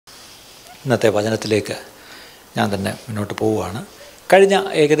ഇന്നത്തെ വചനത്തിലേക്ക് ഞാൻ തന്നെ മുന്നോട്ട് പോവുകയാണ്. കഴിഞ്ഞ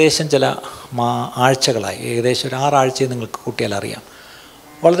ഏകദേശം ചില ആഴ്ചകളായി, ഏകദേശം ഒരു 6 ആഴ്ചയെ നിങ്ങൾക്ക് കൂട്ടിയാൽ അറിയാം,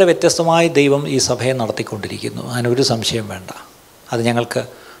 വളരെ വ്യത്യസ്തമായി ദൈവം ഈ സഭയെ നടത്തിക്കൊണ്ടിരിക്കുന്നു. അതിനൊരു സംശയം വേണ്ട. അത് ഞങ്ങൾക്ക്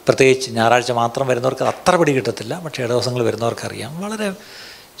പ്രത്യേകിച്ച് ഞായറാഴ്ച മാത്രം വരുന്നവർക്ക് അത്ര പിടി കിട്ടത്തില്ല, പക്ഷേ ദിവസങ്ങൾ വരുന്നവർക്കറിയാം. വളരെ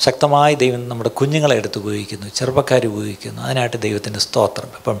ശക്തമായി ദൈവം നമ്മുടെ കുഞ്ഞുങ്ങളെ എടുത്ത് ഉപയോഗിക്കുന്നു, ചെറുപ്പക്കാർ ഉപയോഗിക്കുന്നു. അതിനായിട്ട് ദൈവത്തിൻ്റെ സ്തോത്രം.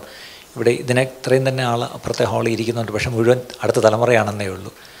 അപ്പം ഇവിടെ ഇത്രയും തന്നെ ആൾ അപ്പുറത്തെ ഹാളിൽ ഇരിക്കുന്നുണ്ട്, പക്ഷേ മുഴുവൻ അടുത്ത തലമുറയാണെന്നേ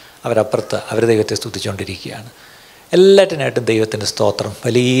ഉള്ളൂ. അവരപ്പുറത്ത് അവർ ദൈവത്തെ സ്തുതിച്ചുകൊണ്ടിരിക്കുകയാണ്. എല്ലാറ്റിനായിട്ടും ദൈവത്തിൻ്റെ സ്തോത്രം.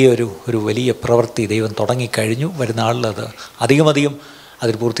 ഒരു വലിയ പ്രവൃത്തി ദൈവം തുടങ്ങിക്കഴിഞ്ഞു. വരുന്ന ആളിൽ അത് അധികം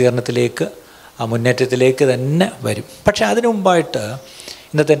അതൊരു പൂർത്തീകരണത്തിലേക്ക്, ആ മുന്നേറ്റത്തിലേക്ക് തന്നെ വരും. പക്ഷേ അതിനു മുമ്പായിട്ട്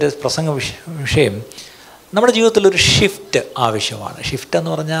ഇന്നത്തെ എൻ്റെ പ്രസംഗ വിഷയം, നമ്മുടെ ജീവിതത്തിലൊരു ഷിഫ്റ്റ് ആവശ്യമാണ്. ഷിഫ്റ്റ്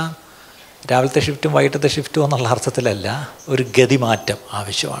എന്ന് പറഞ്ഞാൽ രാവിലത്തെ ഷിഫ്റ്റും വൈകിട്ടത്തെ ഷിഫ്റ്റും എന്നുള്ള അർത്ഥത്തിലല്ല, ഒരു ഗതിമാറ്റം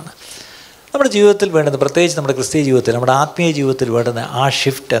ആവശ്യമാണ് നമ്മുടെ ജീവിതത്തിൽ വേണ്ടുന്നത്. പ്രത്യേകിച്ച് നമ്മുടെ ക്രിസ്തീയ ജീവിതത്തിൽ, നമ്മുടെ ആത്മീയ ജീവിതത്തിൽ വേണ്ടുന്ന ആ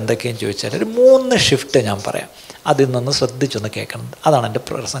ഷിഫ്റ്റ് എന്തൊക്കെയെന്ന് ചോദിച്ചാൽ ഒരു 3 ഷിഫ്റ്റ് ഞാൻ പറയാം. അതിൽ നിന്ന് ശ്രദ്ധിച്ചൊന്ന് കേൾക്കണം. അതാണ് എൻ്റെ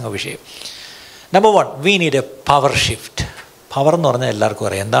പ്രസംഗ വിഷയം. Number 1, we need A power shift. Power എന്ന് പറഞ്ഞാൽ എല്ലാവർക്കും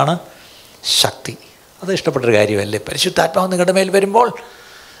അറിയാം എന്താണ്? ശക്തി. അത് ഇഷ്ടപ്പെട്ടൊരു കാര്യമല്ലേ? പരിശുദ്ധാത്മാവ് നിങ്ങളുടെ മേൽ വരുമ്പോൾ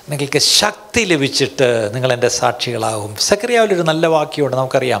നിങ്ങൾക്ക് ശക്തി ലഭിച്ചിട്ട് നിങ്ങൾ എൻ്റെ സാക്ഷികളാകും. സെക്കറിയാവിലൊരു നല്ല വാക്യമുണ്ട്,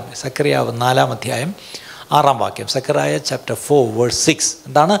 നമുക്കറിയാം. സെക്കറിയാവ് 4-ാം അധ്യായം 6-ാം വാക്യം. സെക്കറിയ ചാപ്റ്റർ 4:6.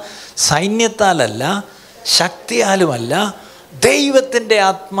 എന്താണ്? സൈന്യത്താലല്ല, ശക്തിയാലുമല്ല, ദൈവത്തിൻ്റെ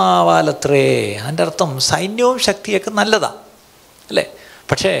ആത്മാവാലത്രേ. അതിൻ്റെ അർത്ഥം സൈന്യവും ശക്തിയൊക്കെ നല്ലതാണ് അല്ലേ?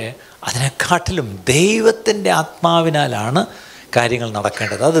 പക്ഷേ അതിനെക്കാട്ടിലും ദൈവത്തിൻ്റെ ആത്മാവിനാലാണ് കാര്യങ്ങൾ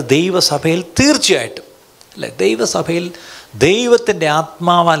നടക്കേണ്ടത്. അത് ദൈവസഭയിൽ തീർച്ചയായിട്ടും അല്ലേ? ദൈവസഭയിൽ ദൈവത്തിൻ്റെ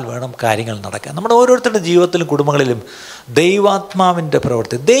ആത്മാവാൽ വേണം കാര്യങ്ങൾ നടക്കാൻ. നമ്മുടെ ഓരോരുത്തരുടെ ജീവിതത്തിലും കുടുംബങ്ങളിലും ദൈവാത്മാവിൻ്റെ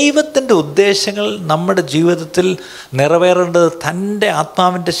പ്രവൃത്തി, ദൈവത്തിൻ്റെ ഉദ്ദേശങ്ങൾ നമ്മുടെ ജീവിതത്തിൽ നിറവേറേണ്ടത് തൻ്റെ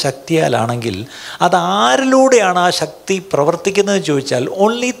ആത്മാവിൻ്റെ ശക്തിയാലാണെങ്കിൽ അത് ആരിലൂടെയാണ് ആ ശക്തി പ്രവർത്തിക്കുന്നതെന്ന് ചോദിച്ചാൽ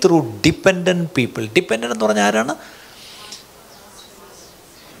only through dependent people. Dependent എന്ന് പറഞ്ഞാൽ ആരാണ്?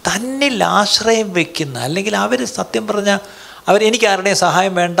 തന്നിൽ ആശ്രയം വയ്ക്കുന്ന, അല്ലെങ്കിൽ അവർ സത്യം പറഞ്ഞാൽ എനിക്ക് ആരുടെയും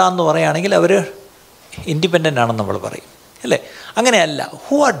സഹായം വേണ്ട എന്ന് പറയുകയാണെങ്കിൽ അവർ ഇൻഡിപെൻഡൻ്റ് ആണെന്ന് നമ്മൾ പറയും അല്ലേ? അങ്ങനെയല്ല.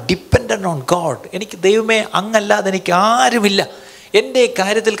 Who are dependent on God. എനിക്ക് ദൈവമേ അങ്ങല്ലാതെ എനിക്ക് ആരുമില്ല, എൻ്റെ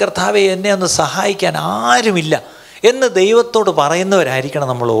കാര്യത്തിൽ കർത്താവെ എന്നെ ഒന്ന് സഹായിക്കാൻ ആരുമില്ല എന്ന് ദൈവത്തോട് പറയുന്നവരായിരിക്കണം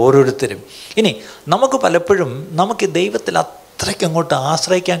നമ്മൾ ഓരോരുത്തരും. ഇനി നമുക്ക് പലപ്പോഴും നമുക്ക് ദൈവത്തിൽ അത്രയ്ക്ക് അങ്ങോട്ട്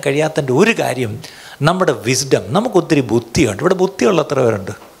ആശ്രയിക്കാൻ കഴിയാത്തതിൻ്റെ ഒരു കാര്യം നമ്മുടെ വിസ്ഡം. നമുക്കൊത്തിരി ബുദ്ധിയുണ്ട്. ഇവിടെ ബുദ്ധിയുള്ള എത്ര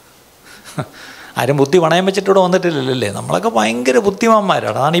പേരുണ്ട്? ആരും ബുദ്ധി പണയം വെച്ചിട്ട് ഇവിടെ വന്നിട്ടില്ലല്ലേ? നമ്മളൊക്കെ ഭയങ്കര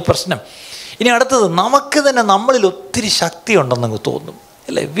ബുദ്ധിമാന്മാരാണ്. അതാണ് ഈ പ്രശ്നം. ഇനി അടുത്തത്, നമുക്ക് തന്നെ നമ്മളിൽ ഒത്തിരി ശക്തി ഉണ്ടെന്ന് തോന്നും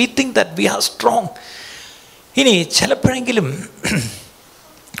അല്ലേ? We think that we are strong. ഇനി ചിലപ്പോഴെങ്കിലും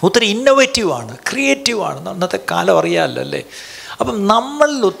ഒത്തിരി ഇന്നോവേറ്റീവാണ്, ക്രിയേറ്റീവാണ്. ഇന്നത്തെ കാലം അറിയാമല്ലോ അല്ലേ? അപ്പം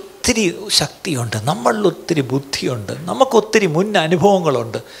നമ്മളിൽ ഒത്തിരി ശക്തിയുണ്ട്, നമ്മളിൽ ഒത്തിരി ബുദ്ധിയുണ്ട്, നമുക്കൊത്തിരി മുൻ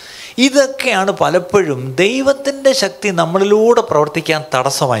അനുഭവങ്ങളുണ്ട്. ഇതൊക്കെയാണ് പലപ്പോഴും ദൈവത്തിൻ്റെ ശക്തി നമ്മളിലൂടെ പ്രവർത്തിക്കാൻ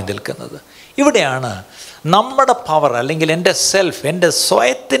തടസ്സമായി നിൽക്കുന്നത്. ഇവിടെയാണ് നമ്മുടെ പവർ, അല്ലെങ്കിൽ എൻ്റെ സെൽഫ്, എൻ്റെ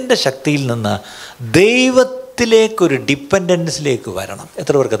സ്വയത്തിൻ്റെ ശക്തിയിൽ നിന്ന് ദൈവത്തിലേക്കൊരു ഡിപ്പെൻഡൻസിലേക്ക് വരണം.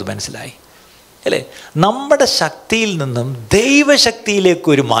 എത്ര പേർക്കത് മനസ്സിലായി അല്ലേ? നമ്മുടെ ശക്തിയിൽ നിന്നും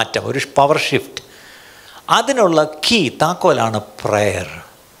ദൈവശക്തിയിലേക്കൊരു മാറ്റം, ഒരു പവർ ഷിഫ്റ്റ്. അതിനുള്ള താക്കോലാണ് പ്രയർ.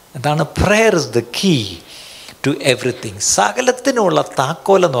 എന്താണ്? Prayer is the key to everything. സകലത്തിനുമുള്ള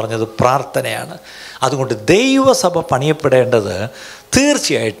താക്കോലെന്ന് പറഞ്ഞത് പ്രാർത്ഥനയാണ്. അതുകൊണ്ട് ദൈവസഭ പണിയപ്പെടേണ്ടത്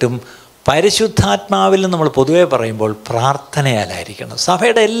തീർച്ചയായിട്ടും പരിശുദ്ധാത്മാവിൽ നമ്മൾ പൊതുവേ പറയുമ്പോൾ പ്രാർത്ഥനയാലായിരിക്കണം.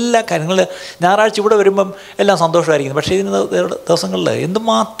 സഭയുടെ എല്ലാ കാര്യങ്ങളും ഞായറാഴ്ച ഇവിടെ വരുമ്പം എല്ലാം സന്തോഷമായിരിക്കുന്നു, പക്ഷേ ഇതിന് ദിവസങ്ങളിൽ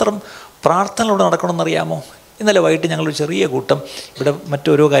എന്തുമാത്രം പ്രാർത്ഥനയിലൂടെ നടക്കണമെന്നറിയാമോ? ഇന്നലെ വൈകിട്ട് ഞങ്ങളൊരു ചെറിയ കൂട്ടം ഇവിടെ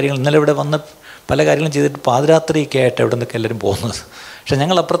മറ്റോരോ കാര്യങ്ങൾ, ഇന്നലെ ഇവിടെ വന്ന് പല കാര്യങ്ങളും ചെയ്തിട്ട് പാതിരാത്രിയൊക്കെ ആയിട്ട് ഇവിടെ നിന്നൊക്കെ എല്ലാവരും പോകുന്നത്. പക്ഷേ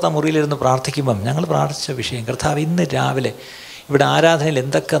ഞങ്ങൾ അപ്പുറത്തെ മുറിയിലിരുന്ന് പ്രാർത്ഥിക്കുമ്പം ഞങ്ങൾ പ്രാർത്ഥിച്ച വിഷയം, കർത്താവ് ഇന്ന് രാവിലെ ഇവിടെ ആരാധനയിൽ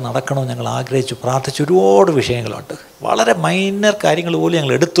എന്തൊക്കെ നടക്കണമെന്ന് ഞങ്ങൾ ആഗ്രഹിച്ചു പ്രാർത്ഥിച്ചു. ഒരുപാട് വിഷയങ്ങളുണ്ട്. വളരെ മൈനർ കാര്യങ്ങൾ പോലും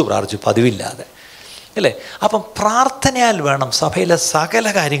ഞങ്ങൾ എടുത്തു പ്രാർത്ഥിച്ചു, പതിവില്ലാതെ അല്ലേ? അപ്പം പ്രാർത്ഥനയാൽ വേണം സഭയിലെ സകല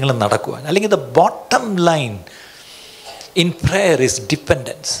കാര്യങ്ങളും നടക്കുവാൻ. അല്ലെങ്കിൽ the bottom line in prayer is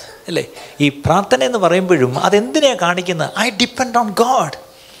dependence അല്ലേ? ഈ പ്രാർത്ഥന എന്ന് പറയുമ്പോഴും അതെന്തിനാണ് കാണിക്കുന്നത്? I depend on God.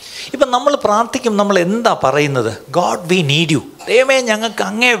 ഇപ്പം നമ്മൾ പ്രാർത്ഥിക്കും, നമ്മൾ എന്താ പറയുന്നത്? God we need you. ദൈവമേ ഞങ്ങൾക്ക്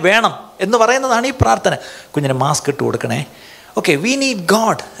അങ്ങേ വേണം എന്ന് പറയുന്നതാണ് ഈ പ്രാർത്ഥന. കുഞ്ഞിന് മാസ്ക് ഇട്ട് കൊടുക്കണേ, ഓക്കെ, വി നീഡ്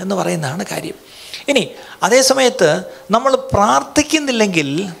ഗോഡ് എന്ന് പറയുന്നതാണ് കാര്യം. ഇനി അതേ സമയത്ത് നമ്മൾ പ്രാർത്ഥിക്കുന്നില്ലെങ്കിൽ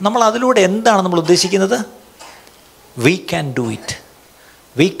നമ്മൾ അതിലൂടെ എന്താണ് നമ്മൾ ഉദ്ദേശിക്കുന്നത്? We can do it,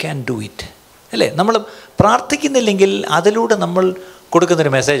 we can do it അല്ലേ? നമ്മൾ പ്രാർത്ഥിക്കുന്നില്ലെങ്കിൽ അതിലൂടെ നമ്മൾ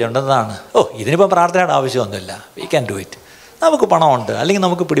കൊടുക്കുന്നൊരു മെസ്സേജ് ഉണ്ട്. എന്താണ്? ഇതിനിപ്പം പ്രാർത്ഥനയുടെ ആവശ്യമൊന്നുമില്ല, വി ക്യാൻ ഡു ഇറ്റ്. നമുക്ക് പണമുണ്ട്, അല്ലെങ്കിൽ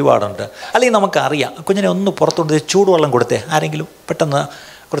നമുക്ക് പിടിപാടുണ്ട്, അല്ലെങ്കിൽ നമുക്കറിയാം. കുഞ്ഞിനെ ഒന്ന് പുറത്തുകൊണ്ട് ചൂടുവെള്ളം കൊടുത്തേ, ആരെങ്കിലും പെട്ടെന്ന്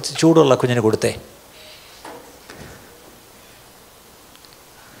കുറച്ച് ചൂടുവെള്ളം കുഞ്ഞിന് കൊടുത്തേ.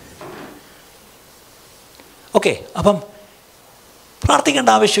 ഓക്കെ, അപ്പം പ്രാർത്ഥിക്കേണ്ട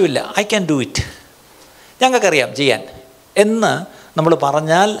ആവശ്യമില്ല, ഐ ക്യാൻ ഡു ഇറ്റ്, ഞങ്ങൾക്കറിയാം ചെയ്യാൻ എന്ന് നമ്മൾ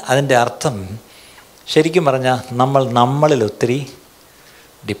പറഞ്ഞാൽ അതിൻ്റെ അർത്ഥം ശരിക്കും പറഞ്ഞാൽ നമ്മളിൽ ഒത്തിരി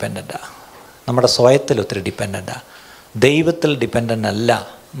ഡിപ്പെൻഡൻ്റാണ്, നമ്മുടെ സ്വയത്തിൽ ഒത്തിരി ഡിപ്പെൻഡൻ്റാണ്, ദൈവത്തിൽ ഡിപ്പെൻഡൻ്റ് അല്ല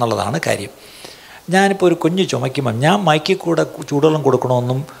എന്നുള്ളതാണ് കാര്യം. ഞാനിപ്പോൾ ഒരു കുഞ്ഞ് ചുമയ്ക്കുമ്പോൾ ഞാൻ മൈക്കിൽ കൂടെ ചൂടുവെള്ളം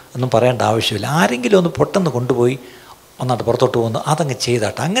കൊടുക്കണമെന്നും പറയേണ്ട ആവശ്യമില്ല. ആരെങ്കിലും ഒന്ന് പെട്ടെന്ന് കൊണ്ടുപോയി ഒന്നായിട്ട് പുറത്തോട്ട് പോകുന്നു, അതങ്ങ്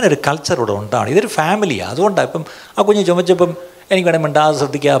ചെയ്താട്ടെ. അങ്ങനെ ഒരു കൾച്ചർ ഇവിടെ ഉണ്ടാണ്. ഇതൊരു ഫാമിലിയാണ്. അതുകൊണ്ടാണ് ഇപ്പം ആ കുഞ്ഞ് ചുമച്ചപ്പം എനിക്ക് വേണമെങ്കിൽ മിണ്ടാതെ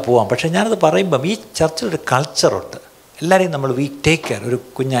ശ്രദ്ധിക്കാതെ പോവാം. പക്ഷേ ഞാനത് പറയുമ്പം ഈ ചർച്ചിലൊരു കൾച്ചറുണ്ട്. എല്ലാവരെയും നമ്മൾ ടേക്ക് കെയർ, ഒരു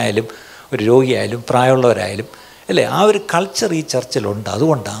കുഞ്ഞായാലും ഒരു രോഗിയായാലും പ്രായമുള്ളവരായാലും അല്ലേ, ആ ഒരു കൾച്ചർ ഈ ചർച്ചിലുണ്ട്.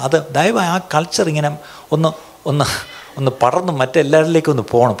 അതുകൊണ്ടാണ് അത് ദയവായി ആ കൾച്ചർ ഇങ്ങനെ ഒന്ന് പടർന്ന് മറ്റെല്ലാവരിലേക്കും ഒന്ന്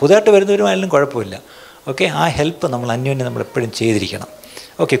പോകണം. പുതുതായിട്ട് വരുന്നവരുമായാലും കുഴപ്പമില്ല. ഓക്കെ, ആ ഹെൽപ്പ് നമ്മൾ അന്യോന്യം നമ്മൾ എപ്പോഴും ചെയ്തിരിക്കണം.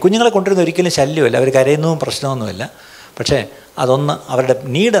 ഓക്കെ, കുഞ്ഞുങ്ങളെ കൊണ്ടുവരുന്ന ഒരിക്കലും ശല്യമല്ല, അവർ കരയുന്നതും പ്രശ്നമൊന്നുമില്ല. പക്ഷേ അതൊന്ന് അവരുടെ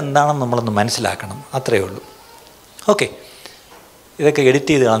നീഡ് എന്താണെന്ന് നമ്മളൊന്ന് മനസ്സിലാക്കണം, അത്രയേ ഉള്ളൂ. ഓക്കെ, ഇതൊക്കെ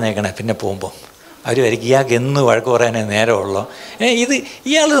എഡിറ്റ് ചെയ്ത് കളഞ്ഞേക്കണേ. പിന്നെ പോകുമ്പോൾ അവർ വരിക ഇയാൾക്ക് എന്ന് വഴക്ക് പറയാനേ നേരമുള്ളൂ.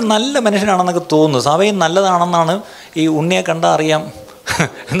 ഇയാൾ നല്ല മനുഷ്യനാണെന്നൊക്കെ തോന്നുന്നു, സഭയും നല്ലതാണെന്നാണ് ഈ ഉണ്ണിയെ കണ്ടാൽ അറിയാം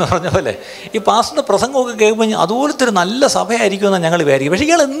എന്ന് പറഞ്ഞ പോലെ ഈ പാസ്റ്ററിൻ്റെ പ്രസംഗമൊക്കെ കേൾക്കുമ്പോൾ അതുപോലത്തെ ഒരു നല്ല സഭയായിരിക്കുമെന്നാണ് ഞങ്ങൾ വിചാരിക്കും. പക്ഷേ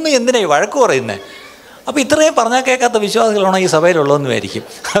ഇയാൾ എന്തിനാണ് ഈ വഴക്ക് പറയുന്നത്? അപ്പോൾ ഇത്രയും പറഞ്ഞാൽ കേൾക്കാത്ത വിശ്വാസികളാണോ ഈ സഭയിലുള്ളതെന്ന് വിചാരിക്കും.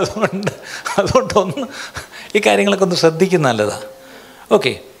 അതുകൊണ്ടൊന്ന് ഈ കാര്യങ്ങളൊക്കെ ഒന്ന് ശ്രദ്ധിക്കുന്ന നല്ലതാണ്.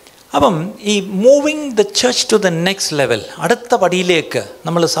 ഓക്കെ, അപ്പം ഈ moving the church to the next level, അടുത്ത പടിയിലേക്ക്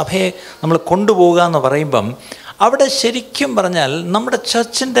സഭയെ നമ്മൾ കൊണ്ടുപോകുക എന്ന് പറയുമ്പം അവിടെ ശരിക്കും പറഞ്ഞാൽ നമ്മുടെ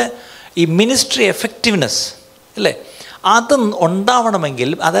ചർച്ചിൻ്റെ ഈ മിനിസ്ട്രി എഫക്റ്റീവ്നെസ് അല്ലേ, അത് ഉണ്ടാവണമെങ്കിൽ,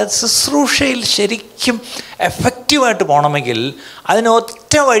 അതായത് ശുശ്രൂഷയിൽ ശരിക്കും എഫക്റ്റീവായിട്ട് പോകണമെങ്കിൽ അതിന്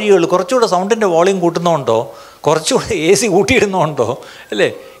ഒറ്റ വഴിയുള്ളൂ. കുറച്ചുകൂടെ സൗണ്ടിൻ്റെ വോളിയം കൂട്ടുന്നതുകൊണ്ടോ കുറച്ചുകൂടെ AC കൂട്ടിയിടുന്നതുകൊണ്ടോ അല്ലേ,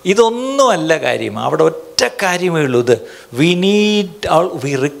 ഇതൊന്നുമല്ല കാര്യം. അവിടെ ഒറ്റ കാര്യമേ ഉള്ളൂ, ഇത്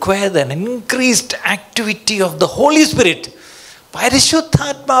V require then increased activity of the holy spirit.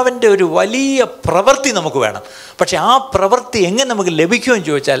 പരിശുദ്ധാത്മാവിൻ്റെ ഒരു വലിയ പ്രവൃത്തി നമുക്ക് വേണം. പക്ഷേ ആ പ്രവൃത്തി എങ്ങനെ നമുക്ക് ലഭിക്കുമെന്ന്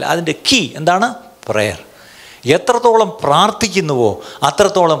ചോദിച്ചാൽ അതിൻ്റെ കീ എന്താണ്? പ്രയർ. എത്രത്തോളം പ്രാർത്ഥിക്കുന്നുവോ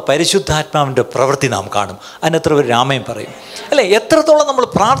അത്രത്തോളം പരിശുദ്ധാത്മാവിൻ്റെ പ്രവൃത്തി നാം കാണും. അതിനെത്ര ഒരു രാമയും പറയും അല്ലേ, എത്രത്തോളം നമ്മൾ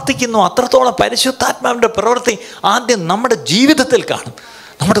പ്രാർത്ഥിക്കുന്നു അത്രത്തോളം പരിശുദ്ധാത്മാവിൻ്റെ പ്രവൃത്തി ആദ്യം നമ്മുടെ ജീവിതത്തിൽ കാണും,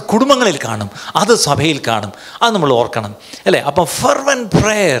 നമ്മുടെ കുടുംബങ്ങളിൽ കാണും, അത് സഭയിൽ കാണും. അത് നമ്മൾ ഓർക്കണം അല്ലേ. അപ്പം ഫെർവന്റ്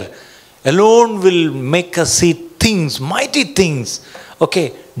prayer alone will make us see things, mighty things, okay,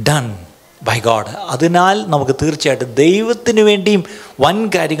 done by God. അതിനാൽ നമുക്ക് തീർച്ചയായിട്ടും ദൈവത്തിന് വേണ്ടിയും വൻ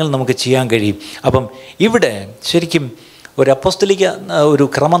കാര്യങ്ങൾ നമുക്ക് ചെയ്യാൻ കഴിയും. അപ്പം ഇവിടെ ശരിക്കും ഒരു അപ്പോസ്തലിക ഒരു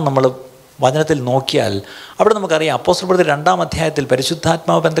ക്രമം നമ്മൾ വചനത്തിൽ നോക്കിയാൽ അവിടെ നമുക്കറിയാം. അപ്പോസ്തല പ്രവൃത്തി 2-ാം അധ്യായത്തിൽ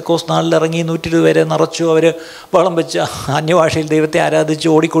പരിശുദ്ധാത്മാവ് പെന്തക്കോസ്ത് നാളിൽ ഇറങ്ങി 120 പേരെ നിറച്ചു. അവർ വളം വെച്ച് അന്യഭാഷയിൽ ദൈവത്തെ ആരാധിച്ചു.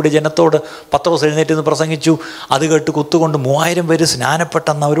 ഓടിക്കൂടി ജനത്തോട് പത്രോസ് എഴുന്നേറ്റ് നിന്ന് പ്രസംഗിച്ചു. അത് കേട്ട് കുത്തുകൊണ്ട് 3000 പേര്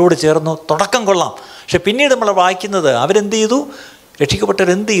സ്നാനപ്പെട്ടെന്ന് അവരോട് ചേർന്നു. തുടക്കം കൊള്ളാം. പക്ഷെ പിന്നീട് നമ്മൾ വായിക്കുന്നത് അവരെന്ത് ചെയ്തു?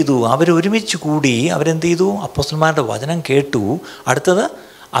 രക്ഷിക്കപ്പെട്ടവരെന്ത് ചെയ്തു? അവരൊരുമിച്ച് കൂടി അവരെന്ത് ചെയ്തു? അപ്പോസ്തലന്മാരുടെ വചനം കേട്ടു. അടുത്തത്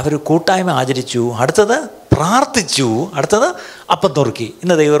അവർ കൂട്ടായ്മ ആചരിച്ചു. അടുത്തത് പ്രാർത്ഥിച്ചു. അടുത്തത് അപ്പം നുറുക്കി.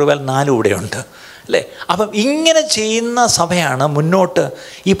 ഇന്ന് ദൈവകൃപയാൽ 4 കൂടെയുണ്ട് അല്ലേ. അപ്പം ഇങ്ങനെ ചെയ്യുന്ന സഭയാണ് മുന്നോട്ട്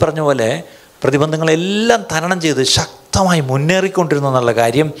ഈ പറഞ്ഞ പോലെ പ്രതിബന്ധങ്ങളെല്ലാം തരണം ചെയ്ത് ശക്തമായി മുന്നേറിക്കൊണ്ടിരുന്നു എന്നുള്ള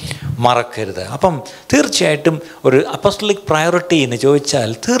കാര്യം മറക്കരുത്. അപ്പം തീർച്ചയായിട്ടും ഒരു അപ്പോസ്തലിക് പ്രയോറിറ്റി എന്ന് ചോദിച്ചാൽ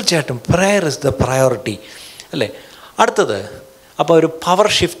തീർച്ചയായിട്ടും പ്രയർ ഇസ് ദ പ്രയോറിറ്റി അല്ലേ. അടുത്തത് അപ്പോൾ ഒരു പവർ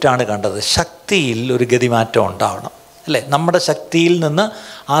ഷിഫ്റ്റാണ് കണ്ടത്. ശക്തിയിൽ ഒരു ഗതിമാറ്റം ഉണ്ടാവണം അല്ലേ. നമ്മുടെ ശക്തിയിൽ നിന്ന്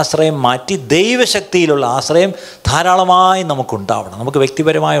ആശ്രയം മാറ്റി ദൈവശക്തിയിലുള്ള ആശ്രയം ധാരാളമായി നമുക്കുണ്ടാവണം. നമുക്ക്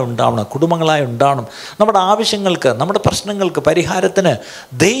വ്യക്തിപരമായി ഉണ്ടാവണം, കുടുംബങ്ങളായി ഉണ്ടാവണം. നമ്മുടെ ആവശ്യങ്ങൾക്ക്, നമ്മുടെ പ്രശ്നങ്ങൾക്ക് പരിഹാരത്തിന്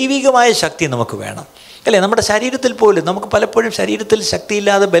ദൈവികമായ ശക്തി നമുക്ക് വേണം അല്ലേ. നമ്മുടെ ശരീരത്തിൽ പോലും നമുക്ക് പലപ്പോഴും ശരീരത്തിൽ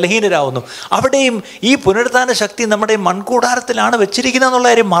ശക്തിയില്ലാതെ ബലഹീനരാകുന്നു. അവിടെയും ഈ പുനരുത്ഥാന ശക്തി നമ്മുടെ മൺകൂടാരത്തിലാണ് വെച്ചിരിക്കുന്നത് എന്നുള്ള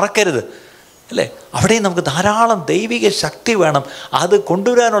കാര്യം മറക്കരുത് അല്ലേ. അവിടെയും നമുക്ക് ധാരാളം ദൈവിക ശക്തി വേണം. അത്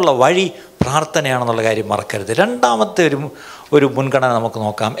കൊണ്ടുവരാനുള്ള വഴി പ്രാർത്ഥനയാണെന്നുള്ള കാര്യം മറക്കരുത്. രണ്ടാമത്തെ ഒരു മുൻഗണന നമുക്ക്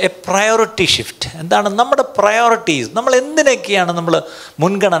നോക്കാം. A priority shift. എന്താണ് നമ്മുടെ പ്രയോറിറ്റീസ്? നമ്മൾ എന്തിനൊക്കെയാണ് നമ്മൾ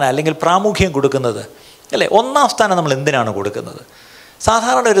മുൻഗണന അല്ലെങ്കിൽ പ്രാമുഖ്യം കൊടുക്കുന്നത് അല്ലേ. 1-ാം സ്ഥാനം നമ്മൾ എന്തിനാണ് കൊടുക്കുന്നത്?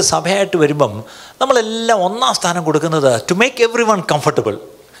 സാധാരണ ഒരു സഭയായിട്ട് വരുമ്പം നമ്മളെല്ലാം 1-ാം സ്ഥാനം കൊടുക്കുന്നത് to make every one comfortable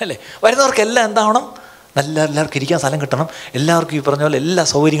അല്ലേ. വരുന്നവർക്കെല്ലാം എന്താവണം? എല്ലാവർക്കും ഇരിക്കാൻ സ്ഥലം കിട്ടണം. എല്ലാവർക്കും ഈ പറഞ്ഞ പോലെ എല്ലാ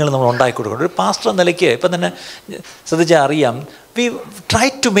സൗകര്യങ്ങളും നമ്മൾ ഉണ്ടാക്കി കൊടുക്കണം. ഒരു പാസ്റ്റർ എന്ന നിലയ്ക്ക് ഇപ്പം തന്നെ ശ്രദ്ധിച്ചാൽ അറിയാം, we try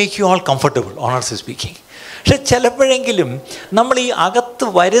to make you all comfortable owners speaking. പക്ഷെ ചിലപ്പോഴെങ്കിലും നമ്മൾ ഈ അകത്ത്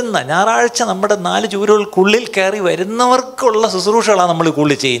വരുന്ന ഞായറാഴ്ച നമ്മുടെ 4 ചുവരുകൾക്കുള്ളിൽ കയറി വരുന്നവർക്കുള്ള ശുശ്രൂഷകളാണ് നമ്മൾ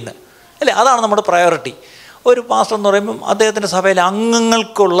കൂടുതൽ ചെയ്യുന്നത് അല്ലേ. അതാണ് നമ്മുടെ പ്രയോറിറ്റി. ഒരു പാസ്റ്റർ എന്ന് പറയുമ്പം അദ്ദേഹത്തിൻ്റെ സഭയിലെ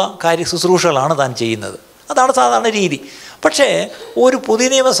അംഗങ്ങൾക്കുള്ള ശുശ്രൂഷകളാണ് താൻ ചെയ്യുന്നത്. അതാണ് സാധാരണ രീതി. പക്ഷേ ഒരു പുതിയ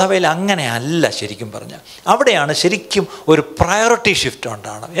നിയമസഭയിൽ അങ്ങനെയല്ല. ശരിക്കും പറഞ്ഞാൽ അവിടെയാണ് ശരിക്കും ഒരു പ്രയോറിറ്റി ഷിഫ്റ്റ്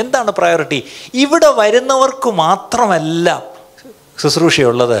ഉണ്ടാകണം. എന്താണ് പ്രയോറിറ്റി? ഇവിടെ വരുന്നവർക്ക് മാത്രമല്ല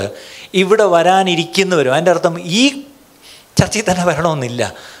ശുശ്രൂഷയുള്ളത്, ഇവിടെ വരാനിരിക്കുന്നവരും. അതിൻ്റെ അർത്ഥം ഈ ചർച്ചയിൽ തന്നെ വരണമെന്നില്ല,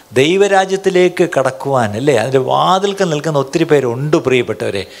 ദൈവരാജ്യത്തിലേക്ക് കടക്കുവാൻ, അല്ലേ, അതിൻ്റെ വാതിൽക്കൽ നിൽക്കുന്ന ഒത്തിരി പേരുണ്ട്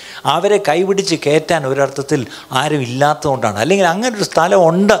പ്രിയപ്പെട്ടവരെ. അവരെ കൈപിടിച്ച് കയറ്റാൻ ഒരർത്ഥത്തിൽ ആരും ഇല്ലാത്തതുകൊണ്ടാണ്. അല്ലെങ്കിൽ അങ്ങനെ ഒരു സ്ഥലം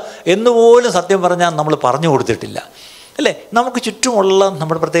ഉണ്ട് എന്നുപോലും സത്യം പറഞ്ഞാൽ നമ്മൾ പറഞ്ഞു കൊടുത്തിട്ടില്ല, അല്ലേ. നമുക്ക് ചുറ്റുമുള്ള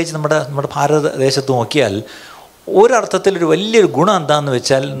പ്രത്യേകിച്ച് നമ്മുടെ ഭാരതദേശത്ത് നോക്കിയാൽ ഒരർത്ഥത്തിലൊരു വലിയൊരു ഗുണം എന്താണെന്ന്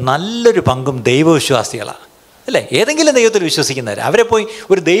വെച്ചാൽ നല്ലൊരു പങ്കും ദൈവവിശ്വാസികളാണ്, അല്ലേ. ഏതെങ്കിലും ദൈവത്തിൽ വിശ്വസിക്കുന്നവർ. അവരെ പോയി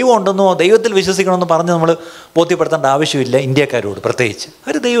ഒരു ദൈവം ഉണ്ടെന്നോ ദൈവത്തിൽ വിശ്വസിക്കണമെന്നോ പറഞ്ഞ് നമ്മൾ ബോധ്യപ്പെടുത്തേണ്ട ആവശ്യമില്ല ഇന്ത്യക്കാരോട്, പ്രത്യേകിച്ച്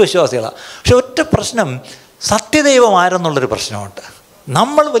അവർ ദൈവവിശ്വാസികളാണ്. പക്ഷെ ഒറ്റ പ്രശ്നം, സത്യദൈവം ആരെന്നുള്ളൊരു പ്രശ്നമുണ്ട്.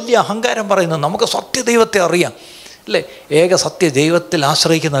 നമ്മൾ വലിയ അഹങ്കാരം പറയുന്നത് നമുക്ക് സത്യദൈവത്തെ അറിയാം, അല്ലേ. ഏക സത്യ ദൈവത്തിൽ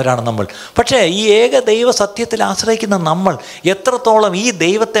ആശ്രയിക്കുന്നവരാണ് നമ്മൾ. പക്ഷേ ഈ ഏക ദൈവ സത്യത്തിൽ ആശ്രയിക്കുന്ന നമ്മൾ എത്രത്തോളം ഈ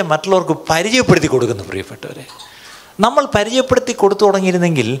ദൈവത്തെ മറ്റുള്ളവർക്ക് പരിചയപ്പെടുത്തി കൊടുക്കുന്നു പ്രിയപ്പെട്ടവരെ. നമ്മൾ പരിചയപ്പെടുത്തി കൊടുത്തു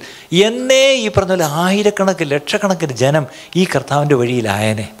തുടങ്ങിയിരുന്നെങ്കിൽ എന്നേ ഈ പറഞ്ഞ പോലെ ആയിരക്കണക്കിന് ലക്ഷക്കണക്കിന് ജനം ഈ കർത്താവിൻ്റെ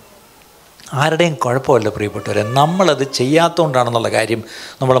വഴിയിലായനെ. ആരുടെയും കുഴപ്പമല്ല പ്രിയപ്പെട്ടവരെ, നമ്മളത് ചെയ്യാത്തതുകൊണ്ടാണെന്നുള്ള കാര്യം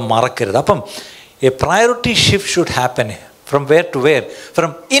നമ്മൾ മറക്കരുത്. അപ്പം A priority shift should happen from where to wear,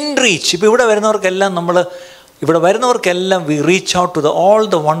 from in reach. ഇപ്പോൾ ഇവിടെ വരുന്നവർക്കെല്ലാം V reach out to all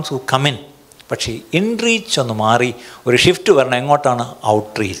the ones who come in. പക്ഷേ ഇൻ റീച്ച് ഒന്ന് മാറി ഒരു ഷിഫ്റ്റ് വരണം. എങ്ങോട്ടാണ്?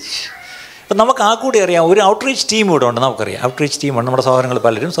 Out reach. ഇപ്പം നമുക്ക് ആ കൂടി അറിയാം, ഒരു ഔട്ട് റീച്ച് ടീം ഇവിടെ ഉണ്ട്. നമുക്കറിയാം ഔട്ട് റീച്ച് ടീമുണ്ട്. നമ്മുടെ സഹോദരങ്ങൾ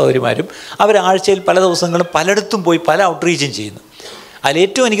പലരും സഹോദരിമാരും അവർ ആഴ്ചയിൽ പല ദിവസങ്ങളും പലയിടത്തും പോയി പല ഔട്ട് റീച്ചും ചെയ്യുന്നു.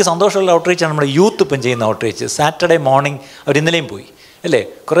 അതിലേറ്റവും എനിക്ക് സന്തോഷമുള്ള ഔട്ട് റീച്ചാണ് നമ്മുടെ യൂത്ത് ഇപ്പം ചെയ്യുന്ന ഔട്ട് റീച്ച്. സാറ്റർഡേ മോർണിംഗ് അവർ ഇന്നലെയും പോയി, അല്ലേ.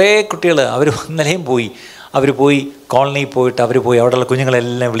 കുറേ കുട്ടികൾ അവർ ഇന്നലെയും പോയി. അവർ പോയി കോളനിയിൽ പോയിട്ട് അവിടെയുള്ള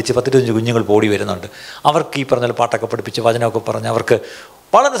കുഞ്ഞുങ്ങളെല്ലാം വിളിച്ച് 10-15 കുഞ്ഞുങ്ങൾ ഓടി വരുന്നുണ്ട്. അവർക്ക് ഈ പറഞ്ഞ പാട്ടൊക്കെ പഠിപ്പിച്ച് വചനമൊക്കെ പറഞ്ഞ് അവർക്ക്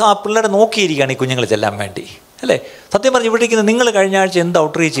വളരെ പിള്ളേരെ നോക്കിയിരിക്കുകയാണ് ഈ കുഞ്ഞുങ്ങൾ ചെല്ലാൻ വേണ്ടി, അല്ലേ. സത്യം പറഞ്ഞ് ഇവിടെ ഇരിക്കുന്ന നിങ്ങൾ കഴിഞ്ഞ ആഴ്ച എന്ത്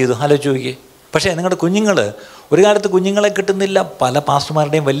ഔട്ട് റീച്ച് ചെയ്തു ആലോചിച്ച് നോക്കിയേ. പക്ഷേ നിങ്ങളുടെ കുഞ്ഞുങ്ങൾ, ഒരു കാലത്ത് കുഞ്ഞുങ്ങളെ കിട്ടുന്നില്ല. പല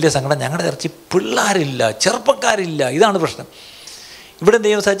പാസ്റ്റർമാരുടെയും വലിയ സങ്കടം, ഞങ്ങളുടെ ചർച്ചിൽ പിള്ളേരില്ല, ചെറുപ്പക്കാരില്ല. ഇതാണ് പ്രശ്നം. ഇവിടെ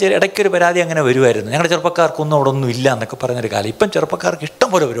ദൈവം സാധിച്ച ഇടയ്ക്കൊരു പരാതി അങ്ങനെ വരുമായിരുന്നു, ഞങ്ങളുടെ ചെറുപ്പക്കാർക്കൊന്നും അവിടെ ഒന്നും ഇല്ല എന്നൊക്കെ പറയുന്നൊരു കാലം. ഇപ്പം ചെറുപ്പക്കാർക്ക് ഇഷ്ടം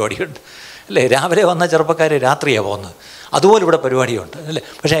പോലെ പരിപാടിയുണ്ട്, അല്ലേ. രാവിലെ വന്ന ചെറുപ്പക്കാർ രാത്രിയാണ് പോകുന്നത്, അതുപോലെ ഇവിടെ പരിപാടിയുണ്ട്, അല്ലേ.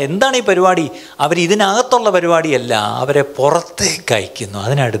 പക്ഷേ എന്താണ് ഈ പരിപാടി? അവർ ഇതിനകത്തുള്ള പരിപാടിയല്ല, അവരെ പുറത്തേക്ക് അയക്കുന്നു.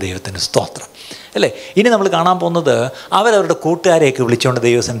 അതിനായിട്ട് ദൈവത്തിന് സ്തോത്രം, അല്ലേ. ഇനി നമ്മൾ കാണാൻ പോകുന്നത് അവരവരുടെ കൂട്ടുകാരെയൊക്കെ വിളിച്ചുകൊണ്ട്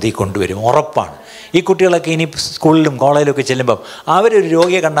ദൈവസന്നിധിയിൽ കൊണ്ടുവരും, ഉറപ്പാണ്. ഈ കുട്ടികളൊക്കെ ഇനി സ്കൂളിലും കോളേജിലൊക്കെ ചെല്ലുമ്പം അവരൊരു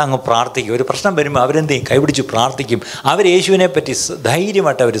രോഗിയെ കണ്ടാൽ അങ്ങ് പ്രാർത്ഥിക്കും. ഒരു പ്രശ്നം വരുമ്പോൾ അവരെന്ത് ചെയ്യും? കൈപിടിച്ച് പ്രാർത്ഥിക്കും. അവർ യേശുവിനെ പറ്റി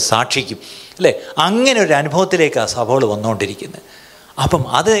ധൈര്യമായിട്ട് അവർ സാക്ഷിക്കും, അല്ലേ. അങ്ങനെ ഒരു അനുഭവത്തിലേക്കാണ് സഭകൾ വന്നുകൊണ്ടിരിക്കുന്നത്. അപ്പം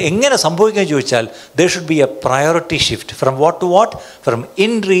അത് എങ്ങനെ സംഭവിക്കാൻ ചോദിച്ചാൽ there should be A priority shift from what to what, from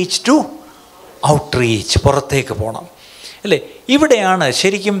in reach two out reach. പുറത്തേക്ക് പോകണം, അല്ലേ. ഇവിടെയാണ്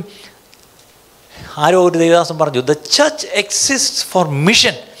ശരിക്കും ആരോ ഒരു ദേവദാസൻ പറഞ്ഞു, the church exist four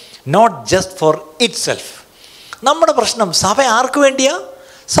mission, not just for it self. നമ്മുടെ പ്രശ്നം സഭ ആർക്ക് വേണ്ടിയാ?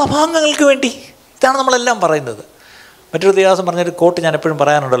 സഭാംഗങ്ങൾക്ക് വേണ്ടി. ഇതാണ് നമ്മളെല്ലാം പറയുന്നത്. മറ്റൊരു ദേവദാസൻ പറഞ്ഞൊരു കോട്ട് ഞാൻ എപ്പോഴും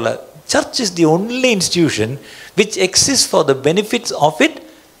പറയാനുണ്ടല്ലോ, church is the only institution which exist for the benefits of it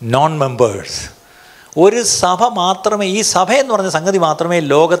non members. ഒരു സഭ മാത്രമേ, ഈ സഭ എന്ന് പറഞ്ഞ സംഗതി മാത്രമേ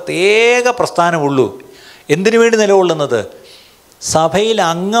ലോകത്ത് ഏക പ്രസ്ഥാനമുള്ളൂ. എന്തിനു വേണ്ടി നിലകൊള്ളുന്നത്? സഭയിൽ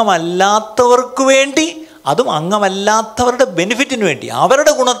അംഗമല്ലാത്തവർക്ക് വേണ്ടി, അതും അംഗമല്ലാത്തവരുടെ ബെനിഫിറ്റിന് വേണ്ടി,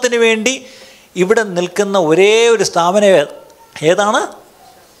 അവരുടെ ഗുണത്തിന് വേണ്ടി ഇവിടെ നിൽക്കുന്ന ഒരേ ഒരു സ്ഥാപനം ഏതാണ്?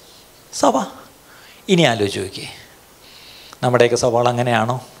 സഭ. ഇനി ആലോചിച്ച് നോക്കിയേ, നമ്മുടെയൊക്കെ സഭകൾ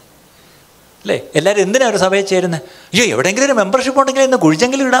അങ്ങനെയാണോ? അല്ലേ. എല്ലാവരും എന്തിനാണ് ഒരു സഭയിൽ ചേരുന്നത്? അയ്യോ, എവിടെയെങ്കിലും ഒരു മെമ്പർഷിപ്പ് ഉണ്ടെങ്കിൽ ഇന്ന്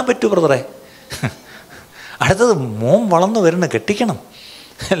കുഴിച്ചെങ്കിലും ഇടാൻ പറ്റൂ ബ്രദറെ. അടുത്തത് മോൻ വളർന്നു വരുന്നു, കെട്ടിക്കണം,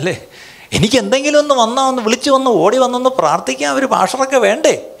 അല്ലേ. എനിക്ക് എന്തെങ്കിലും ഒന്ന് വന്നാൽ ഒന്ന് വിളിച്ച് വന്ന് ഓടി വന്നൊന്ന് പ്രാർത്ഥിക്കാൻ ഒരു പാഷറൊക്കെ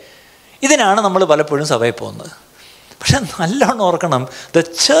വേണ്ടേ? ഇതിനാണ് നമ്മൾ പലപ്പോഴും സഭയിൽ പോകുന്നത്. പക്ഷെ നല്ലോണം ഓർക്കണം, the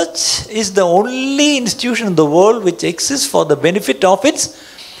church is the only institution in the world which exist for the benefit of its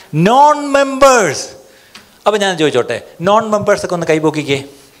non members. അപ്പോൾ ഞാൻ ചോദിച്ചോട്ടെ, നോൺ മെമ്പേഴ്സൊക്കെ ഒന്ന് കൈപോക്കിക്കേ.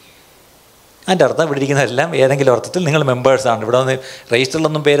 അതിൻ്റെ അർത്ഥം ഇവിടെ ഇരിക്കുന്നതെല്ലാം ഏതെങ്കിലും അർത്ഥത്തിൽ നിങ്ങൾ മെമ്പേഴ്സാണ്. ഇവിടെ ഒന്ന്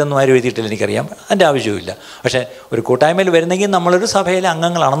രജിസ്റ്ററിലൊന്നും പേരൊന്നും ആരും എഴുതിയിട്ടില്ല, എനിക്കറിയാം, അതിൻ്റെ ആവശ്യവുമില്ല. പക്ഷേ ഒരു കൂട്ടായ്മയിൽ വരുന്നെങ്കിൽ നമ്മളൊരു സഭയിലെ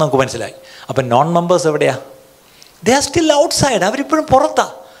അംഗങ്ങളാണെന്ന് നമുക്ക് മനസ്സിലായി. അപ്പം നോൺ മെമ്പേഴ്സ് എവിടെയാണ്? They are still out side. അവരിപ്പോഴും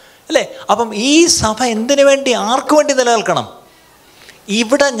പുറത്താണ്, അല്ലേ. അപ്പം ഈ സഭ എന്തിനു വേണ്ടി, ആർക്ക് വേണ്ടി നിലനിൽക്കണം?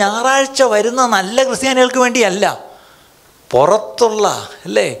 ഇവിടെ ഞായറാഴ്ച വരുന്ന നല്ല ക്രിസ്ത്യാനികൾക്ക് വേണ്ടിയല്ല, പുറത്തുള്ള,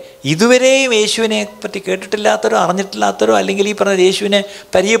 അല്ലേ, ഇതുവരെയും യേശുവിനെ പറ്റി കേട്ടിട്ടില്ലാത്തവരോ അറിഞ്ഞിട്ടില്ലാത്തവരോ അല്ലെങ്കിൽ ഈ പറഞ്ഞ യേശുവിനെ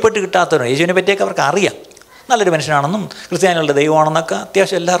പരിചയപ്പെട്ട് കിട്ടാത്തവരോ, യേശുവിനെ പറ്റിയൊക്കെ അവർക്ക് അറിയാം, നല്ലൊരു മനുഷ്യനാണെന്നും ക്രിസ്ത്യാനികളുടെ ദൈവമാണെന്നൊക്കെ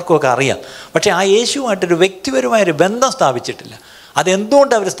അത്യാവശ്യം എല്ലാവർക്കും ഒക്കെ അറിയാം. പക്ഷേ ആ യേശുവായിട്ടൊരു വ്യക്തിപരമായൊരു ബന്ധം സ്ഥാപിച്ചിട്ടില്ല.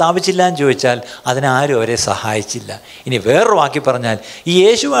 അതെന്തുകൊണ്ട് അവർ സ്ഥാപിച്ചില്ല എന്ന് ചോദിച്ചാൽ അതിനാരും അവരെ സഹായിച്ചില്ല. ഇനി വേറൊരു വാക്കി പറഞ്ഞാൽ, ഈ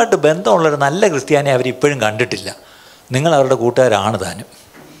യേശുവായിട്ട് ബന്ധമുള്ളൊരു നല്ല ക്രിസ്ത്യാനിയെ അവരിപ്പോഴും കണ്ടിട്ടില്ല. നിങ്ങൾ അവരുടെ കൂട്ടുകാരാണ് താനും.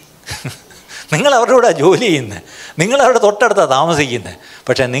 നിങ്ങൾ അവരുടെ കൂടെ ജോലി ചെയ്യുന്നത്, നിങ്ങൾ അവരുടെ തൊട്ടടുത്താണ് താമസിക്കുന്നത്.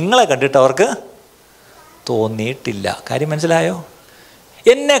 പക്ഷേ നിങ്ങളെ കണ്ടിട്ട് അവർക്ക് തോന്നിയിട്ടില്ല. കാര്യം മനസ്സിലായോ?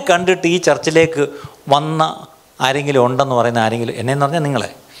 എന്നെ കണ്ടിട്ട് ഈ ചർച്ചിലേക്ക് വന്ന ആരെങ്കിലും ഉണ്ടെന്ന് പറയുന്ന ആരെങ്കിലും, എന്നെന്ന് പറഞ്ഞാൽ നിങ്ങളെ,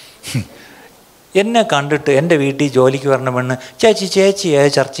 എന്നെ കണ്ടിട്ട് എൻ്റെ വീട്ടിൽ ജോലിക്ക് വരണമെന്ന് ചേച്ചിയായ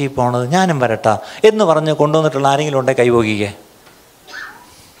ചർച്ചയിൽ പോണത് ഞാനും വരട്ടാ എന്ന് പറഞ്ഞ് കൊണ്ടുവന്നിട്ടുള്ള ആരെങ്കിലും ഉണ്ടെങ്കിൽ കൈപോകിക്കേ.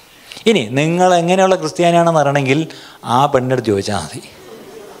 ഇനി നിങ്ങൾ എങ്ങനെയുള്ള ക്രിസ്ത്യാനിയാണെന്ന് അറിയണമെങ്കിൽ ആ പെണ്ണെടുത്ത് ചോദിച്ചാൽ മതി.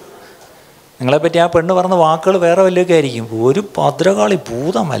 നിങ്ങളെപ്പറ്റി ആ പെണ്ണ് പറഞ്ഞ വാക്കുകൾ വേറെ വല്ലതൊക്കെ ആയിരിക്കും. ഒരു ഭദ്രകാളി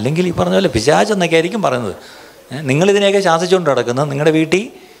ഭൂതം അല്ലെങ്കിൽ ഈ പറഞ്ഞ പോലെ പിശാചെന്നൊക്കെ ആയിരിക്കും പറയുന്നത്. നിങ്ങളിതിനെയൊക്കെ ശാസിച്ചുകൊണ്ട് നടക്കുന്നത് നിങ്ങളുടെ വീട്ടിൽ.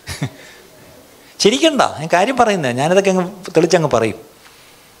 ചിരിക്കണ്ട, ഞാൻ കാര്യം പറയുന്നത്. ഞാനിതൊക്കെ അങ്ങ് തെളിച്ചങ്ങ് പറയും.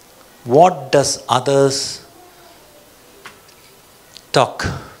 What does others talk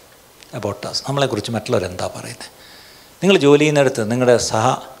about us? നമ്മളെക്കുറിച്ച് മറ്റുള്ളവരെന്താ പറയുന്നത്? നിങ്ങൾ ജോലി ചെയ്യുന്നിടത്ത് നിങ്ങളുടെ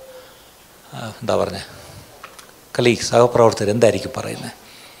കലീഗ്, സഹപ്രവർത്തകർ എന്തായിരിക്കും പറയുന്നത്?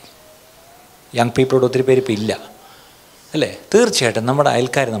 യങ് പീപ്പിളോട് ഒത്തിരി പേര് ഇപ്പോൾ ഇല്ല അല്ലേ? തീർച്ചയായിട്ടും നമ്മുടെ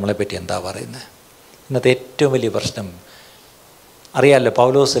അയൽക്കാർ നമ്മളെപ്പറ്റി എന്താ പറയുന്നത്? ഇന്നത്തെ ഏറ്റവും വലിയ പ്രശ്നം അറിയാമല്ലോ,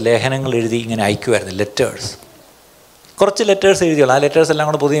 പൗലോസ് ലേഖനങ്ങൾ എഴുതി ഇങ്ങനെ അയക്കുമായിരുന്നു, ലെറ്റേഴ്സ്. കുറച്ച് ലെറ്റേഴ്സ് എഴുതിയുള്ളൂ. ആ ലെറ്റേഴ്സ് എല്ലാം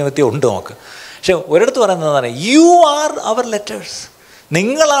കൂടെ പുതിയ വ്യക്തി ഉണ്ട് നമുക്ക്. പക്ഷേ ഒരിടത്ത് പറയുന്നതാണ്, യു ആർ അവർ ലെറ്റേഴ്സ്.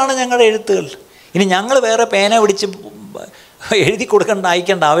 നിങ്ങളാണ് ഞങ്ങളുടെ എഴുത്തുകൾ. ഇനി ഞങ്ങൾ വേറെ പേന പിടിച്ച് എഴുതി കൊടുക്കേണ്ട,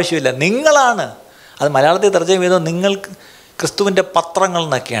 അയക്കേണ്ട ആവശ്യമില്ല. നിങ്ങളാണ്. അത് മലയാളത്തിൽ തർജ്ജമ ചെയ്തത് നിങ്ങൾക്ക് ക്രിസ്തുവിൻ്റെ പത്രങ്ങൾ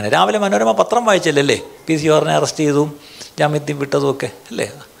എന്നൊക്കെയാണ്. രാവിലെ മനോരമ പത്രം വായിച്ചില്ലല്ലേ? PC ജോർജിനെ അറസ്റ്റ് ചെയ്തും ജാമ്യത്തിൽ വിട്ടതുമൊക്കെ അല്ലേ?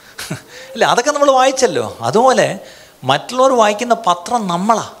 അല്ലേ, അതൊക്കെ നമ്മൾ വായിച്ചല്ലോ. അതുപോലെ മറ്റുള്ളവർ വായിക്കുന്ന പത്രം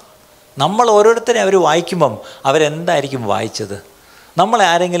നമ്മളാണ്. നമ്മൾ ഓരോരുത്തരെ അവർ വായിക്കുമ്പം അവരെന്തായിരിക്കും വായിച്ചത്? നമ്മളെ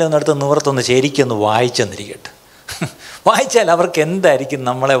ആരെങ്കിലും ഒന്നെടുത്ത് നിവർത്തൊന്ന് ശരിക്കൊന്ന് വായിച്ചെന്നിരിക്കട്ടെ. വായിച്ചാൽ അവർക്ക് എന്തായിരിക്കും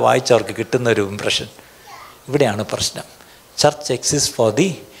നമ്മളെ വായിച്ചവർക്ക് കിട്ടുന്ന ഒരു ഇംപ്രഷൻ? ഇവിടെയാണ് പ്രശ്നം. Church exist for the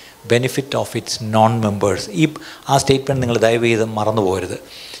benefit of its non members. ആ സ്റ്റേറ്റ്മെൻറ്റ് നിങ്ങൾ ദയവ് ചെയ്ത് മറന്നു പോകരുത്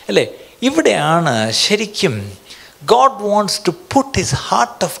അല്ലേ? ഇവിടെയാണ് ശരിക്കും God wants to put his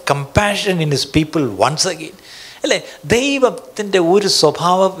heart of compassion in his people once again. അല്ലേ? ദൈവത്തിൻ്റെ ഒരു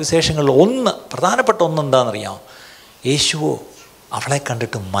സ്വഭാവ വിശേഷങ്ങളിൽ പ്രധാനപ്പെട്ട എന്താണെന്നറിയാമോ? യേശുവോ അവളെ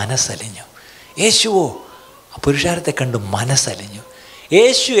കണ്ടിട്ട് മനസ്സലിഞ്ഞു. യേശുവോ ആ പുരുഷാരത്തെ കണ്ട് മനസ്സലിഞ്ഞു.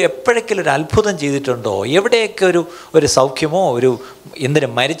 യേശു എപ്പോഴെങ്കിലും ഒരു അത്ഭുതം ചെയ്തിട്ടുണ്ടോ? എവിടെയൊക്കെ ഒരു സൗഖ്യമോ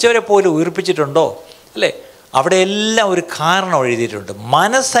എന്തിനും മരിച്ചവരെ പോലും ഉയർപ്പിച്ചിട്ടുണ്ടോ? അല്ലേ? അവിടെയെല്ലാം ഒരു കാരണം എഴുതിയിട്ടുണ്ട്.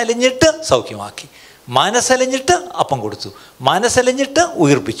 മനസ്സലിഞ്ഞിട്ട് സൗഖ്യമാക്കി, മനസ്സലിഞ്ഞിട്ട് അപ്പം കൊടുത്തു, മനസ്സലിഞ്ഞിട്ട്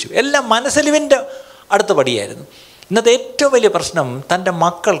ഉയർപ്പിച്ചു. എല്ലാം മനസ്സലിവിൻ്റെ അടുത്ത പടിയായിരുന്നു. ഇന്നത്തെ ഏറ്റവും വലിയ പ്രശ്നം തൻ്റെ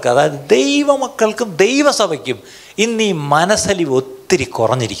മക്കൾക്ക്, അതായത് ദൈവമക്കൾക്കും ദൈവസഭയ്ക്കും ഇന്ന് ഈ മനസ്സലിവ് ഒത്തിരി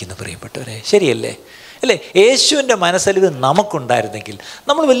കുറഞ്ഞിരിക്കുന്നു പ്രിയപ്പെട്ടവരെ. ശരിയല്ലേ? അല്ലേ? യേശുവിൻ്റെ മനസ്സലിവ് നമുക്കുണ്ടായിരുന്നെങ്കിൽ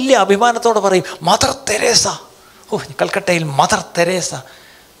നമ്മൾ വലിയ അഭിമാനത്തോടെ പറയും, മദർ തെരേസ. കൽക്കട്ടയിൽ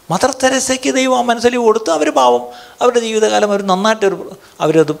മദർ തെരേസയ്ക്ക് ദൈവം ആ മനസ്സലിവ് കൊടുത്ത് അവർ പാവം അവരുടെ ജീവിതകാലം അവർ നന്നായിട്ട്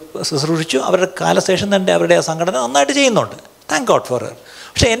അവരത് ശുശ്രൂഷിച്ചു. അവരുടെ കാലശേഷം തന്നെ അവരുടെ ആ സംഘടന നന്നായിട്ട് ചെയ്യുന്നുണ്ട്. Thank God for her.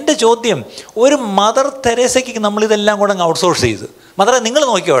 പക്ഷേ എൻ്റെ ചോദ്യം, ഒരു മദർ തെരേസയ്ക്ക് നമ്മളിതെല്ലാം കൂടെ അങ്ങ് ഔട്ട്സോഴ്സ് ചെയ്തു. മദറെ നിങ്ങൾ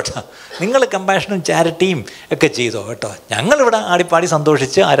നോക്കിയോ കേട്ടോ, നിങ്ങൾ കമ്പാഷനും ചാരിറ്റിയും ഒക്കെ ചെയ്തോ കേട്ടോ, ഞങ്ങളിവിടെ ആടിപ്പാടി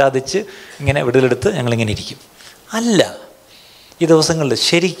സന്തോഷിച്ച് ആരാധിച്ച് ഇങ്ങനെ വിടലെടുത്ത് ഞങ്ങളിങ്ങനെ ഇരിക്കും. അല്ല, ഈ ദിവസങ്ങളിൽ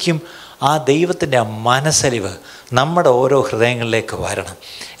ശരിക്കും ആ ദൈവത്തിൻ്റെ ആ മനസ്സലിവ് നമ്മുടെ ഓരോ ഹൃദയങ്ങളിലേക്ക് വരണം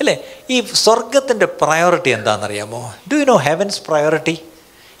അല്ലേ? ഈ സ്വർഗത്തിൻ്റെ പ്രയോറിറ്റി എന്താണെന്നറിയാമോ? Do you know heavens priority?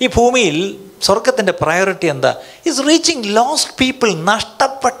 ഈ ഭൂമിയിൽ സ്വർഗത്തിൻ്റെ പ്രയോറിറ്റി എന്താ? Is reaching lost people.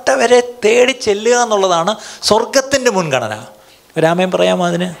 നഷ്ടപ്പെട്ടവരെ തേടി ചെല്ലുക എന്നുള്ളതാണ് സ്വർഗത്തിൻ്റെ മുൻഗണന. രാമൻ പറയാമോ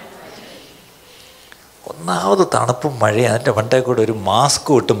അതിന്? ഒന്നാമത് തണുപ്പും മഴയും, അതിൻ്റെ പണ്ടേ കൂടെ ഒരു മാസ്ക്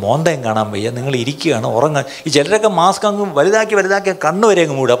ഇട്ട് മോന്തയും കാണാൻ വയ്യ, നിങ്ങൾ ഇരിക്കുകയാണ്, ഉറങ്ങാൻ. ഈ ചിലരൊക്കെ മാസ്ക് അങ്ങ് വലുതാക്കി കണ്ണ് വരെ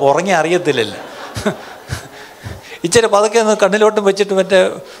അങ്ങ് മൂടും, അപ്പോൾ ഉറങ്ങി അറിയത്തില്ലല്ലോ. ഇച്ചിരി പതുക്കെ ഒന്ന് കണ്ണിലോട്ടും വെച്ചിട്ട് മറ്റേ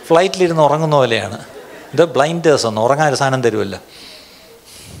ഫ്ലൈറ്റിലിരുന്ന് ഉറങ്ങുന്ന പോലെയാണ്. ഇത് ബ്ലൈൻഡേഴ്സ് ഒന്ന് ഉറങ്ങാനൊരു സാധനം തരുമല്ലോ.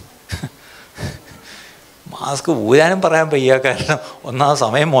 മാസ്ക് ഊരാനും പറയാൻ വയ്യ, കാരണം ഒന്നാമത്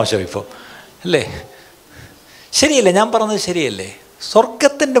സമയം മോശം ഇപ്പോൾ അല്ലേ? ശരിയല്ലേ? ഞാൻ പറഞ്ഞത് ശരിയല്ലേ?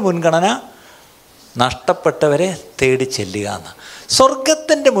 സ്വർഗത്തിൻ്റെ മുൻഗണന നഷ്ടപ്പെട്ടവരെ തേടി ചെല്ലുക എന്ന്.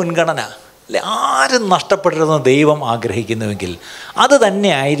 സ്വർഗത്തിൻ്റെ മുൻഗണന അല്ലേ? ആരും നഷ്ടപ്പെടരുതെന്ന് ദൈവം ആഗ്രഹിക്കുന്നുവെങ്കിൽ അത്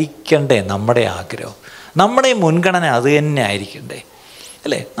തന്നെ ആയിരിക്കണ്ടേ നമ്മുടെ ആഗ്രഹം, നമ്മുടെ മുൻഗണന അത് തന്നെ ആയിരിക്കണ്ടേ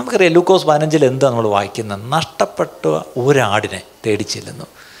അല്ലേ? നമുക്കറിയാം ലൂക്കോസ് 15 എന്താ നമ്മൾ വായിക്കുന്നത്? നഷ്ടപ്പെട്ട ഒരാടിനെ തേടി ചെല്ലുന്നു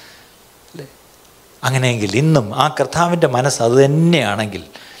അല്ലേ? അങ്ങനെയെങ്കിൽ ഇന്നും ആ കർത്താവിൻ്റെ മനസ്സ് അത് തന്നെയാണെങ്കിൽ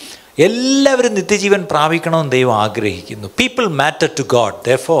എല്ലാവരും നിത്യജീവൻ പ്രാപിക്കണമെന്ന് ദൈവം ആഗ്രഹിക്കുന്നു. People matter to God,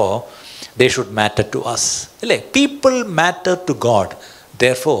 therefore they should matter to us അല്ലേ? People matter to God,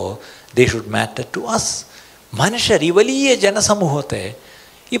 therefore they should matter to us. മനുഷ്യർ ഈ വലിയ ജനസമൂഹത്തെ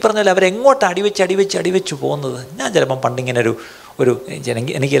ഈ പറഞ്ഞ പോലെ അവരെങ്ങോട്ട് അടിവെച്ച് പോകുന്നത്? ഞാൻ ചിലപ്പം പണ്ടിങ്ങനെ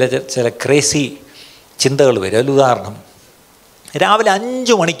എനിക്ക് ചില ക്രേസി ചിന്തകൾ വരും. ഉദാഹരണം, രാവിലെ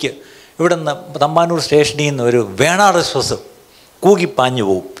 5 മണിക്ക് ഇവിടെ നിന്ന് തമ്പാനൂർ സ്റ്റേഷനിൽ നിന്ന് ഒരു വേണാട് എക്സ്പ്രസ് കൂകിപ്പാഞ്ഞു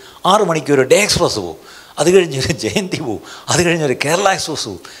പോവും. 6 മണിക്ക് ഒരു ഡേ എക്സ്പ്രസ് പോവും. അത് കഴിഞ്ഞൊരു ജയന്തി പോവും. അത് കഴിഞ്ഞൊരു കേരള എക്സ്പ്രസ്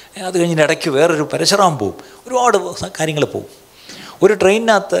പോവും. അത് കഴിഞ്ഞിട്ട് ഇടയ്ക്ക് വേറൊരു പരശുറാം പോവും. ഒരുപാട് കാര്യങ്ങൾ പോവും. ഒരു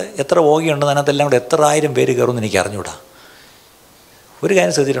ട്രെയിനിനകത്ത് എത്ര ബോഗിയുണ്ടെന്ന് അതിനകത്തെല്ലാം കൂടെ എത്ര ആയിരം പേര് കയറുമെന്ന് എനിക്ക് അറിഞ്ഞൂടാ. ഒരു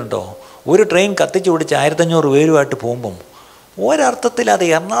കാര്യം ശ്രദ്ധിച്ചിട്ടുണ്ടോ? ഒരു ട്രെയിൻ കത്തിച്ച് പിടിച്ച് 1500 പേരുമായിട്ട് പോകുമ്പം ഒരർത്ഥത്തിൽ അത്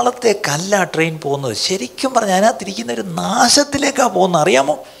എറണാകുളത്തേക്കല്ല ട്രെയിൻ പോകുന്നത്. ശരിക്കും പറഞ്ഞാൽ അതിനകത്തിരിക്കുന്ന ഒരു നാശത്തിലേക്കാണ് പോകുന്നത്,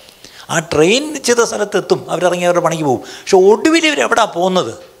 അറിയാമോ? ആ ട്രെയിൻ നിശ്ചിത സ്ഥലത്തെത്തും, അവരിറങ്ങി അവരുടെ പണിക്ക് പോകും. പക്ഷെ ഒടുവിൽ ഇവരെവിടാണ്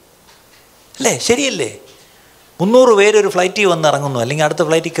പോകുന്നത്? അല്ലേ, ശരിയല്ലേ? 300 പേര് ഒരു ഫ്ലൈറ്റിൽ വന്ന് ഇറങ്ങുന്നു, അല്ലെങ്കിൽ അടുത്ത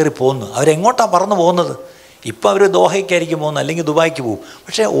ഫ്ലൈറ്റിൽ കയറി പോകുന്നു. അവരെങ്ങോട്ടാണ് പറന്ന് പോകുന്നത്? ഇപ്പോൾ അവർ ദോഹയ്ക്കായിരിക്കും പോകുന്നത്, അല്ലെങ്കിൽ ദുബായിക്ക് പോകും.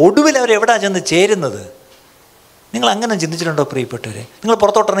 പക്ഷേ ഒടുവിൽ അവരെവിടാണ് ചെന്ന് ചേരുന്നത്? നിങ്ങൾ അങ്ങനെ ചിന്തിച്ചിട്ടുണ്ടോ പ്രിയപ്പെട്ടവരെ? നിങ്ങൾ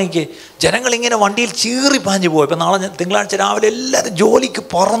പുറത്തോട്ടിറങ്ങിക്ക്, ജനങ്ങളിങ്ങനെ വണ്ടിയിൽ ചീറി പാഞ്ഞ് പോവാം. ഇപ്പം നാളെ തിങ്കളാഴ്ച രാവിലെ എല്ലാവരും ജോലിക്ക്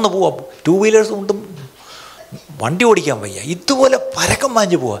പറന്ന് പോവാം. 2 വീലേഴ്സ് കൊണ്ടും വണ്ടി ഓടിക്കാൻ വയ്യ. ഇതുപോലെ പരക്കം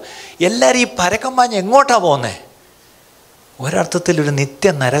പാഞ്ഞ് പോവുക. എല്ലാവരും ഈ പരക്കം പാഞ്ഞ് എങ്ങോട്ടാണ് പോകുന്നത്? ഒരർത്ഥത്തിൽ ഒരു നിത്യ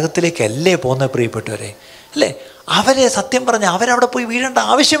നരകത്തിലേക്കല്ലേ പോകുന്നത് പ്രിയപ്പെട്ടവരെ? അല്ലേ? അവരെ സത്യം പറഞ്ഞാൽ അവരവിടെ പോയി വീഴേണ്ട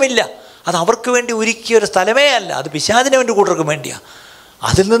ആവശ്യമില്ല. അത് അവർക്ക് വേണ്ടി ഒരുക്കിയ ഒരു സ്ഥലമേ അല്ല. അത് പിശാചിന് വേണ്ടി കൂട്ടർക്ക് വേണ്ടിയാണ്.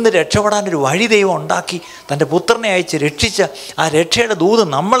 അതിൽ നിന്ന് രക്ഷപ്പെടാനൊരു വഴി ദൈവം ഉണ്ടാക്കി തൻ്റെ പുത്രനെ അയച്ച് രക്ഷിച്ച ആ രക്ഷയുടെ ദൂത്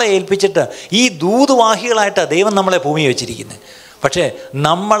നമ്മളെ ഏൽപ്പിച്ചിട്ട് ഈ ദൂതുവാഹികളായിട്ടാണ് ദൈവം നമ്മളെ ഭൂമി വെച്ചിരിക്കുന്നത്. പക്ഷേ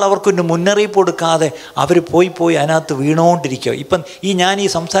നമ്മൾ അവർക്കൊരു മുന്നറിയിപ്പ് കൊടുക്കാതെ അവർ പോയി അതിനകത്ത് വീണുകൊണ്ടിരിക്കുക. ഇപ്പം ഞാൻ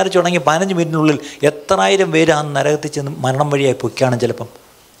സംസാരിച്ചു തുടങ്ങി 15 മിനിറ്റിനുള്ളിൽ എത്രായിരം പേര് ആ നരകത്തിൽ ചെന്ന് മരണം വഴിയായി പൊയ്ക്കാണ് ചിലപ്പം,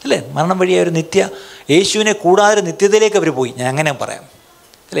 അല്ലേ? മരണം വഴിയായ ഒരു യേശുവിനെ കൂടാതെ നിത്യതയിലേക്ക് അവർ പോയി. ഞാൻ അങ്ങനെ പറയാം,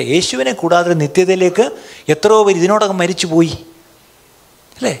 അല്ലേ? യേശുവിനെ കൂടാതെ നിത്യതയിലേക്ക് എത്രയോ പേര് ഇതിനോടകം മരിച്ചു പോയി,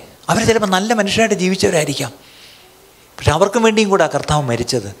 അല്ലേ? അവർ ചിലപ്പോൾ നല്ല മനുഷ്യരായിട്ട് ജീവിച്ചവരായിരിക്കാം. പക്ഷെ അവർക്കും വേണ്ടിയും കൂടെ ആ കർത്താവ്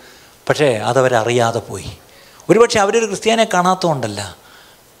മരിച്ചത്. പക്ഷേ അതവരറിയാതെ പോയി. ഒരുപക്ഷെ അവരൊരു ക്രിസ്ത്യാനെ കാണാത്തതുകൊണ്ടല്ല.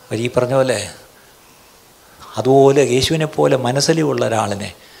 അവർ ഈ പറഞ്ഞ പോലെ അതുപോലെ യേശുവിനെ പോലെ മനസ്സലിവുള്ള ഒരാളിനെ,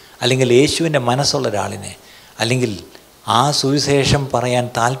 അല്ലെങ്കിൽ യേശുവിൻ്റെ മനസ്സുള്ള ഒരാളിനെ, അല്ലെങ്കിൽ ആ സുവിശേഷം പറയാൻ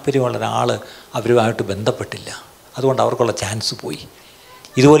താല്പര്യമുള്ള ഒരാൾ അവരുമായിട്ട് ബന്ധപ്പെട്ടില്ല. അതുകൊണ്ട് അവർക്കുള്ള ചാൻസ് പോയി.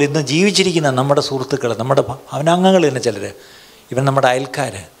 ഇതുപോലെ ഇന്ന് ജീവിച്ചിരിക്കുന്ന നമ്മുടെ സുഹൃത്തുക്കൾ, നമ്മുടെ ഭവനാംഗങ്ങൾ തന്നെ ചിലർ, ഇവൻ നമ്മുടെ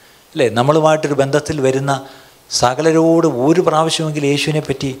അയൽക്കാർ, അല്ലേ? നമ്മളുമായിട്ടൊരു ബന്ധത്തിൽ വരുന്ന സകലരോട് ഒരു പ്രാവശ്യമെങ്കിലും യേശുവിനെ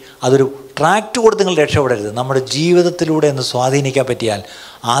പറ്റി അതൊരു ട്രാക്റ്റ് കൊടുത്ത് നിങ്ങൾ രക്ഷപ്പെടരുത്. നമ്മുടെ ജീവിതത്തിലൂടെ ഒന്ന് സ്വാധീനിക്കാൻ പറ്റിയാൽ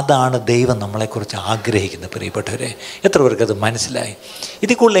അതാണ് ദൈവം നമ്മളെക്കുറിച്ച് ആഗ്രഹിക്കുന്നത് പ്രിയപ്പെട്ടവരെ. എത്ര പേർക്കത് മനസ്സിലായി?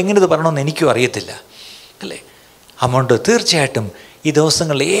 ഇതിൽ കൂടുതൽ എങ്ങനെ ഇത് പറയണമെന്ന് എനിക്കും അറിയത്തില്ല, അല്ലേ? അതുകൊണ്ട് തീർച്ചയായിട്ടും ഈ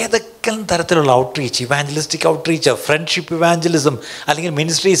ദിവസങ്ങളിൽ ഏതൊക്കെ തരത്തിലുള്ള outreach, evangelistic outreach, friendship evangelism, അല്ലെങ്കിൽ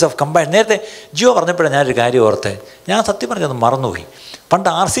മിനിസ്ട്രീസ് ഓഫ് കമ്പൈൻ. നേരത്തെ ജിയോ പറഞ്ഞപ്പോഴാണ് ഞാനൊരു കാര്യം ഓർത്തേ. ഞാൻ സത്യം പറഞ്ഞത് മറന്നുപോയി. പണ്ട്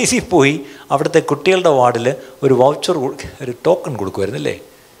RCC പോയി അവിടുത്തെ കുട്ടികളുടെ വാർഡിൽ ഒരു വൗച്ചർ, ഒരു ടോക്കൺ കൊടുക്കുമായിരുന്നു, അല്ലേ?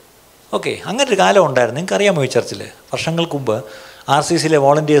 ഓക്കെ, അങ്ങനെ ഒരു കാലം ഉണ്ടായിരുന്നു. നിങ്ങൾക്ക് അറിയാമോ? ഈ ചർച്ചിൽ വർഷങ്ങൾക്ക് മുമ്പ് RCCയിലെ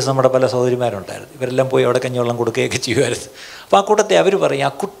വോളണ്ടിയേഴ്സ് നമ്മുടെ പല സഹോദരിമാരുണ്ടായിരുന്നു. ഇവരെല്ലാം പോയി അവിടെ കഞ്ഞിവെള്ളം കൊടുക്കുകയൊക്കെ ചെയ്യുമായിരുന്നു. അപ്പോൾ ആ കൂട്ടത്തെ അവർ പറയും,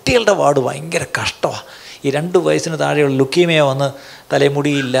 ആ കുട്ടികളുടെ വാർഡ് ഭയങ്കര കഷ്ടമാണ്. ഈ 2 വയസ്സിന് താഴെയുള്ള ലുക്കീമിയ വന്ന്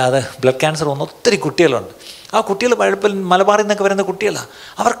തലമുടിയില്ലാതെ ബ്ലഡ് ക്യാൻസർ വന്ന് ഒത്തിരി കുട്ടികളുണ്ട്. ആ കുട്ടികൾ പഴപ്പിൽ മലബാറിൽ നിന്നൊക്കെ വരുന്ന കുട്ടികളാണ്.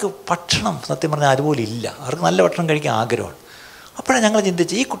 അവർക്ക് ഭക്ഷണം സത്യം പറഞ്ഞാൽ അതുപോലെ ഇല്ല. അവർക്ക് നല്ല ഭക്ഷണം കഴിക്കാൻ ആഗ്രഹമാണ്. അപ്പോഴാണ് ഞങ്ങൾ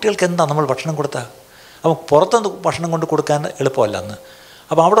ചിന്തിച്ച്, ഈ കുട്ടികൾക്ക് എന്താ നമ്മൾ ഭക്ഷണം കൊടുത്താൽ? അപ്പം പുറത്തുനിന്ന് ഭക്ഷണം കൊണ്ട് കൊടുക്കാൻ എളുപ്പമല്ല അന്ന്.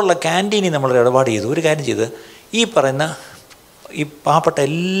 അപ്പോൾ അവിടെയുള്ള ക്യാൻറ്റീനിൽ നമ്മൾ ഇടപാട് ചെയ്തു. ഒരു കാര്യം ചെയ്ത്, ഈ പറയുന്ന ഈ പാവപ്പെട്ട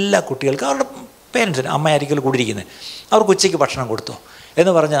എല്ലാ കുട്ടികൾക്കും അവരുടെ പേരൻസിന്, അമ്മയായിരിക്കും കൂടിയിരിക്കുന്നത്, അവർക്ക് ഉച്ചയ്ക്ക് ഭക്ഷണം കൊടുത്തു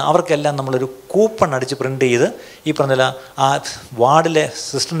എന്ന് പറഞ്ഞാൽ അവർക്കെല്ലാം നമ്മളൊരു കൂപ്പൺ അടിച്ച് പ്രിൻ്റ് ചെയ്ത് ഈ പറഞ്ഞ ആ വാർഡിലെ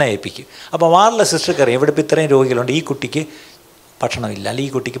സിസ്റ്ററിനെ ഏൽപ്പിക്കും. അപ്പോൾ വാർഡിലെ സിസ്റ്റർക്ക് അറിയാം ഇവിടെ ഇപ്പോൾ ഇത്രയും രോഗികളുണ്ട്, ഈ കുട്ടിക്ക് ഭക്ഷണമില്ല,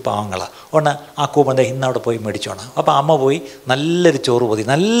 അല്ലെങ്കിൽ ഈ കുട്ടിക്ക് പാവങ്ങളാണ്, ഒന്ന് ആ കൂപ്പൺ ഇന്ന് അവിടെ പോയി മേടിച്ചോണം. അപ്പോൾ അമ്മ പോയി നല്ലൊരു ചോറ് പൊതി,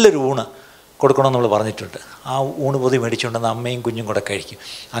 നല്ലൊരു ഊണ് കൊടുക്കണമെന്ന് നമ്മൾ പറഞ്ഞിട്ടുണ്ട്. ആ ഊണ് പൊതി മേടിച്ചുകൊണ്ടെന്ന് അമ്മയും കുഞ്ഞും കൂടെ കഴിക്കും.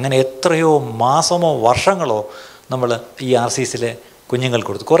 അങ്ങനെ എത്രയോ മാസമോ വർഷങ്ങളോ നമ്മൾ ഈ RCCയിലെ കുഞ്ഞുങ്ങൾ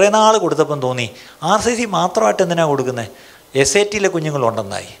കൊടുത്തു. കുറേ നാൾ കൊടുത്തപ്പം തോന്നി RCC മാത്രമായിട്ട് എന്തിനാണ് കൊടുക്കുന്നത്, SATയിലെ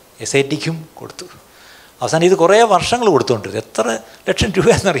കുഞ്ഞുങ്ങളുണ്ടെന്നായി. SATക്കും കൊടുത്തു. അവസാനം ഇത് കുറേ വർഷങ്ങൾ കൊടുത്തുകൊണ്ടിരുന്നത്. എത്ര ലക്ഷം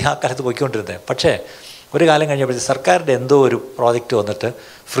രൂപയെന്നറിയാം ആ കാലത്ത് പോയിക്കൊണ്ടിരുന്നത്. പക്ഷേ ഒരു കാലം കഴിഞ്ഞപ്പോഴത്തേക്ക് സർക്കാരിൻ്റെ എന്തോ ഒരു പ്രോജക്റ്റ് വന്നിട്ട്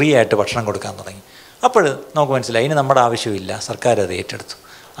ഫ്രീ ആയിട്ട് ഭക്ഷണം കൊടുക്കാൻ തുടങ്ങി. അപ്പോൾ നമുക്ക് മനസ്സിലായി ഇനി നമ്മുടെ ആവശ്യമില്ല, സർക്കാർ അത് ഏറ്റെടുത്തു.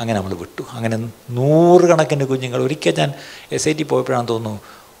 അങ്ങനെ നമ്മൾ വിട്ടു. അങ്ങനെ 100 കണക്കിന് കുഞ്ഞുങ്ങൾ. ഒരിക്കൽ ഞാൻ SAT പോയപ്പോഴാണെന്ന് തോന്നുന്നു,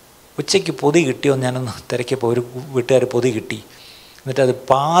 ഉച്ചയ്ക്ക് പൊതി കിട്ടിയോന്ന് ഞാനൊന്ന് തിരക്കിയപ്പോൾ ഒരു വീട്ടുകാർ പൊതി കിട്ടി. എന്നിട്ട് അത്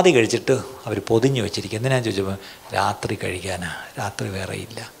പാതി കഴിച്ചിട്ട് അവർ പൊതിഞ്ഞ് വെച്ചിരിക്കുക. എന്തിനാന്ന് ചോദിച്ചപ്പോൾ രാത്രി കഴിക്കാനാ, രാത്രി വേറെ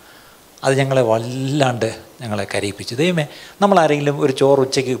ഇല്ല. അത് ഞങ്ങളെ വല്ലാണ്ട് ഞങ്ങളെ കരയിപ്പിച്ചു. ദൈവമേ, നമ്മളാരെങ്കിലും ഒരു ചോറ്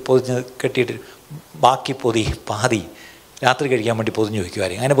ഉച്ചയ്ക്ക് പൊതിഞ്ഞ് കെട്ടിയിട്ട് ബാക്കി പൊതി പാതി രാത്രി കഴിക്കാൻ വേണ്ടി പൊതിഞ്ഞ്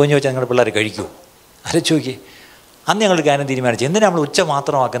വയ്ക്കുമായിരിക്കും. അങ്ങനെ പൊതിഞ്ഞ് വെച്ചാൽ ഞങ്ങളുടെ പിള്ളേർ കഴിക്കുമോ? ആലോചിച്ച് നോക്കി. അന്ന് ഞങ്ങൾ കാര്യം തീരുമാനിച്ചു, എന്തിനാണ് നമ്മൾ ഉച്ച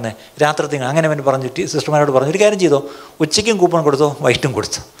മാത്രമാക്കുന്നത്, രാത്രി അങ്ങനെ വേണ്ടി പറഞ്ഞിട്ട് സിസ്റ്റർമാരോട് പറഞ്ഞു, ഒരു കാര്യം ചെയ്തോ, ഉച്ചയ്ക്കും കൂപ്പൺ കൊടുത്തോ, വൈകിട്ടും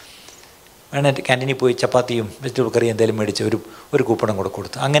കൊടുത്തോ. വേണേൽ ക്യാൻറ്റീനിൽ പോയി ചപ്പാത്തിയും വെജിറ്റബിൾ കറിയും എന്തെങ്കിലും മേടിച്ച് ഒരു കൂപ്പണും കൂടെ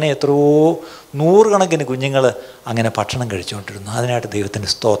കൊടുത്തു. അങ്ങനെ എത്രയോ 100 കണക്കിന് കുഞ്ഞുങ്ങൾ അങ്ങനെ ഭക്ഷണം കഴിച്ചുകൊണ്ടിരുന്നു. അതിനായിട്ട് ദൈവത്തിൻ്റെ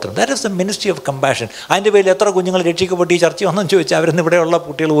സ്തോത്രം. That is the ministry of compassion. അതിൻ്റെ പേരിൽ എത്ര കുഞ്ഞുങ്ങൾ രക്ഷിക്കപ്പെട്ട് ഈ ചർച്ച വന്നെന്ന് ചോദിച്ചാൽ അവരൊന്നും ഇവിടെയുള്ള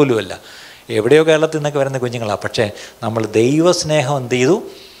കുട്ടികൾ പോലുമല്ല, എവിടെയോ കേരളത്തിൽ നിന്നൊക്കെ വരുന്ന കുഞ്ഞുങ്ങളാണ്. പക്ഷേ നമ്മൾ ദൈവസ്നേഹം എന്ത് ചെയ്തു?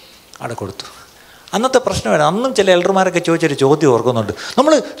 അവിടെ കൊടുത്തു. അന്നത്തെ പ്രശ്നമായിരുന്നു. അന്നും ചില എൽഡർമാരൊക്കെ ചോദിച്ചൊരു ചോദ്യം ഓർക്കുന്നുണ്ട്.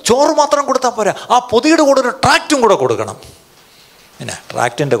 നമ്മൾ ചോറ് മാത്രം കൊടുത്താൽ പോരാ, ആ പൊതിയുടെ കൂടെ ഒരു ട്രാക്റ്റും കൂടെ കൊടുക്കണം. പിന്നെ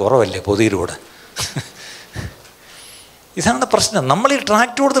ട്രാക്റ്റിൻ്റെ കുറവല്ലേ പൊതിയുടെ കൂടെ? ഇതാണ് പ്രശ്നം. നമ്മൾ ഈ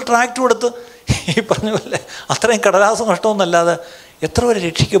ട്രാക്റ്റ് കൊടുത്ത് ഈ പറഞ്ഞ പോലെ അത്രയും കടലാസ് നഷ്ടമൊന്നുമല്ലാതെ എത്ര പേര്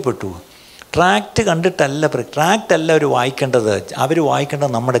രക്ഷിക്കപ്പെട്ടു. ട്രാക്റ്റ് കണ്ടിട്ടല്ല, ട്രാക്റ്റ് അല്ല അവർ വായിക്കേണ്ടത്. അവർ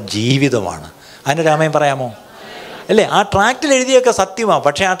വായിക്കേണ്ടത് നമ്മുടെ ജീവിതമാണ്. അതിന് രാമയും പറയാമോ? അല്ലേ? ആ ട്രാക്റ്റിൽ എഴുതിയൊക്കെ സത്യമാണ്,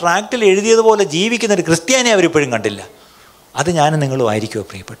 പക്ഷേ ആ ട്രാക്റ്റിൽ എഴുതിയതുപോലെ ജീവിക്കുന്നൊരു ക്രിസ്ത്യാനി അവരിപ്പോഴും കണ്ടില്ല. അത് ഞാനും നിങ്ങളും ആയിരിക്കുമോ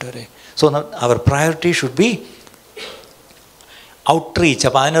പ്രിയപ്പെട്ടവരെ? So our priority should be outreach.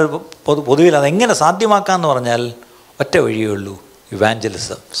 അപ്പോൾ അതിനൊരു പൊതുവിൽ അതെങ്ങനെ സാധ്യമാക്കാമെന്ന് പറഞ്ഞാൽ ഒറ്റ വഴിയേ ഉള്ളൂ,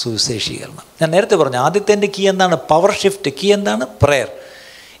 ഇവാഞ്ചലിസം, സുവിശേഷീകരണം. ഞാൻ നേരത്തെ പറഞ്ഞു ആദ്യത്തെ കീ എന്താണ്? Power shift. കീ എന്താണ്? പ്രയർ.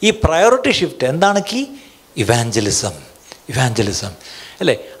 ഈ പ്രയോറിറ്റി ഷിഫ്റ്റ് എന്താണ് കീ? ഇവാഞ്ചലിസം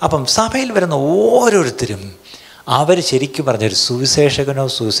അല്ലേ? അപ്പം സഭയിൽ വരുന്ന ഓരോരുത്തരും അവർ ശരിക്കും പറഞ്ഞൊരു സുവിശേഷകനോ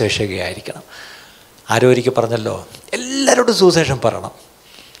സുവിശേഷകയായിരിക്കണം. ആരോ ഒരിക്കൽ പറഞ്ഞല്ലോ, എല്ലാവരോടും സുവിശേഷം പറയണം,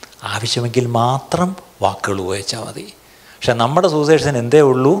 ആവശ്യമെങ്കിൽ മാത്രം വാക്കുകൾ ഉപയോഗിച്ചാൽ മതി. പക്ഷെ നമ്മുടെ സുവിശേഷത്തിന് എന്തേ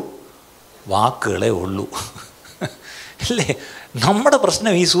ഉള്ളൂ? വാക്കുകളേ ഉള്ളൂ, അല്ലേ? നമ്മുടെ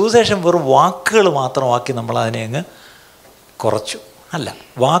പ്രശ്നം ഈ സുവിശേഷം വെറും വാക്കുകൾ മാത്രമാക്കി നമ്മളതിനെ അങ്ങ് കുറച്ചു. അല്ല,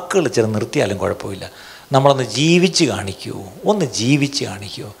 വാക്കുകൾ ചില നിർത്തിയാലും കുഴപ്പമില്ല, നമ്മളൊന്ന് ജീവിച്ച് കാണിക്കുമോ? ഒന്ന് ജീവിച്ച്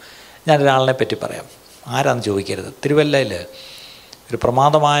കാണിക്കുമോ? ഞാനൊരാളിനെ പറ്റി പറയാം. ആരാന്ന് ചോദിക്കരുത്. തിരുവല്ലയിൽ ഒരു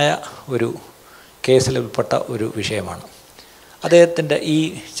പ്രമാദമായ ഒരു കേസിൽ ഉൾപ്പെട്ട ഒരു വിഷയമാണ്. അദ്ദേഹത്തിൻ്റെ ഈ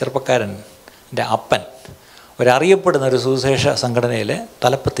ചെറുപ്പക്കാരൻ്റെ അപ്പൻ ഒരറിയപ്പെടുന്ന ഒരു സുവിശേഷ സംഘടനയിലെ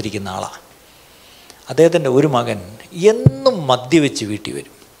തലപ്പത്തിരിക്കുന്ന ആളാണ്. അദ്ദേഹത്തിൻ്റെ ഒരു മകൻ എന്നും മദ്യവെച്ച് വീട്ടിൽ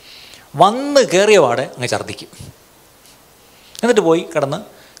വരും. വന്ന് കയറിയ പാടെ അങ്ങ് ഛർദ്ദിക്കും. എന്നിട്ട് പോയി കിടന്ന്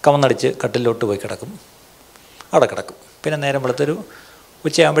കവന്നടിച്ച് കട്ടിലോട്ട് പോയി കിടക്കും. അവിടെ കിടക്കും. പിന്നെ നേരം വെളുത്തൊരു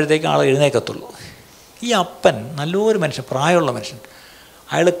ഉച്ചയാകുമ്പോഴത്തേക്കും ആൾ എഴുന്നേക്കത്തുള്ളൂ. ഈ അപ്പൻ നല്ലൊരു മനുഷ്യൻ, പ്രായമുള്ള മനുഷ്യൻ,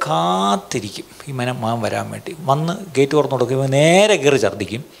 അയാൾ കാത്തിരിക്കും ഈ മകൻ വരാൻ വേണ്ടി. വന്ന് ഗേറ്റ് തുറന്നു കൊടുക്കുമ്പോൾ നേരെ കയറി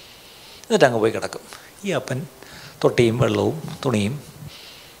ഛർദ്ദിക്കും. എന്നിട്ട് അങ്ങ് പോയി കിടക്കും. ഈ അപ്പൻ തൊട്ടിയും വെള്ളവും തുണിയും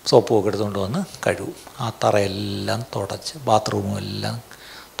സോപ്പും ഒക്കെ എടുത്തുകൊണ്ട് വന്ന് കഴുകും. ആ തറയെല്ലാം തുടച്ച്, ബാത്റൂമും എല്ലാം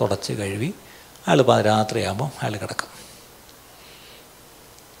തുടച്ച് കഴുകി അയാൾ രാത്രിയാകുമ്പം അയാൾ കിടക്കും.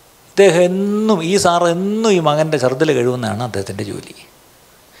 ഇദ്ദേഹം എന്നും ഈ സാറ് എന്നും ഈ മകൻ്റെ ഛർദ്ദിൽ കഴുകുന്നതാണ് അദ്ദേഹത്തിൻ്റെ ജോലി.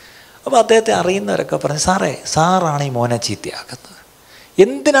 അപ്പോൾ അദ്ദേഹത്തെ അറിയുന്നവരൊക്കെ പറഞ്ഞു, സാറാണ് ഈ മോനെ ചീത്തയാക്കുന്നത്,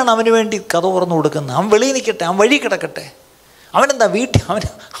 എന്തിനാണ് അവന് വേണ്ടി കഥ തുറന്നു കൊടുക്കുന്നത്? അവൻ വെളിയിൽ നിൽക്കട്ടെ, അവൻ വഴി കിടക്കട്ടെ, അവനെന്താ വീട്ടിൽ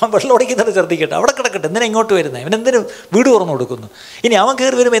അവൻ വെള്ളം ഒടിക്കുന്നത് ഛർദ്ദിക്കട്ടെ, അവിടെ കിടക്കട്ടെ, എന്തിനാ ഇങ്ങോട്ട് വരുന്നത്? അവൻ എന്തിനു വീട് തുറന്നു കൊടുക്കുന്നു? ഇനി അവൻ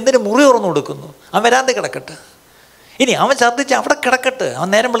കയറി വരുമ്പോൾ എന്തിനു മുറി തുറന്നു കൊടുക്കുന്നു? അവൻ വരാതെ കിടക്കട്ടെ. ഇനി അവൻ ഛർദ്ദിച്ച് അവിടെ കിടക്കട്ടെ, അവൻ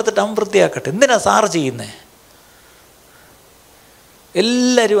നേരം വെളുത്തിട്ട് അവൻ വൃത്തിയാക്കട്ടെ, എന്തിനാ സാറ് ചെയ്യുന്നത്?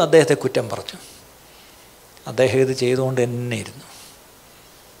 എല്ലാവരും അദ്ദേഹത്തെ കുറ്റം പറഞ്ഞു. അദ്ദേഹം ഇത് ചെയ്തുകൊണ്ട് തന്നെ ഇരുന്നു.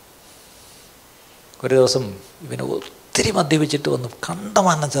 ഒരു ദിവസം ഇവന് ഒത്തിരി മദ്യപിച്ചിട്ട് വന്നു,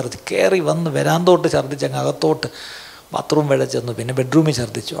 കണ്ടമാനം കയറി വന്ന് വരാന്തോട്ട് ഛർദ്ദിച്ച് അങ്ങ് അകത്തോട്ട് ബാത്റൂം വരെ ചെന്നു. പിന്നെ ബെഡ്റൂമിൽ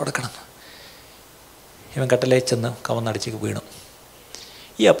ഛർദ്ദിച്ചു, അവിടെ കിടന്നു. ഇവൻ കട്ടിലേക്ക് ചെന്ന് കവന്നടിച്ച് വീണു.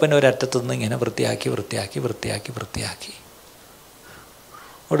 ഈ അപ്പൻ ഒരറ്റത്തുനിന്ന് ഇങ്ങനെ വൃത്തിയാക്കി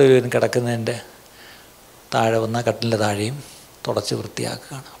ഒടുവിൽ കിടക്കുന്നതിൻ്റെ താഴെ വന്ന കട്ടിലിൻ്റെ താഴെയും തുടച്ച്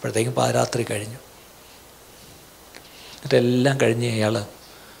വൃത്തിയാക്കുകയാണ്. അപ്പോഴത്തേക്കും പാതിരാത്രി കഴിഞ്ഞു. എന്നിട്ടെല്ലാം കഴിഞ്ഞ് അയാൾ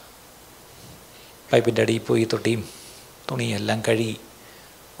പൈപ്പിൻ്റെ അടിയിൽ പോയി തൊട്ടിയും തുണിയും എല്ലാം കഴുകി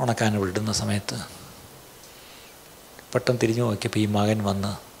ഉണക്കാൻ വിടുന്ന സമയത്ത് പെട്ടെന്ന് തിരിഞ്ഞു നോക്കിയപ്പോൾ ഈ മകൻ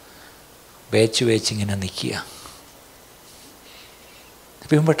വന്ന് വേച്ചിങ്ങനെ നിൽക്കുക.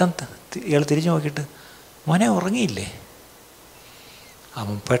 അപ്പം ഇവൻ പെട്ടെന്ന് ഇയാൾ തിരിഞ്ഞു നോക്കിയിട്ട്, മോനെ ഉറങ്ങിയില്ലേ?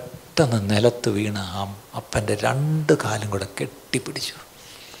 അവൻ പെട്ടെന്ന് നിലത്ത് വീണ് ആ അപ്പൻ്റെ 2 കാലും കൂടെ കെട്ടിപ്പിടിച്ച്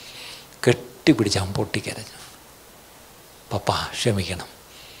അവൻ പൊട്ടിക്കരഞ്ഞു. പപ്പാ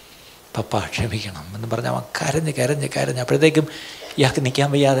ക്ഷമിക്കണം എന്ന് പറഞ്ഞ് അവൻ കരഞ്ഞ്. അപ്പോഴത്തേക്കും ഇയാൾക്ക് നിൽക്കാൻ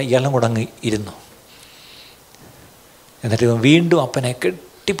വയ്യാതെ ഇയാളും കൂടെ അങ്ങ് ഇരുന്നു. എന്നിട്ട് ഇവൻ വീണ്ടും അപ്പനെ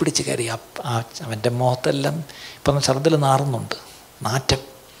കെട്ടിപ്പിടിച്ച് കയറി. അവൻ്റെ മുഖത്തെല്ലാം ഇപ്പം ഛർദ്ദിൽ നാറുന്നുണ്ട്, നാറ്റം.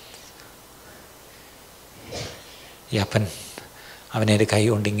 ഈ അപ്പൻ അവനെ ഒരു കൈ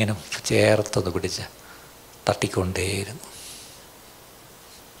കൊണ്ട് ഇങ്ങനെ ചേർത്തത് പിടിച്ച് തട്ടിക്കൊണ്ടേയിരുന്നു.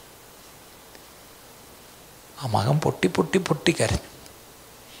 ആ മകൻ പൊട്ടി കരഞ്ഞു.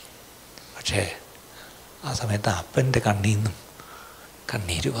 പക്ഷേ ആ സമയത്ത് അപ്പൻ്റെ കണ്ണിൽ നിന്നും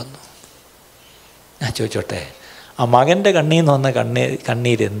കണ്ണീര് വന്നു. ഞാൻ ചോദിച്ചോട്ടെ, ആ മകൻ്റെ കണ്ണിൽ നിന്ന് വന്ന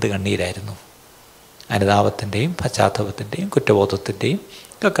കണ്ണീര് എന്ത് കണ്ണീരായിരുന്നു? അനുതാപത്തിൻ്റെയും പശ്ചാത്തലത്തിൻ്റെയും കുറ്റബോധത്തിൻ്റെയും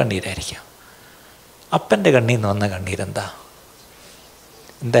ഒക്കെ കണ്ണീരായിരിക്കാം. അപ്പൻ്റെ കണ്ണിൽ നിന്ന് വന്ന കണ്ണീരെന്താ?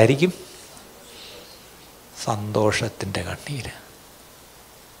 എന്തായിരിക്കും? സന്തോഷത്തിൻ്റെ കണ്ണീര്.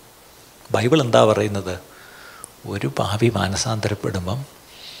 ബൈബിൾ എന്താ പറയുന്നത്? ഒരു പാപി മാനസാന്തരപ്പെടുമ്പം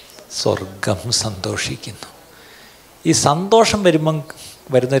സ്വർഗം സന്തോഷിക്കുന്നു. ഈ സന്തോഷം വരുമ്പം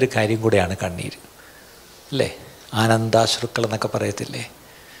വരുന്നൊരു കാര്യം കൂടെയാണ് കണ്ണീര്, അല്ലേ? ആനന്ദാശ്രുക്കൾ എന്നൊക്കെ പറയത്തില്ലേ?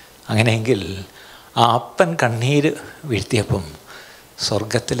 അങ്ങനെയെങ്കിൽ ആ അപ്പൻ കണ്ണീര് വീഴ്ത്തിയപ്പം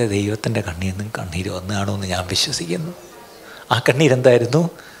സ്വർഗത്തിലെ ദൈവത്തിൻ്റെ കണ്ണീരിൽ നിന്നും കണ്ണീര് വന്നു കാണുമെന്ന് ഞാൻ വിശ്വസിക്കുന്നു. ആ കണ്ണീരെന്തായിരുന്നു?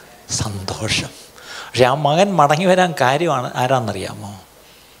 സന്തോഷം. പക്ഷെ ആ മകൻ മടങ്ങി വരാൻ കാര്യമാണ് ആരാന്നറിയാമോ?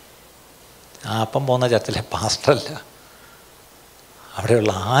 ആ അപ്പം പോകുന്ന ചർച്ചിലെ പാസ്റ്ററല്ല,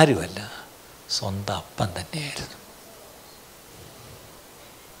 അവിടെയുള്ള ആരുമല്ല, സ്വന്തം അപ്പൻ തന്നെയായിരുന്നു.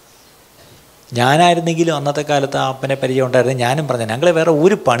 ഞാനായിരുന്നെങ്കിലും അന്നത്തെ കാലത്ത് ആ അപ്പനെ പരിചയം ഉണ്ടായിരുന്നു. ഞാനും പറഞ്ഞു, ഞങ്ങളെ വേറെ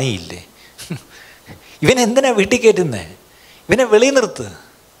ഒരു പണിയില്ലേ, ഇവനെന്തിനാ വീട്ടിൽ കയറ്റുന്നേ, ഇവനെ വെളിയിൽ നിർത്ത്,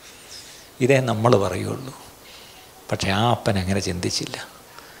 ഇതേ നമ്മൾ പറയുള്ളൂ. പക്ഷെ ആ അപ്പൻ അങ്ങനെ ചിന്തിച്ചില്ല.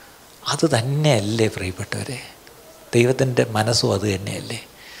 അത് തന്നെയല്ലേ പ്രിയപ്പെട്ടവരെ? ദൈവത്തിൻ്റെ മനസ്സും അത് തന്നെയല്ലേ?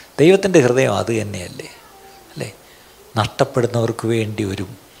 ദൈവത്തിൻ്റെ ഹൃദയം അത് തന്നെയല്ലേ? അല്ലേ? നഷ്ടപ്പെടുന്നവർക്ക് വേണ്ടി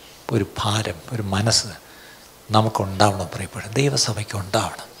ഒരു ഭാരം, ഒരു മനസ്സ് നമുക്കുണ്ടാവണം പ്രിയപ്പെട്ടവരെ, ദൈവസഭയ്ക്ക്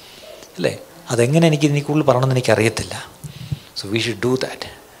ഉണ്ടാവണം, അല്ലേ? അതെങ്ങനെ എനിക്കുള്ളിൽ പറയണമെന്ന് എനിക്കറിയത്തില്ല. So we should do that.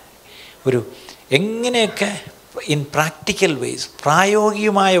 ഒരു എങ്ങനെയൊക്കെ ഇൻ പ്രാക്ടിക്കൽ വേസ്,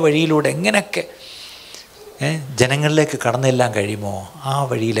 പ്രായോഗികമായ വഴിയിലൂടെ എങ്ങനെയൊക്കെ ജനങ്ങളിലേക്ക് കടന്നെല്ലാം കഴിയുമോ ആ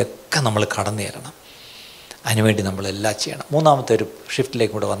വഴിയിലൊക്കെ നമ്മൾ കടന്നു തരണം. അതിനുവേണ്ടി നമ്മളെല്ലാം ചെയ്യണം. മൂന്നാമത്തെ ഒരു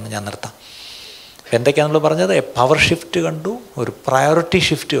ഷിഫ്റ്റിലേക്ക് കൂടെ വന്ന് ഞാൻ നിർത്താം. എന്തൊക്കെയാണ് നമ്മൾ പറഞ്ഞത്? പവർ ഷിഫ്റ്റ് കണ്ടു, ഒരു പ്രയോറിറ്റി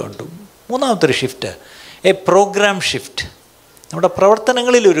ഷിഫ്റ്റ് കണ്ടു. മൂന്നാമത്തെ ഒരു ഷിഫ്റ്റ് പ്രോഗ്രാം ഷിഫ്റ്റ്. നമ്മുടെ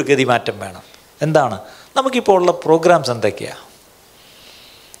പ്രവർത്തനങ്ങളിൽ ഒരു ഗതിമാറ്റം വേണം. എന്താണ്? നമുക്കിപ്പോൾ ഉള്ള പ്രോഗ്രാംസ് എന്തൊക്കെയാണ്?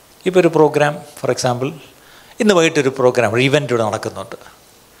 ഇപ്പോൾ ഒരു പ്രോഗ്രാം, ഫോർ എക്സാമ്പിൾ ഇന്ന് വൈകിട്ടൊരു പ്രോഗ്രാം, ഒരു ഇവൻ്റ് ഇവിടെ നടക്കുന്നുണ്ട്.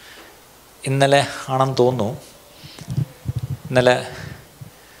 ഇന്നലെ ആണെന്ന് തോന്നുന്നു, ഇന്നലെ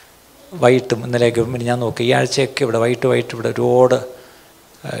വൈകിട്ടും ഇന്നലെയൊക്കെ ഞാൻ നോക്കി, ഈ ആഴ്ചയൊക്കെ ഇവിടെ വൈകിട്ട് ഇവിടെ ഒരുപാട്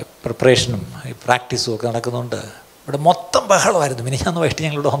പ്രിപ്പറേഷനും പ്രാക്ടീസും ഒക്കെ നടക്കുന്നുണ്ട്. ഇവിടെ മൊത്തം ബഹളമായിരുന്നു. പിന്നെ ഞാൻ വൈകിട്ട്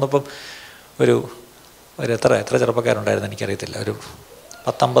ഞങ്ങളിവിടെ വന്നപ്പം ഒരു എത്ര ചെറുപ്പക്കാരുണ്ടായിരുന്നു എനിക്കറിയത്തില്ല, ഒരു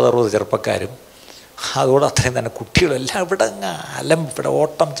 50-60 ചെറുപ്പക്കാരും അതുകൂടെ അത്രയും തന്നെ കുട്ടികളും എല്ലാം ഇവിടെ ഇവിടെ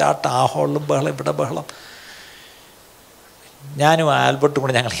ഓട്ടം ചാട്ടം, ആ ഹോളിലും ബഹളം, ഇവിടെ ബഹളം. ഞാനും ആൽബർട്ടും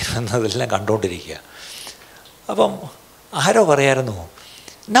കൂടെ ഞങ്ങളിങ്ങനെ വന്നതെല്ലാം കണ്ടുകൊണ്ടിരിക്കുക. അപ്പം ആരോ പറയായിരുന്നു,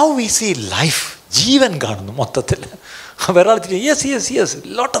 നൗ വി സീ ലൈഫ്, ജീവൻ കാണുന്നു മൊത്തത്തിൽ. വേറെ യെസ്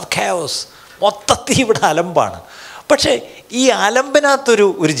ലോട്ട് ഓഫ് chaos, മൊത്തത്തിൽ ഇവിടെ അലമ്പാണ്. പക്ഷേ ഈ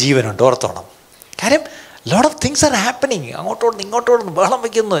അലമ്പിനകത്തൊരു ജീവനുണ്ട്, ഓർത്തോണം. കാര്യം lot of things are happening. അങ്ങോട്ടോടുന്നു ഇങ്ങോട്ടോടുന്നു, ബഹളം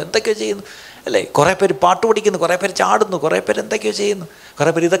വയ്ക്കുന്നു, എന്തൊക്കെയോ ചെയ്യുന്നു, അല്ലേ? കുറേ പേര് പാട്ട് പഠിക്കുന്നു, കുറേ പേര് ചാടുന്നു, കുറേ പേര് എന്തൊക്കെയോ ചെയ്യുന്നു,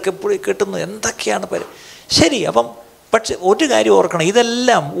 കുറേ പേര് ഇതൊക്കെ കിട്ടുന്നു, എന്തൊക്കെയാണ് പേര്. ശരി. അപ്പം പക്ഷെ ഒരു കാര്യം ഓർക്കണം,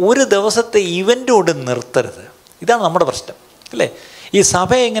 ഇതെല്ലാം ഒരു ദിവസത്തെ ഇവൻ്റോട് നിർത്തരുത്. ഇതാണ് നമ്മുടെ പ്രശ്നം, അല്ലേ? ഈ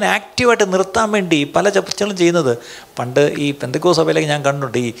സഭയെ ഇങ്ങനെ ആക്റ്റീവായിട്ട് നിർത്താൻ വേണ്ടി പല ചർച്ചകളും ചെയ്യുന്നത്. പണ്ട് ഈ പെന്തക്കോസ്ത് സഭയിലേക്ക് ഞാൻ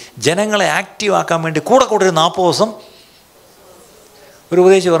കണ്ടിട്ടുണ്ട്, ഈ ജനങ്ങളെ ആക്റ്റീവ് ആക്കാൻ വേണ്ടി കൂടെ ഒരു 40 ദിവസം ഒരു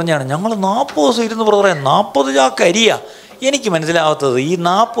ഉപദേശം പറഞ്ഞാണ്, ഞങ്ങൾ 40 ദിവസം ഇരുന്ന് പറയാം 40 ചാക്ക് അരിയാ. എനിക്ക് മനസ്സിലാവാത്തത്, ഈ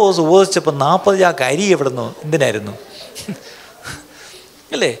 40 ദിവസം ഉപദേശിച്ചപ്പോൾ 40 ചാക്ക് അരി എവിടുന്നു, എന്തിനായിരുന്നു,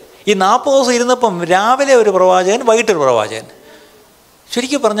 അല്ലേ? ഈ 40 ദിവസം ഇരുന്നപ്പം രാവിലെ ഒരു പ്രവാചകൻ, വൈകിട്ടൊരു പ്രവാചകൻ.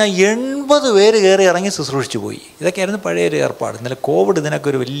 ശരിക്കും പറഞ്ഞാൽ 80 പേര് കയറി ഇറങ്ങി ശുശ്രൂഷിച്ചു പോയി. ഇതൊക്കെയായിരുന്നു പഴയൊരു ഏർപ്പാട്. ഇന്നലെ കോവിഡ് ഇതിനൊക്കെ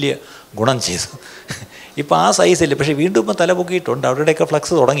ഒരു വലിയ ഗുണം ചെയ്തു. ഇപ്പോൾ ആ സൈസില്ല, പക്ഷേ വീണ്ടും ഇപ്പം തലപൊക്കിയിട്ടുണ്ട്, അവിടെയൊക്കെ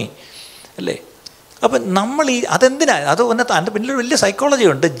ഫ്ലക്സ് തുടങ്ങി, അല്ലേ? അപ്പം നമ്മൾ അതെന്തിനാണ്, അത് അതിൻ്റെ പിന്നിലൊരു വലിയ സൈക്കോളജി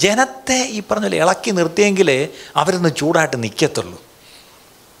ഉണ്ട്. ജനത്തെ ഈ പറഞ്ഞ പോലെ ഇളക്കി നിർത്തിയെങ്കിലേ അവരൊന്ന് ചൂടായിട്ട് നിൽക്കത്തുള്ളൂ,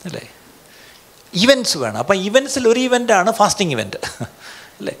 അല്ലേ? ഇവൻറ്റ്സ് വേണം. അപ്പം ഇവൻറ്റ്സിൽ ഒരു ഇവൻ്റാണ് ഫാസ്റ്റിംഗ് ഇവൻറ്റ്,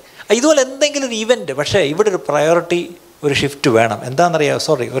 അല്ലേ? ഇതുപോലെ എന്തെങ്കിലും ഒരു ഇവൻറ്റ്. പക്ഷേ ഇവിടെ ഒരു പ്രയോറിറ്റി, ഒരു ഷിഫ്റ്റ് വേണം.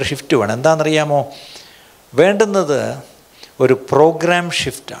 ഒരു ഷിഫ്റ്റ് വേണം. എന്താണെന്നറിയാമോ? വേണ്ടുന്നത് ഒരു പ്രോഗ്രാം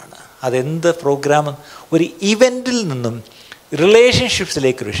ഷിഫ്റ്റാണ്. അതെന്ത് പ്രോഗ്രാം? ഒരു ഇവൻറ്റിൽ നിന്നും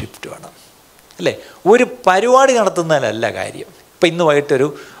റിലേഷൻഷിപ്സിലേക്കൊരു ഷിഫ്റ്റ് വേണം, അല്ലേ? ഒരു പരിപാടി നടത്തുന്നതിലല്ല കാര്യം. ഇപ്പം ഇന്ന് വൈകിട്ടൊരു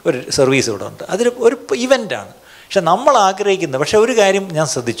സർവീസ് ഇവിടെ ഉണ്ട്, ഒരു ഇവൻ്റാണ്. പക്ഷെ നമ്മൾ ആഗ്രഹിക്കുന്നത്, പക്ഷേ ഒരു കാര്യം ഞാൻ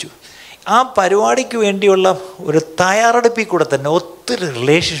ശ്രദ്ധിച്ചു, ആ പരിപാടിക്ക് വേണ്ടിയുള്ള ഒരു തയ്യാറെടുപ്പിൽ കൂടെ തന്നെ ഒത്തിരി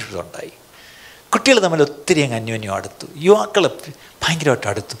റിലേഷൻഷിപ്സ് ഉണ്ടായി. കുട്ടികൾ തമ്മിൽ ഒത്തിരി അന്യോന്യം അടുത്തു, യുവാക്കൾ ഭയങ്കരമായിട്ട്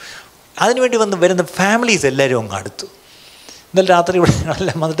അടുത്തു, അതിനുവേണ്ടി വരുന്ന ഫാമിലീസ് എല്ലാവരും അങ്ങ് അടുത്തു. ഇന്നലെ രാത്രി ഇവിടെ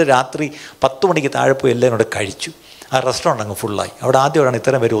എല്ലാം വന്നിട്ട് രാത്രി 10 മണിക്ക് താഴെ പോയി എല്ലാവരും കൂടെ കഴിച്ചു. ആ റെസ്റ്റോറൻറ്റ് അങ്ങ് ഫുള്ളായി. അവിടെ ആദ്യമായിട്ടാണ്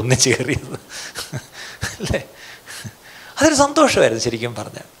ഇത്രയും പേര് ഒന്നിച്ച് കയറിയത്, അല്ലേ? അതൊരു സന്തോഷമായിരുന്നു ശരിക്കും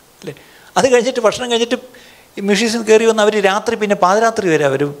പറഞ്ഞാൽ, അല്ലേ? അത് കഴിഞ്ഞിട്ട് ഭക്ഷണം കഴിഞ്ഞിട്ട് ഈ മ്യൂസീഷ്യൻ കയറി വന്ന് അവർ രാത്രി പിന്നെ പാതിരാത്രി വരെ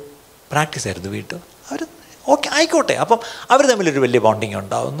അവർ പ്രാക്ടീസ് ആയിരുന്നു വീട്ടിൽ. അവർ ഓക്കെ ആയിക്കോട്ടെ. അപ്പം അവർ തമ്മിലൊരു വലിയ ബോണ്ടിങ്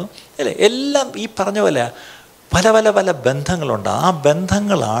ഉണ്ടാവുന്നു, അല്ലേ? എല്ലാം ഈ പറഞ്ഞ പോലെ പല പല പല ബന്ധങ്ങളുണ്ട്. ആ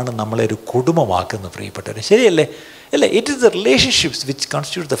ബന്ധങ്ങളാണ് നമ്മളെ ഒരു കുടുംബമാക്കുന്നത്, പ്രിയപ്പെട്ടവർ. ശരിയല്ലേ? അല്ലേ? It is the relationships which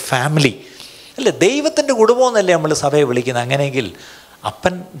constitute the family. അല്ലേ? ദൈവത്തിൻ്റെ കുടുംബം എന്നല്ലേ നമ്മൾ സഭയെ വിളിക്കുന്നത്. അങ്ങനെയെങ്കിൽ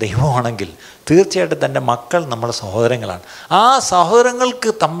അപ്പൻ ദൈവമാണെങ്കിൽ തീർച്ചയായിട്ടും തൻ്റെ മക്കൾ നമ്മുടെ സഹോദരങ്ങളാണ്. ആ സഹോദരങ്ങൾക്ക്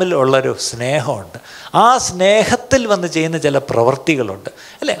തമ്മിലുള്ളൊരു സ്നേഹമുണ്ട്. ആ സ്നേഹത്തിൽ വന്ന് ചെയ്യുന്ന ചില പ്രവൃത്തികളുണ്ട്,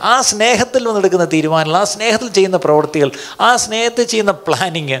 അല്ലേ? ആ സ്നേഹത്തിൽ വന്നെടുക്കുന്ന തീരുമാനങ്ങൾ, ആ സ്നേഹത്തിൽ ചെയ്യുന്ന പ്രവൃത്തികൾ, ആ സ്നേഹത്തിൽ ചെയ്യുന്ന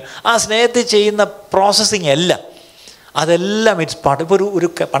പ്ലാനിങ്, ആ സ്നേഹത്തിൽ ചെയ്യുന്ന പ്രോസസ്സിങ് എല്ലാം, അതെല്ലാം ഇറ്റ്സ് പാർട്ട്. ഇപ്പോൾ ഒരു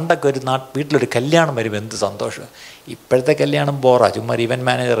പണ്ടൊക്കെ ഒരു വീട്ടിലൊരു കല്യാണം വരുമ്പോൾ എന്ത് സന്തോഷം. ഇപ്പോഴത്തെ കല്യാണം ബോറാ, ചുമ്മാ ഇവൻറ്റ്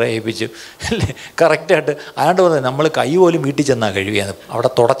മാനേജറെ ഏൽപ്പിച്ചു, അല്ലേ? കറക്റ്റായിട്ട് അയാണ്ട് പറഞ്ഞത് നമ്മൾ കൈ പോലും വീട്ടിൽ ചെന്നാൽ കഴുകിയാന്ന്, അവിടെ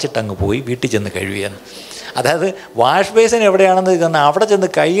തുടച്ചിട്ടങ്ങ് പോയി വീട്ടിൽ ചെന്ന് കഴുകിയാന്ന്. അതായത് വാഷ് ബേസിൻ എവിടെയാണെന്ന് കാരണം അവിടെ ചെന്ന്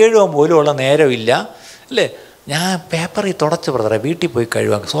കൈ കഴുകാൻ പോലും ഉള്ള നേരമില്ല, അല്ലേ? ഞാൻ പേപ്പറിൽ തുടച്ച് ബ്രദറെ വീട്ടിൽ പോയി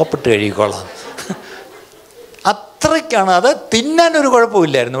കഴുകാം, സോപ്പിട്ട് കഴുകിക്കോളാം. അത്രയ്ക്കാണ്. അത് തിന്നാനൊരു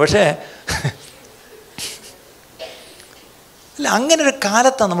കുഴപ്പമില്ലായിരുന്നു. പക്ഷേ അല്ല, അങ്ങനെ ഒരു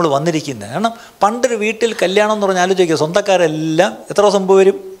കാലത്താണ് നമ്മൾ വന്നിരിക്കുന്നത്. കാരണം പണ്ടൊരു വീട്ടിൽ കല്യാണം എന്ന് പറഞ്ഞാൽ ആലോചിക്കുക, സ്വന്തക്കാരെല്ലാം എത്ര ദിവസം മുമ്പ്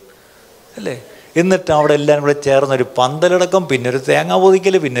വരും, അല്ലേ? എന്നിട്ട് അവിടെ എല്ലാവരും കൂടെ ചേർന്നൊരു പന്തലടക്കം, പിന്നെ ഒരു തേങ്ങ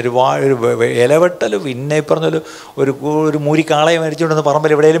പൊതിക്കൽ, പിന്നെ ഒരു ഇലവെട്ടൽ, പിന്നെ ഈ പറഞ്ഞൊരു ഒരു മൂരിക്കാളയെ മേടിച്ചുകൊണ്ടെന്ന്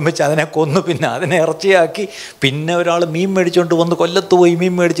പറമ്പിൽ എവിടെയെങ്കിലും വെച്ച് അതിനെ കൊന്നു, പിന്നെ അതിനെ ഇറച്ചിയാക്കി, പിന്നെ ഒരാൾ മീൻ മേടിച്ചുകൊണ്ട് വന്ന് കൊല്ലത്ത് പോയി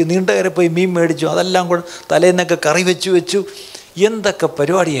മീൻ മേടിച്ചു, നീണ്ടകരെ പോയി മീൻ മേടിച്ചു, അതെല്ലാം കൂടെ തലേന്നൊക്കെ കറി വെച്ചു. എന്തൊക്കെ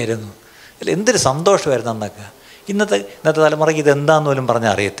പരിപാടിയായിരുന്നു, അല്ലേ? എന്തൊരു സന്തോഷമായിരുന്നു അന്നൊക്കെ. ഇന്നത്തെ തലമുറയ്ക്ക് ഇതെന്താന്ന് പോലും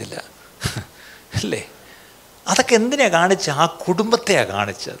പറഞ്ഞാൽ അറിയത്തില്ല, അല്ലേ? അതൊക്കെ എന്തിനാണ് കാണിച്ചത്? ആ കുടുംബത്തെയാണ്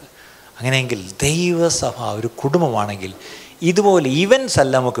കാണിച്ചത്. അങ്ങനെയെങ്കിൽ ദൈവസഭ ഒരു കുടുംബമാണെങ്കിൽ ഇതുപോലെ ഇവൻസ്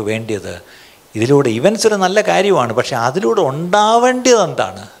അല്ല നമുക്ക് വേണ്ടിയത്. ഇതിലൂടെ ഇവൻസ് ഒരു നല്ല കാര്യമാണ്, പക്ഷേ അതിലൂടെ ഉണ്ടാവേണ്ടത്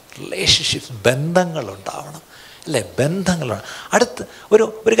എന്താണ്? റിലേഷൻഷിപ്സ്, ബന്ധങ്ങളുണ്ടാവണം, അല്ലേ? ബന്ധങ്ങളാണ്. അടുത്ത്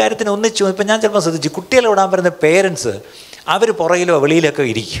ഒരു കാര്യത്തിന് ഒന്നിച്ചു. ഇപ്പം ഞാൻ ചിലപ്പോൾ ശ്രദ്ധിച്ചു, കുട്ടികളെ വിടാൻ വരുന്ന പേരൻസ് അവർ പുറകിലോ വെളിയിലൊക്കെ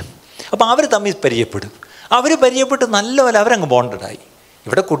ഇരിക്കും. അപ്പോൾ അവർ തമ്മിൽ പരിചയപ്പെടും. അവർ പരിചയപ്പെട്ട് നല്ലപോലെ അവരങ്ങ് ബോണ്ടഡായി.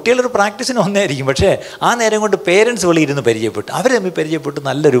 ഇവിടെ കുട്ടികളൊരു പ്രാക്ടീസിന് ഒന്നായിരിക്കും, പക്ഷേ ആ നേരം കൊണ്ട് പേരൻസ് വെളിയിരുന്ന് പരിചയപ്പെട്ടു, അവർ തമ്മിൽ പരിചയപ്പെട്ട്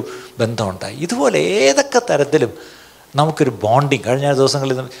നല്ലൊരു ബന്ധമുണ്ടായി. ഇതുപോലെ ഏതൊക്കെ തരത്തിലും നമുക്കൊരു ബോണ്ടിങ്. കഴിഞ്ഞ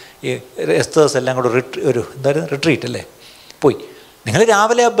ദിവസങ്ങളിൽ ഈ എസ്റ്റേഴ്സ് എല്ലാം കൂടെ എന്തായാലും റിട്രീറ്റ് അല്ലേ പോയി. നിങ്ങൾ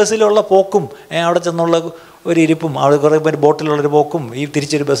രാവിലെ ആ ബസ്സിലുള്ള പോക്കും, അവിടെ ചെന്നുള്ള ഒരു ഇരിപ്പും, അവിടെ കുറേ പേര് ബോട്ടിലുള്ളൊരു പോക്കും, ഈ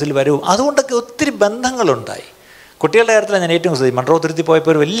തിരിച്ചൊരു ബസ്സിൽ വരവും, അതുകൊണ്ടൊക്കെ ഒത്തിരി ബന്ധങ്ങളുണ്ടായി. കുട്ടികളുടെ കാര്യത്തിലാണ് ഞാൻ ഏറ്റവും ശ്രദ്ധിച്ചത്. മൺട്രോ തുരുത്തി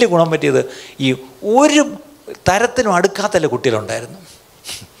പോയപ്പോൾ ഒരു വലിയ ഗുണം പറ്റിയത്, ഈ ഒരു തരത്തിനും അടുക്കാത്തല്ല കുട്ടികളുണ്ടായിരുന്നു.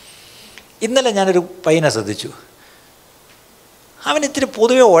 ഇന്നലെ ഞാനൊരു പയ്യനെ ശ്രദ്ധിച്ചു. അവൻ ഇത്തിരി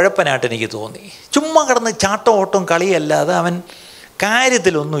പൊതുവെ ഉഴപ്പനായിട്ട് എനിക്ക് തോന്നി. ചുമ്മാ കിടന്ന് ചാട്ടം ഓട്ടവും കളിയല്ലാതെ അവൻ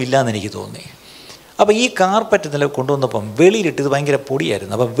കാര്യത്തിലൊന്നും ഇല്ലയെന്ന് എനിക്ക് തോന്നി. അപ്പോൾ ഈ കാർപ്പറ്റ് ഇന്നലെ കൊണ്ടുവന്നപ്പം വെളിയിലിട്ട്, ഇത് ഭയങ്കര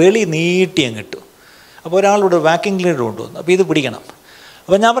പൊടിയായിരുന്നു, അപ്പം വെളി നീട്ടി അങ്ങ് ഇട്ടു. അപ്പോൾ ഒരാളോട് വാക്യൂം ക്ലീനർ കൊണ്ടുവന്നു. അപ്പോൾ ഇത് പിടിക്കണം.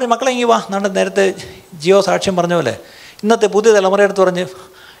 അപ്പോൾ ഞാൻ പറയും, മക്കളെ ഇങ്ങി വാ, നേരത്തെ ജിയോ സാക്ഷ്യം പറഞ്ഞ പോലെ ഇന്നത്തെ പുതിയ തലമുറയെടുത്ത് പറഞ്ഞ്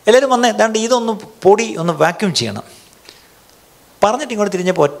എല്ലാവരും വന്നേ, ദാണ്ട് ഇതൊന്ന് പൊടി ഒന്ന് വാക്യൂം ചെയ്യണം. പറഞ്ഞിട്ട് ഇങ്ങോട്ട്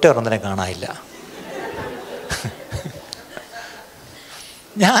തിരിഞ്ഞപ്പോൾ ഒറ്റ ഒരെണ്ണത്തിനെ കാണാനില്ല.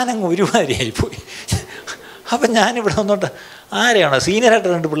 ഞാനങ്ങ് ഒരുമാതിരിയായിപ്പോയി. അപ്പം ഞാനിവിടെ വന്നോട്ട് ആരെയാണോ സീനിയറായിട്ട്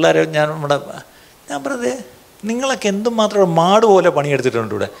 2 പിള്ളേരെ ഞാൻ പറഞ്ഞത്, നിങ്ങളൊക്കെ എന്തുമാത്രം മാട് പോലെ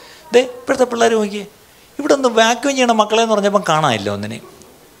പണിയെടുത്തിട്ടുണ്ട് ഇവിടെ. ഇപ്പോഴത്തെ പിള്ളേർ നോക്കിയേ, ഇവിടെ ഒന്ന് വാക്യൂം ചെയ്യണം മക്കളെന്ന് പറഞ്ഞപ്പം കാണാനില്ല ഒന്നിനെയും.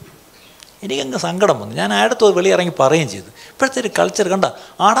 എനിക്കങ്ങ് സങ്കടം വന്നു. ഞാൻ അടുത്ത് വെളിയിറങ്ങി പറയുകയും ചെയ്തു, ഇപ്പോഴത്തെ ഒരു കൾച്ചർ കണ്ട,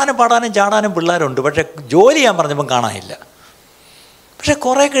 ആടാനും പാടാനും ചാടാനും പിള്ളേരുണ്ട്, പക്ഷേ ജോലി ചെയ്യാൻ പറഞ്ഞപ്പം കാണാനില്ല. പക്ഷേ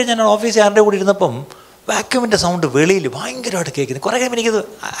കുറേ കഴിഞ്ഞ് ഞാൻ ഓഫീസിൽ ആരുടെ കൂടി ഇരുന്നപ്പം വാക്യൂമിൻ്റെ സൗണ്ട് വെളിയിൽ ഭയങ്കരമായിട്ട് കേൾക്കുന്നത്. കുറേ കഴിയുമ്പോൾ എനിക്കത്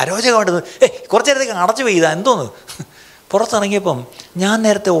അരോചകമായിട്ട്, കുറച്ച് നേരത്തേക്ക് അടച്ചു പെയ്താ എന്തോന്ന്. പുറത്തിറങ്ങിയപ്പം ഞാൻ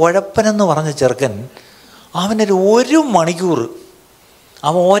നേരത്തെ ഉഴപ്പനെന്ന് പറഞ്ഞ ചെറുക്കൻ, അവനൊരു 1 മണിക്കൂർ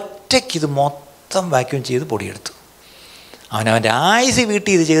അവൻ ഒറ്റയ്ക്കിത് മൊത്തം വാക്യൂം ചെയ്ത് പൊടിയെടുത്തു. അവനവൻ്റെ ആയുസ്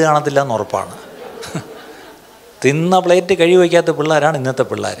വീട്ടിൽ ഇത് ചെയ്ത് കാണത്തില്ല എന്ന് ഉറപ്പാണ്. തിന്ന പ്ലേറ്റ് കഴുകി വയ്ക്കാത്ത പിള്ളേരാണ് ഇന്നത്തെ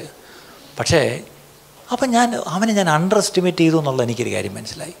പിള്ളേർ. പക്ഷേ അപ്പം അവനെ ഞാൻ അണ്ടർ എസ്റ്റിമേറ്റ് ചെയ്തു എന്നുള്ള എനിക്കൊരു കാര്യം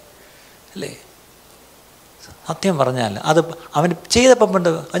മനസ്സിലായി, അല്ലേ? സത്യം പറഞ്ഞാൽ അത് അവൻ ചെയ്തപ്പം പണ്ട്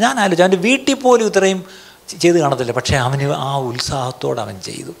ഞാൻ ആലോചിച്ചു, അവൻ്റെ വീട്ടിൽ പോലും ഇത്രയും ചെയ്ത് കാണത്തില്ല, പക്ഷേ അവന് ആ ഉത്സാഹത്തോടെ അവൻ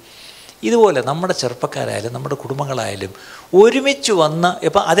ചെയ്തു. ഇതുപോലെ നമ്മുടെ ചെറുപ്പക്കാരായാലും നമ്മുടെ കുടുംബങ്ങളായാലും ഒരുമിച്ച് വന്ന്,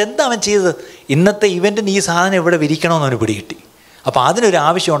 ഇപ്പം അതെന്താ അവൻ ചെയ്തത്? ഇന്നത്തെ ഇവൻറ്റിന് ഈ സാധനം ഇവിടെ വിരിക്കണമെന്ന് അവന് പിടികിട്ടി. അപ്പോൾ അതിനൊരു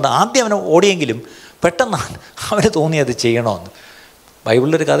ആവശ്യമുണ്ട്. ആദ്യം അവന് ഓടിയെങ്കിലും പെട്ടെന്ന് അവന് തോന്നി അത് ചെയ്യണമെന്ന്.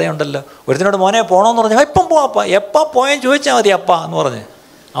 ബൈബിളിലൊരു കഥയുണ്ടല്ലോ, ഒരുത്തിനോട് മോനെ പോകണമെന്ന് പറഞ്ഞാൽ ഇപ്പം പോവാപ്പാ, എപ്പോൾ പോയെന്ന് ചോദിച്ചാൽ മതി അപ്പാ എന്ന് പറഞ്ഞ്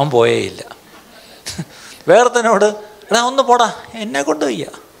അവൻ പോയേയില്ല. വേറെത്തനോട് എടാ ഒന്ന് പോടാ, എന്നെ കൊണ്ട് വയ്യ.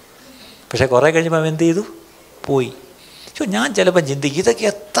 പക്ഷേ കുറേ കഴിഞ്ഞപ്പോൾ അവൻ എന്ത് ചെയ്തു? പോയി. ഞാൻ ചിലപ്പം ചിന്തിക്കും, ഇതൊക്കെ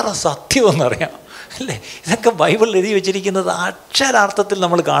എത്ര സത്യമെന്നറിയാം, അല്ലേ? ഇതൊക്കെ ബൈബിളിൽ എഴുതി വെച്ചിരിക്കുന്നത് അക്ഷരാർത്ഥത്തിൽ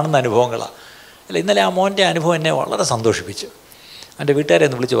നമ്മൾ കാണുന്ന അനുഭവങ്ങളാണ്, അല്ലേ? ഇന്നലെ ആ മോൻ്റെ അനുഭവം എന്നെ വളരെ സന്തോഷിപ്പിച്ചു. എൻ്റെ വീട്ടുകാരെ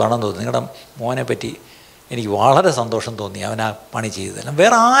ഒന്ന് വിളിച്ച് വേണമെന്ന് തോന്നുന്നു, നിങ്ങളുടെ മോനെ പറ്റി എനിക്ക് വളരെ സന്തോഷം തോന്നി അവൻ ആ പണി ചെയ്തതെല്ലാം.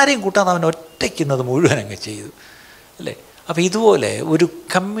 വേറെ ആരെയും കൂട്ടാതെ അവൻ ഒറ്റയ്ക്കുന്നത് മുഴുവൻ അങ്ങ് ചെയ്തു, അല്ലേ? അപ്പോൾ ഇതുപോലെ ഒരു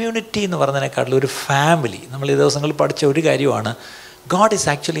കമ്മ്യൂണിറ്റി എന്ന് പറഞ്ഞതിനേക്കാളും ഒരു ഫാമിലി, നമ്മൾ ഈ ദിവസങ്ങളിൽ പഠിച്ച ഒരു കാര്യമാണ്, God is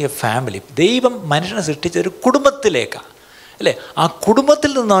actually A family. ദൈവം മനുഷ്യനെ സൃഷ്ടിച്ച ഒരു കുടുംബത്തിലേക്കാണ്, അല്ലേ? ആ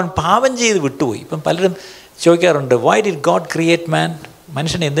കുടുംബത്തിൽ നിന്ന് അവൻ പാപം ചെയ്ത് വിട്ടുപോയി. ഇപ്പം പലരും ചോദിക്കാറുണ്ട്, വൈ ഡിഡ് ഗോഡ് ക്രിയേറ്റ് മാൻ?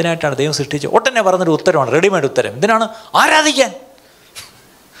 മനുഷ്യനെ എന്തിനായിട്ടാണ് ദൈവം സൃഷ്ടിച്ചത്? ഒട്ടനെ പറഞ്ഞൊരു ഉത്തരമാണ്, റെഡിമെയ്ഡ് ഉത്തരം. എന്തിനാണ്? ആരാധിക്കാൻ,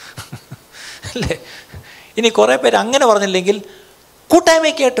 അല്ലേ? ഇനി കുറേ പേര് അങ്ങനെ പറഞ്ഞില്ലെങ്കിൽ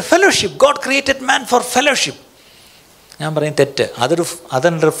കൂട്ടായ്മയ്ക്കായിട്ട്, ഫെലോഷിപ്പ്. ഗോഡ് ക്രിയേറ്റഡ് മാൻ ഫോർ ഫെലോഷിപ്പ്. ഞാൻ പറയും തെറ്റ്.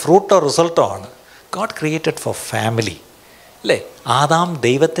 അതിൻ്റെ ഫ്രൂട്ടോ റിസൾട്ടോ ആണ്. ഗോഡ് ക്രിയേറ്റഡ് ഫോർ ഫാമിലി, അല്ലേ? ആദാം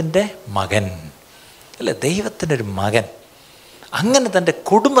ദൈവത്തിൻ്റെ മകൻ, അല്ലേ? ദൈവത്തിൻ്റെ ഒരു മകൻ. അങ്ങനെ തൻ്റെ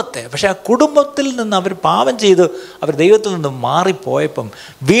കുടുംബത്തെ, പക്ഷേ ആ കുടുംബത്തിൽ നിന്ന് അവർ പാപം ചെയ്ത് അവർ ദൈവത്തിൽ നിന്ന് മാറിപ്പോയപ്പം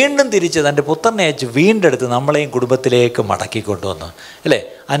വീണ്ടും തിരിച്ച് തൻ്റെ പുത്രനെ അയച്ച് വീണ്ടെടുത്ത് നമ്മളെയും കുടുംബത്തിലേക്ക് മടക്കി കൊണ്ടുവന്നു, അല്ലേ?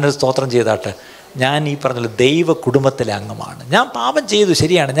 അതിനൊരു സ്തോത്രം ചെയ്താട്ട്. ഞാൻ ഈ പറഞ്ഞ ദൈവ കുടുംബത്തിലെ അംഗമാണ്. ഞാൻ പാപം ചെയ്തു,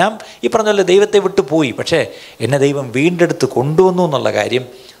 ശരിയാണ്. ഞാൻ ഈ പറഞ്ഞ പോലെ ദൈവത്തെ വിട്ടു പോയി, പക്ഷേ എന്നെ ദൈവം വീണ്ടെടുത്ത് കൊണ്ടുവന്നു എന്നുള്ള കാര്യം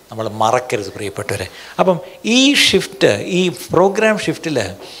നമ്മൾ മറക്കരുത് പ്രിയപ്പെട്ടവരെ. അപ്പം ഈ ഷിഫ്റ്റ്, ഈ പ്രോഗ്രാം ഷിഫ്റ്റിൽ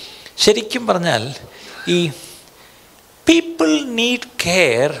ശരിക്കും പറഞ്ഞാൽ ഈ people need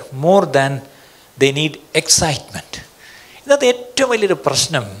care more than they need excitement. ഇന്നത്തെ ഏറ്റവും വലിയൊരു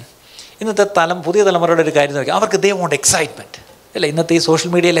പ്രശ്നം, ഇന്നത്തെ പുതിയ തലമുറയുടെ ഒരു കാര്യം നോക്കി, അവർക്ക് ദേ വോണ്ട് എക്സൈറ്റ്മെൻറ്റ്, അല്ലേ? ഇന്നത്തെ ഈ സോഷ്യൽ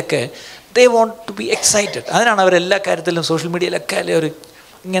മീഡിയയിലൊക്കെ ദേ വോണ്ട് ടു ബി എക്സൈറ്റഡ്. അതിനാണ് അവരെല്ലാ കാര്യത്തിലും സോഷ്യൽ മീഡിയയിലൊക്കെ അല്ലേ ഒരു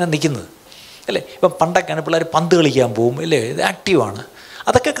ഇങ്ങനെ നിൽക്കുന്നത്, അല്ലേ? ഇപ്പം പണ്ടൊക്കെയാണ് പിള്ളേർ പന്ത് കളിക്കാൻ പോവും, അല്ലേ? ഇത് ആക്റ്റീവാണ്.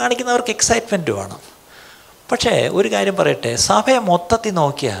 അതൊക്കെ കാണിക്കുന്നവർക്ക് എക്സൈറ്റ്മെൻറ്റ് വേണം. പക്ഷേ ഒരു കാര്യം പറയട്ടെ, സഭയെ മൊത്തത്തിൽ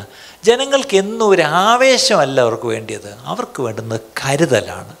നോക്കിയാൽ ജനങ്ങൾക്ക് എന്നും ഒരു ആവേശമല്ല അവർക്ക് വേണ്ടിയത്, അവർക്ക് വേണ്ടുന്നത്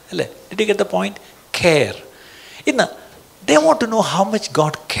കരുതലാണ്, അല്ലേ? Did you get the point? Care. ഇന്ന് ദേ want to know how much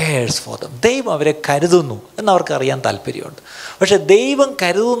God CARES for them. ദൈവം അവരെ കരുതുന്നു എന്നവർക്ക് അറിയാൻ താല്പര്യമുണ്ട്. പക്ഷേ ദൈവം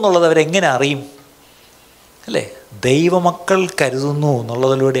കരുതുന്നു എന്നുള്ളത് അവരെങ്ങനെ അറിയും, അല്ലേ? ദൈവമക്കൾ കരുതുന്നു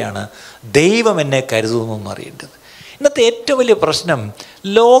എന്നുള്ളതിലൂടെയാണ് ദൈവം എന്നെ കരുതുന്നു എന്നറിയേണ്ടത്. ഇന്നത്തെ ഏറ്റവും വലിയ പ്രശ്നം,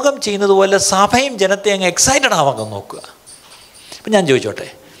 ലോകം ചെയ്യുന്നത് പോലെ സഭയും ജനത്തെ അങ്ങ് എക്സൈറ്റഡ് ആവാൻ നോക്കുക. ഇപ്പം ഞാൻ ചോദിച്ചോട്ടെ,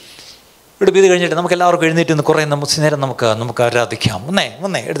 ഇവിടെ ഇത് കഴിഞ്ഞിട്ട് നമുക്ക് എല്ലാവർക്കും എഴുന്നേറ്റ് നിന്ന് കുറേ നേരം നമുക്ക് ആരാധിക്കാം.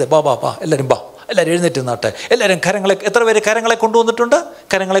 ഒന്നേ എടുത്ത് ബാ എല്ലാവരും എഴുന്നേറ്റ് നിന്നാട്ടെ. എല്ലാവരും കരങ്ങളെ, എത്ര പേര് കരങ്ങളെ കൊണ്ടുവന്നിട്ടുണ്ട്?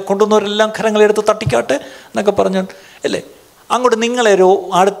 കരങ്ങളെ കൊണ്ടുവന്നവരെല്ലാം കരങ്ങളെടുത്ത് തട്ടിക്കാട്ടെ എന്നൊക്കെ പറഞ്ഞു, അല്ലേ? അങ്ങോട്ട് നിങ്ങളെ ഒരു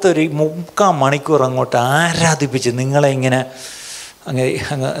അടുത്തൊരു 3/4 മണിക്കൂർ അങ്ങോട്ട് ആരാധിപ്പിച്ച് നിങ്ങളെ ഇങ്ങനെ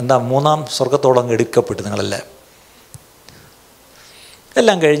അങ്ങ് മൂന്നാം സ്വർഗത്തോളം അങ്ങ് എടുക്കപ്പെട്ടു നിങ്ങളെല്ലാം.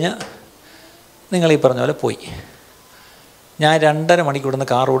 എല്ലാം കഴിഞ്ഞ് നിങ്ങൾ ഈ പറഞ്ഞ പോലെ പോയി. ഞാൻ 2.5 മണിക്കൂർ നിന്ന്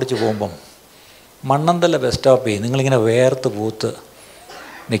കാർ ഓടിച്ച് പോകുമ്പം മണ്ണന്തല ബസ് സ്റ്റോപ്പിൽ നിങ്ങളിങ്ങനെ വേർത്ത് പൂത്ത്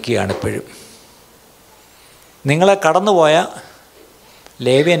നിൽക്കുകയാണ് ഇപ്പോഴും. നിങ്ങളെ കടന്നുപോയ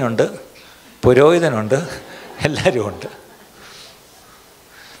ലേവ്യനുണ്ട്, പുരോഹിതനുണ്ട്, എല്ലാവരും ഉണ്ട്.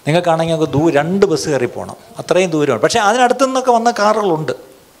 നിങ്ങൾക്കാണെങ്കിൽ നമുക്ക് 2 ബസ് കയറി പോകണം, അത്രയും ദൂരമാണ്. പക്ഷേ അതിനടുത്തു നിന്നൊക്കെ വന്ന കാറുകളുണ്ട്.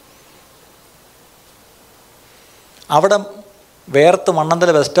 അവിടെ വേർത്ത്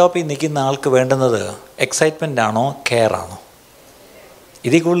മണ്ണന്തല ബസ് സ്റ്റോപ്പിൽ നിൽക്കുന്ന ആൾക്ക് വേണ്ടുന്നത് എക്സൈറ്റ്മെൻ്റ് ആണോ, കെയർ ആണോ?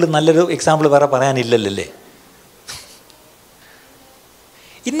 ഇതിൽ കൂടുതൽ നല്ലൊരു എക്സാമ്പിൾ വേറെ പറയാനില്ലല്ലേ.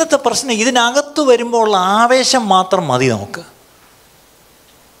 ഇന്നത്തെ പ്രശ്നം, ഇതിനകത്ത് വരുമ്പോൾ ഉള്ള ആവേശം മാത്രം മതി നമുക്ക്.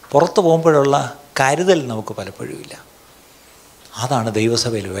 പുറത്ത് പോകുമ്പോഴുള്ള കരുതൽ നമുക്ക് പലപ്പോഴും ഇല്ല. അതാണ്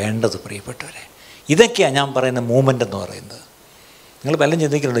ദൈവസഭയിൽ വേണ്ടത് പ്രിയപ്പെട്ടവരെ. ഇതൊക്കെയാണ് ഞാൻ പറയുന്ന മൂവ്മെൻ്റ് എന്ന് പറയുന്നത്. നിങ്ങൾ പലരും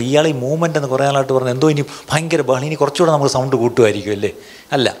ചിന്തിക്കുന്നുണ്ട്, ഇയാൾ ഈ മൂവ്മെൻ്റ് എന്ന് കുറേ നാളായിട്ട് പറഞ്ഞത് എന്തോ ഇനി ഭയങ്കര ബഹളം, ഇനി കുറച്ചുകൂടെ നമുക്ക് സൗണ്ട് കൂട്ടുമായിരിക്കും, അല്ലേ?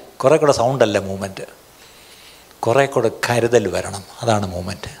 അല്ല, കുറേ കൂടെ സൗണ്ടല്ല മൂവ്മെൻറ്റ്, കുറേ കൂടെ കരുതൽ വരണം. അതാണ്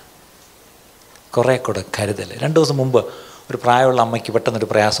മൂവ്മെൻറ്റ്, കുറേ കൂടെ കരുതൽ. 2 ദിവസം മുമ്പ് ഒരു പ്രായമുള്ള അമ്മയ്ക്ക് പെട്ടെന്നൊരു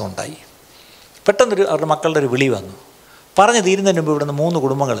പ്രയാസം ഉണ്ടായി. പെട്ടെന്നൊരു അവരുടെ മക്കളുടെ ഒരു വിളി വന്നു. പറഞ്ഞ് തീരുന്നതിന് മുമ്പ് ഇവിടുന്ന് 3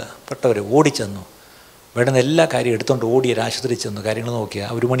 കുടുംബങ്ങൾ പെട്ടവർ ഓടിച്ചെന്നു. വേണ്ടുന്ന എല്ലാ കാര്യം എടുത്തുകൊണ്ട് ഓടി ഒരു ആശുപത്രി ചെന്നു. കാര്യങ്ങൾ നോക്കിയാൽ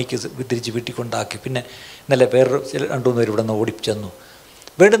 1 മണിക്ക് തിരിച്ച് വീട്ടിൽ കൊണ്ടാക്കി. പിന്നെ ഇന്നലെ വേറൊരു 2-3 പേര് ഇവിടെ നിന്ന് ഓടിച്ചെന്നു.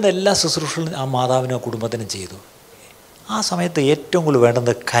 വേണ്ടുന്ന എല്ലാ ശുശ്രൂഷകളും ആ മാതാവിനോ കുടുംബത്തിനും ചെയ്തു. ആ സമയത്ത് ഏറ്റവും കൂടുതൽ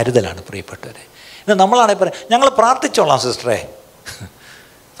വേണ്ടുന്നത് കരുതലാണ് പ്രിയപ്പെട്ടവരെ. ഇന്ന് നമ്മളാണെങ്കിൽ പറയാം, ഞങ്ങൾ പ്രാർത്ഥിച്ചോളാം സിസ്റ്ററെ.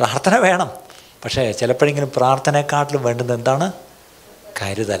 പ്രാർത്ഥന വേണം, പക്ഷേ ചിലപ്പോഴെങ്കിലും പ്രാർത്ഥനയെക്കാട്ടിലും വേണ്ടുന്നത് എന്താണ്?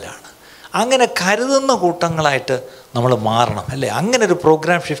 കരുതലാണ്. അങ്ങനെ കരുതുന്ന കൂട്ടങ്ങളായിട്ട് നമ്മൾ മാറണം, അല്ലേ? അങ്ങനെ ഒരു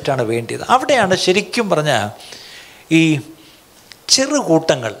പ്രോഗ്രാം ഷിഫ്റ്റാണ് വേണ്ടിയത്. അവിടെയാണ് ശരിക്കും പറഞ്ഞാൽ ഈ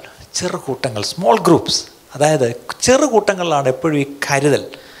ചെറുകൂട്ടങ്ങൾ, സ്മോൾ ഗ്രൂപ്പ്സ്, അതായത് ചെറുകൂട്ടങ്ങളിലാണ് എപ്പോഴും ഈ കരുതൽ,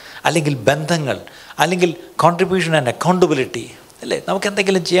 അല്ലെങ്കിൽ ബന്ധങ്ങൾ, അല്ലെങ്കിൽ കോൺട്രിബ്യൂഷൻ ആൻഡ് അക്കൗണ്ടബിലിറ്റി, അല്ലേ? നമുക്ക്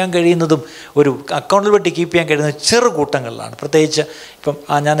എന്തെങ്കിലും ചെയ്യാൻ കഴിയുന്നതും ഒരു അക്കൗണ്ടബിലിറ്റി കീപ്പ് ചെയ്യാൻ കഴിയുന്നത് ചെറുകൂട്ടങ്ങളിലാണ്. പ്രത്യേകിച്ച് ഇപ്പം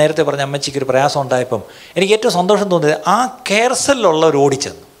ഞാൻ നേരത്തെ പറഞ്ഞ അമ്മച്ചിക്കൊരു പ്രയാസം ഉണ്ടായപ്പം എനിക്ക് ഏറ്റവും സന്തോഷം തോന്നിയത് ആ കെയർ സെല്ലുള്ളവർ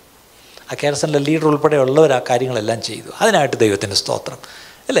ഓടിച്ചെന്നു. ആ കെയർ സെല്ലിലെ ലീഡർ ഉൾപ്പെടെയുള്ളവർ ആ കാര്യങ്ങളെല്ലാം ചെയ്തു. അതിനായിട്ട് ദൈവത്തിൻ്റെ സ്തോത്രം,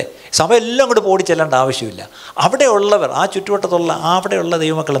 അല്ലേ? സഭ എല്ലാം കൂടെ ഓടിച്ചെല്ലേണ്ട ആവശ്യമില്ല. അവിടെയുള്ളവർ, ആ ചുറ്റുവട്ടത്തുള്ള അവിടെയുള്ള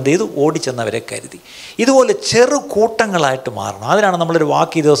ദൈവമക്കൾ എന്ത് ചെയ്തു? ഓടിച്ചെന്നവരെ കരുതി. ഇതുപോലെ ചെറു കൂട്ടങ്ങളായിട്ട് മാറണം. അതിനാണ് നമ്മളൊരു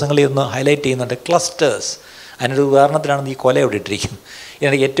വാക്ക് ഈ ദിവസങ്ങളിൽ ഒന്ന് ഹൈലൈറ്റ് ചെയ്യുന്നുണ്ട്, ക്ലസ്റ്റേഴ്സ്. അതിനൊരു ഉദാഹരണത്തിനാണ് ഈ കൊല ഇവിടെ ഇട്ടിരിക്കുന്നത്.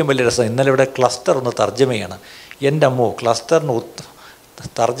 എനിക്ക് ഏറ്റവും വലിയ രസം, ഇന്നലെ ഇവിടെ ക്ലസ്റ്റർ ഒന്ന് തർജ്ജമ ചെയ്യണം. എൻ്റെ അമ്മോ, ക്ലസ്റ്ററിന്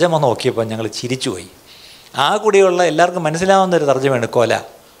തർജ്ജമ നോക്കിയപ്പോൾ ഞങ്ങൾ ചിരിച്ചുപോയി. ആ കൂടിയുള്ള എല്ലാവർക്കും മനസ്സിലാവുന്നൊരു തർജ്ജമയാണ് കൊല.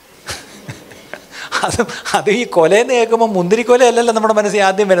 അത് ഈ കൊലയെന്ന് കേൾക്കുമ്പോൾ മുന്തിരിക്കൊല അല്ലല്ലോ നമ്മുടെ മനസ്സിൽ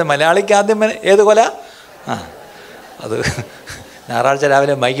ആദ്യം വരുന്നത്. മലയാളിക്ക് ആദ്യം ഏത് കൊല? അത് ഞായറാഴ്ച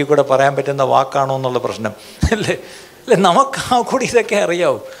രാവിലെ മൈക്കിൽ കൂടെ പറയാൻ പറ്റുന്ന വാക്കാണോ എന്നുള്ള പ്രശ്നം അല്ലേ? നമുക്ക് ആ കൂടി ഇതൊക്കെ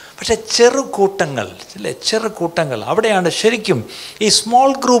അറിയാവും. പക്ഷേ ചെറുകൂട്ടങ്ങൾ, അല്ലേ, ചെറുകൂട്ടങ്ങൾ, അവിടെയാണ് ശരിക്കും ഈ small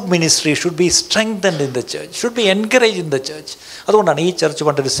group ministry should be strengthened in the church, should be encourage in the church. അതുകൊണ്ടാണ് ഈ ചർച്ച്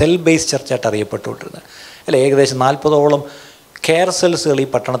പണ്ടൊരു സെൽ ബേസ്ഡ് ചർച്ചായിട്ട് അറിയപ്പെട്ടുകൊണ്ടിരുന്നത്, അല്ലേ? ഏകദേശം 40ഓളം കെയർ സെൽസുകൾ ഈ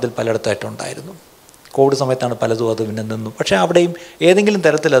പട്ടണത്തിൽ പലയിടത്തായിട്ടുണ്ടായിരുന്നു. കോവിഡ് സമയത്താണ് പലതും അത് പിന്നെ നിന്നു. പക്ഷേ അവിടെയും ഏതെങ്കിലും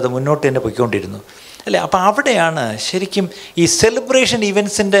തരത്തിൽ അത് മുന്നോട്ട് തന്നെ പോയിക്കൊണ്ടിരുന്നു, അല്ലേ? അപ്പോൾ അവിടെയാണ് ശരിക്കും ഈ സെലിബ്രേഷൻ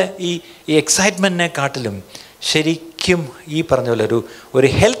ഇവൻസിൻ്റെ ഈ എക്സൈറ്റ്മെൻറ്റിനെ കാട്ടിലും ശരിക്കും ഈ പറഞ്ഞ പോലെ ഒരു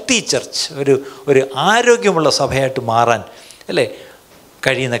ഹെൽത്തി ചർച്ച്, ഒരു ആരോഗ്യമുള്ള സഭയായിട്ട് മാറാൻ, അല്ലേ,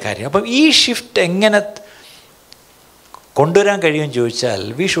 കഴിയുന്ന കാര്യം. അപ്പം ഈ ഷിഫ്റ്റ് എങ്ങനെ കൊണ്ടുവരാൻ കഴിയുമെന്ന് ചോദിച്ചാൽ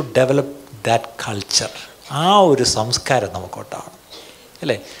we should develop that culture. ആ ഒരു സംസ്കാരം നമുക്കുണ്ടാവണം,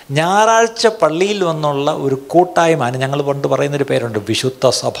 അല്ലേ? ഞായറാഴ്ച പള്ളിയിൽ വന്നുള്ള ഒരു കൂട്ടായ്മ, ഞങ്ങൾ പണ്ട് പറയുന്നൊരു പേരുണ്ട്, വിശുദ്ധ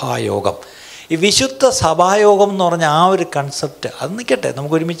സഭായോഗം. ഈ വിശുദ്ധ സഭായോഗം എന്ന് പറഞ്ഞ ആ ഒരു കൺസെപ്റ്റ് അത് നിൽക്കട്ടെ,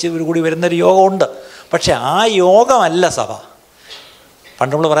 നമുക്ക് ഒരുമിച്ച് കൂടി വരുന്നൊരു യോഗമുണ്ട്. പക്ഷേ ആ യോഗമല്ല സഭ.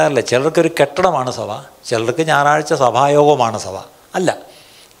 പണ്ട് നമ്മൾ പറയാറില്ലേ, ചിലർക്കൊരു കെട്ടിടമാണ് സഭ, ചിലർക്ക് ഞായറാഴ്ച സഭായോഗമാണ് സഭ. അല്ല,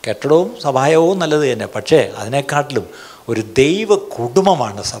 കെട്ടിടവും സഭായോഗവും നല്ലത് തന്നെ, പക്ഷേ അതിനെക്കാട്ടിലും ഒരു ദൈവ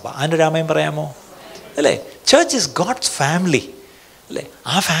കുടുംബമാണ് സഭ. അതിനൊരു ആമേൻ പറയാമോ? അല്ലേ? ചർച്ച് ഈസ് ഗോഡ്സ് ഫാമിലി, അല്ലേ?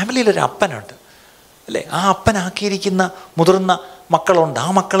 ആ ഫാമിലിയിലൊരു അപ്പനുണ്ട്, അല്ലേ? ആ അപ്പനാക്കിയിരിക്കുന്ന മുതിർന്ന മക്കളുണ്ട്. ആ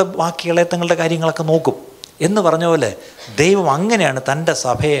മക്കൾ ബാക്കി ഇളയത്തങ്ങളുടെ കാര്യങ്ങളൊക്കെ നോക്കും എന്ന് പറഞ്ഞ പോലെ ദൈവം അങ്ങനെയാണ് തൻ്റെ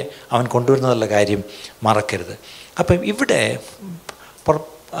സഭയെ അവൻ കൊണ്ടുവരുന്നതുള്ള കാര്യം മറക്കരുത്. അപ്പം ഇവിടെ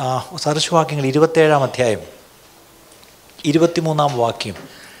സദൃശവാക്യങ്ങൾ 27-ാം അധ്യായം 23-ാം വാക്യം,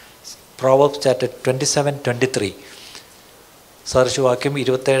 പ്രോവർബ്സ് ചാപ്റ്റർ 27-23, സദൃശവാക്യം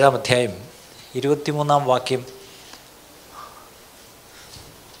 27-ാം അധ്യായം 23-ാം വാക്യം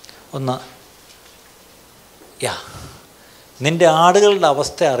ഒന്ന്. നിൻ്റെ ആടുകളുടെ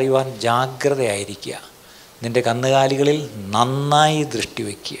അവസ്ഥ അറിയുവാൻ ജാഗ്രതയായിരിക്കുക, നിൻ്റെ കന്നുകാലികളിൽ നന്നായി ദൃഷ്ടി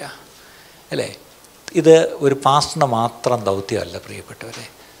വയ്ക്കുക, അല്ലേ? ഇത് ഒരു പാസ്റ്ററിന് മാത്രം ദൗത്യമല്ല പ്രിയപ്പെട്ടവരെ.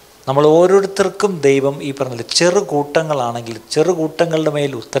 നമ്മൾ ഓരോരുത്തർക്കും ദൈവം ഈ പറഞ്ഞ ചെറുകൂട്ടങ്ങളാണെങ്കിൽ ചെറുകൂട്ടങ്ങളുടെ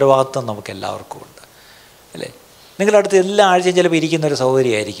മേൽ ഉത്തരവാദിത്വം നമുക്ക് എല്ലാവർക്കും ഉണ്ട്, അല്ലേ? നിങ്ങളുടെ അടുത്ത് എല്ലാ ആഴ്ചയും ചിലപ്പോൾ ഇരിക്കുന്നൊരു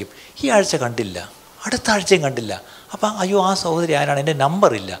സഹോദരിയായിരിക്കും, ഈ ആഴ്ച കണ്ടില്ല, അടുത്ത ആഴ്ചയും കണ്ടില്ല. അപ്പം അയ്യോ, ആ സഹോദരി ആരാണ്, എൻ്റെ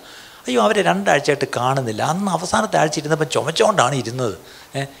നമ്പറില്ല, അയ്യോ അവരെ 2 ആഴ്ചയായിട്ട് കാണുന്നില്ല, അന്ന് അവസാനത്തെ ആഴ്ച ഇരുന്നപ്പം ചുമച്ചുകൊണ്ടാണ് ഇരുന്നത്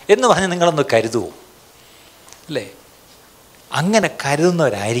എന്ന് പറഞ്ഞ് നിങ്ങളൊന്ന് കരുതുമോ? അല്ലേ? അങ്ങനെ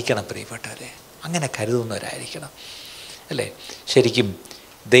കരുതുന്നവരായിരിക്കണം പ്രിയപ്പെട്ടവരെ, അങ്ങനെ കരുതുന്നവരായിരിക്കണം, അല്ലേ? ശരിക്കും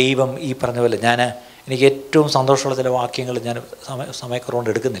ദൈവം ഈ പറഞ്ഞ പോലെ എനിക്ക് ഏറ്റവും സന്തോഷമുള്ള ചില വാക്യങ്ങൾ ഞാൻ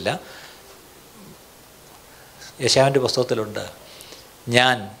സമയക്കുറവുകൊണ്ട് എടുക്കുന്നില്ല. യെശയ്യാവിൻ്റെ പുസ്തകത്തിലുണ്ട്,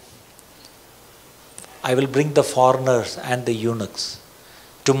 I will bring the foreigners and the eunuchs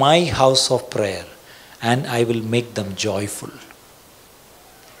to my house of prayer and I will make them joyful.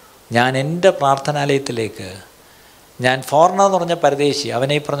 ഞാൻ എൻ്റെ പ്രാർത്ഥനാലയത്തിലേക്ക്, ഞാൻ ഫോറിനർ എന്ന് പറഞ്ഞ പരദേശി,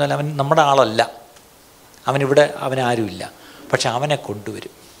 അവനെ ഈ പറഞ്ഞാൽ അവൻ നമ്മുടെ ആളല്ല, അവനാരുമില്ല, പക്ഷെ അവനെ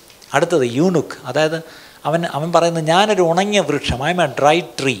കൊണ്ടുവരും. അടുത്തത് യൂനുക്ക്, അതായത് അവൻ പറയുന്നത് ഞാനൊരു ഉണങ്ങിയ വൃക്ഷം, I M A dry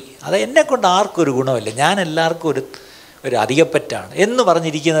tree, അത് എന്നെക്കൊണ്ട് ആർക്കും ഒരു ഗുണമില്ല, ഞാൻ എല്ലാവർക്കും ഒരു അധികപ്പറ്റാണ് എന്ന്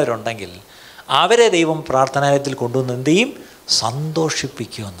പറഞ്ഞിരിക്കുന്നവരുണ്ടെങ്കിൽ അവരെ ദൈവം പ്രാർത്ഥനാലയത്തിൽ കൊണ്ടുവന്ന് എന്ത് ചെയ്യും?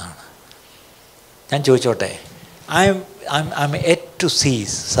 സന്തോഷിപ്പിക്കുമെന്നാണ്. ഞാൻ ചോദിച്ചോട്ടെ, I M yet to see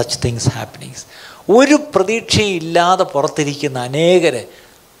such things happening. ഒരു പ്രതീക്ഷയില്ലാതെ പുറത്തിരിക്കുന്ന അനേകരെ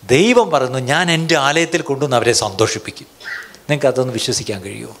ദൈവം പറയുന്നു, ഞാൻ എൻ്റെ ആലയത്തിൽ കൊണ്ടുവന്ന് അവരെ സന്തോഷിപ്പിക്കും. നിങ്ങൾക്ക് അതൊന്ന് വിശ്വസിക്കാൻ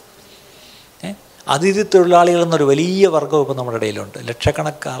കഴിയുമോ? അതിഥി തൊഴിലാളികളെന്നൊരു വലിയ വർഗ്ഗം ഇപ്പോൾ നമ്മുടെ ഇടയിലുണ്ട്,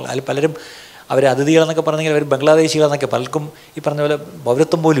 ലക്ഷക്കണക്കാൾ. അതിൽ പലരും അവർ അതിഥികളെന്നൊക്കെ പറഞ്ഞെങ്കിൽ അവർ ബംഗ്ലാദേശികളെന്നൊക്കെ, പലർക്കും ഈ പറഞ്ഞ പോലെ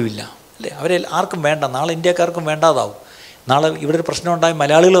പൗരത്വം പോലും ഇല്ല, അല്ലേ? അവരെ ആർക്കും വേണ്ട, നാളെ ഇന്ത്യക്കാർക്കും വേണ്ടാതാവും, നാളെ ഇവിടെ ഒരു പ്രശ്നം ഉണ്ടായി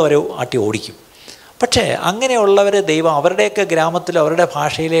മലയാളികൾ അവരെ ആട്ടി ഓടിക്കും. പക്ഷേ അങ്ങനെയുള്ളവരെ ദൈവം അവരുടെയൊക്കെ ഗ്രാമത്തിലോ അവരുടെ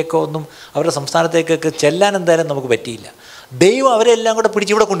ഭാഷയിലേക്കോ ഒന്നും അവരുടെ സംസ്ഥാനത്തേക്കൊക്കെ ചെല്ലാൻ എന്തായാലും നമുക്ക് പറ്റിയില്ല. ദൈവം അവരെല്ലാം കൂടെ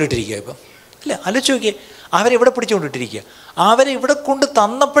പിടിച്ച് ഇവിടെ കൊണ്ടിട്ടിരിക്കുക ഇപ്പം, അല്ലേ? ആലോചിച്ച് നോക്കിയേ, അവരെവിടെ പിടിച്ചുകൊണ്ടിട്ടിരിക്കുക. അവരെ ഇവിടെ കൊണ്ട്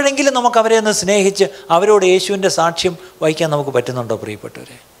തന്നപ്പോഴെങ്കിലും നമുക്ക് അവരെ ഒന്ന് സ്നേഹിച്ച് അവരോട് യേശുവിൻ്റെ സാക്ഷ്യം വഹിക്കാൻ നമുക്ക് പറ്റുന്നുണ്ടോ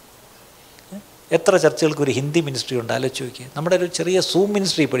പ്രിയപ്പെട്ടവരെ? എത്ര ചർച്ചകൾക്ക് ഒരു ഹിന്ദി മിനിസ്ട്രി ഉണ്ട്, ആലോചിച്ച് നോക്കിയേ. നമ്മുടെ ഒരു ചെറിയ സൂം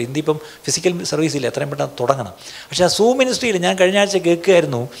മിനിസ്ട്രി ഇപ്പോൾ ഹിന്ദി ഇപ്പം ഫിസിക്കൽ സർവീസില്ല, എത്രയും പെട്ടെന്ന് തുടങ്ങണം. പക്ഷേ ആ സൂം മിനിസ്ട്രിയിൽ ഞാൻ കഴിഞ്ഞ ആഴ്ച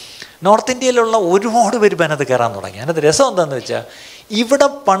കേൾക്കുകയായിരുന്നു, നോർത്ത് ഇന്ത്യയിലുള്ള ഒരുപാട് പേര് ഇപ്പം അതിനകത്ത് കയറാൻ തുടങ്ങി. അതിനകത്ത് രസം എന്താണെന്ന് വെച്ചാൽ, ഇവിടെ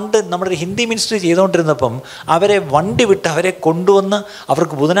പണ്ട് നമ്മുടെ ഒരു ഹിന്ദി മിനിസ്ട്രി ചെയ്തുകൊണ്ടിരുന്നപ്പം അവരെ വണ്ടി വിട്ട് അവരെ കൊണ്ടുവന്ന്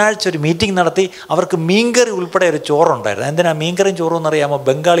അവർക്ക് ബുധനാഴ്ച ഒരു മീറ്റിംഗ് നടത്തി അവർക്ക് മീൻകറി ഉൾപ്പെടെ ഒരു ചോറുണ്ടായിരുന്നു. എന്തിനാ മീൻകറിയും ചോറും എന്നറിയാമോ?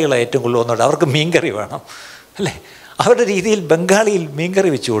 ബംഗാളികളാണ് ഏറ്റവും കൂടുതൽ വന്നുകൊണ്ട് അവർക്ക് മീൻകറി വേണം അല്ലേ. അവരുടെ രീതിയിൽ ബംഗാളിയിൽ മീൻകറി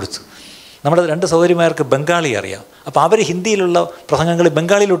വെച്ച് കൊടുത്തു. നമ്മുടെ 2 സഹോദരിമാർക്ക് ബംഗാളി അറിയാം. അപ്പോൾ അവർ ഹിന്ദിയിലുള്ള പ്രസംഗങ്ങൾ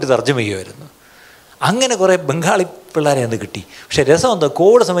ബംഗാളിയിലോട്ട് തർജ്ജമ ചെയ്യുമായിരുന്നു. അങ്ങനെ കുറേ ബംഗാളി പിള്ളേരെ അന്ന് കിട്ടി. പക്ഷേ രസം എന്താ,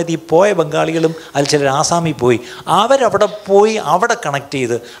 കോവിഡ് സമയത്ത് ഈ പോയ ബംഗാളികളും അതിൽ ചിലർ ആസാമിൽ പോയി, അവരവിടെ പോയി അവിടെ കണക്ട്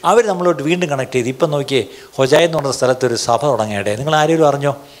ചെയ്ത് അവർ നമ്മളോട്ട് വീണ്ടും കണക്ട് ചെയ്ത്. ഇപ്പം നോക്കിയേ, ഹൊജായ് എന്ന് പറഞ്ഞ സ്ഥലത്തൊരു സഭ തുടങ്ങിയിടെ. നിങ്ങൾ ആരെങ്കിലും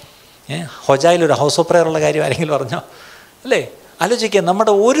അറിഞ്ഞോ? ഹൊജായിലൊരു ഹൗസ് ഓഫ് പ്രയർ ഉള്ള കാര്യം ആരെങ്കിലും അറിഞ്ഞോ? അല്ലേ? ആലോചിക്കുക,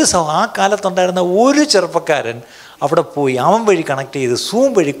 നമ്മുടെ ആ കാലത്തുണ്ടായിരുന്ന ഒരു ചെറുപ്പക്കാരൻ അവിടെ പോയി അവൻ വഴി കണക്ട് ചെയ്ത് സൂം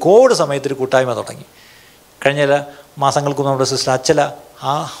വഴി കോവിഡ് സമയത്തൊരു കൂട്ടായ്മ തുടങ്ങി. കഴിഞ്ഞ മാസങ്ങൾക്ക് നമ്മുടെ സിസ്റ്റർ അച്ചല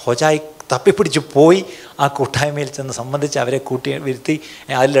ആ ഹൊജായി തപ്പിപ്പിടിച്ച് പോയി ആ കൂട്ടായ്മയിൽ ചെന്ന് സംബന്ധിച്ച് അവരെ വരുത്തി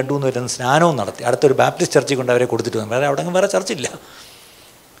അതിൽ 2-3 പേരും സ്നാനവും നടത്തി. അടുത്തൊരു ബാപ്റ്റിസ്റ്റ് ചർച്ചിൽ കൊണ്ട് അവരെ കൊടുത്തിട്ട് വന്നു. വേറെ ചർച്ചില്ല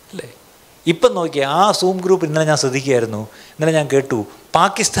അല്ലേ. ഇപ്പം നോക്കിയാൽ ആ സൂം ഗ്രൂപ്പ് ഇന്നലെ ഞാൻ ശ്രദ്ധിക്കുകയായിരുന്നു. ഇന്നലെ ഞാൻ കേട്ടു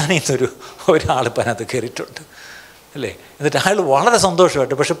പാകിസ്ഥാനിൽ നിന്നൊരു ഒരാൾ ഇപ്പം അതിനകത്ത് കയറിയിട്ടുണ്ട് അല്ലേ. എന്നിട്ട് അയാൾ വളരെ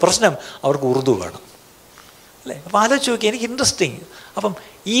സന്തോഷമായിട്ട്, പക്ഷെ പ്രശ്നം അവർക്ക് ഉറുദു വേണം അല്ലേ. അപ്പോൾ ആലോചിച്ച് നോക്കി, എനിക്ക് ഇൻട്രസ്റ്റിങ്. അപ്പം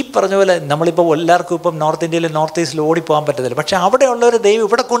ഈ പറഞ്ഞ പോലെ നമ്മളിപ്പോൾ എല്ലാവർക്കും ഇപ്പം നോർത്ത് ഇന്ത്യയിൽ നോർത്ത് ഈസ്റ്റിൽ ഓടിപ്പോകാൻ പറ്റത്തില്ല. പക്ഷേ അവിടെയുള്ളവർ ദൈവം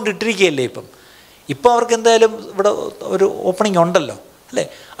ഇവിടെ കൊണ്ടിട്ടിരിക്കുകയല്ലേ. ഇപ്പം അവർക്ക് എന്തായാലും ഇവിടെ ഒരു ഓപ്പണിംഗ് ഉണ്ടല്ലോ അല്ലേ.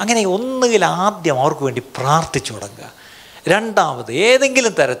 അങ്ങനെ ഒന്നുകിൽ ആദ്യം അവർക്ക് വേണ്ടി പ്രാർത്ഥിച്ചു തുടങ്ങുക. രണ്ടാമത്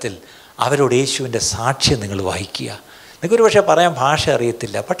ഏതെങ്കിലും തരത്തിൽ അവരോട് യേശുവിൻ്റെ സാക്ഷ്യം നിങ്ങൾ വഹിക്കുക. നിങ്ങൾക്കൊരു പക്ഷേ പറയാൻ ഭാഷ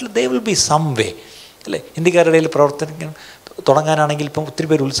അറിയത്തില്ല, but they will be some way അല്ലേ. ഹിന്ദിക്കാരുടെ ഇടയിൽ പ്രവർത്തനം തുടങ്ങാനാണെങ്കിൽ ഇപ്പം ഒത്തിരി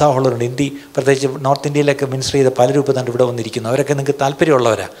പേര് ഉത്സാഹമുള്ളവരുണ്ട്. ഹിന്ദി പ്രത്യേകിച്ച് നോർത്ത് ഇന്ത്യയിലൊക്കെ മിനിസ്റ്റർ ചെയ്ത പലരും ഇപ്പോൾ തന്നെ ഇവിടെ വന്നിരിക്കുന്നു. അവരൊക്കെ നിങ്ങൾക്ക്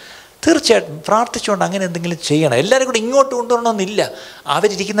താല്പര്യമുള്ളവരാണ്. തീർച്ചയായിട്ടും പ്രാർത്ഥിച്ചുകൊണ്ട് അങ്ങനെ എന്തെങ്കിലും ചെയ്യണം. എല്ലാവരും കൂടി ഇങ്ങോട്ട് കൊണ്ടുവരണമെന്നില്ല,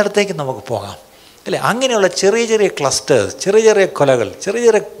 അവരിരിക്കുന്നിടത്തേക്ക് നമുക്ക് പോകാം അല്ലേ. അങ്ങനെയുള്ള ചെറിയ ചെറിയ ക്ലസ്റ്റേഴ്സ്, ചെറിയ ചെറിയ കൊലകൾ, ചെറിയ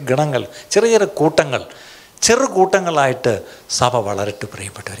ചെറിയ ഗണങ്ങൾ, ചെറിയ ചെറിയ കൂട്ടങ്ങൾ, ചെറു കൂട്ടങ്ങളായിട്ട് സഭ വളരട്ട്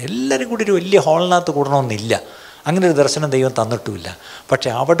പ്രിയപ്പെട്ടവർ. എല്ലാവരും കൂടി ഒരു വലിയ ഹാളിനകത്ത് കൂടണമെന്നില്ല. അങ്ങനെ ഒരു ദർശനം ദൈവം തന്നിട്ടുമില്ല. പക്ഷേ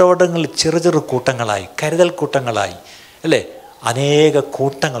അവിടങ്ങളിൽ ചെറു കൂട്ടങ്ങളായി, കരുതൽ കൂട്ടങ്ങളായി അല്ലേ, അനേക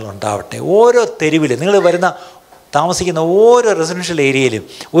കൂട്ടങ്ങളുണ്ടാവട്ടെ. ഓരോ തെരുവിലും നിങ്ങൾ താമസിക്കുന്ന ഓരോ റെസിഡൻഷ്യൽ ഏരിയയിലും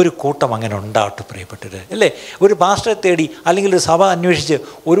ഒരു കൂട്ടം അങ്ങനെ ഉണ്ടാവട്ടെ പ്രിയപ്പെട്ടത് അല്ലേ. ഒരു പാസ്റ്ററെ തേടി അല്ലെങ്കിൽ ഒരു സഭ അന്വേഷിച്ച്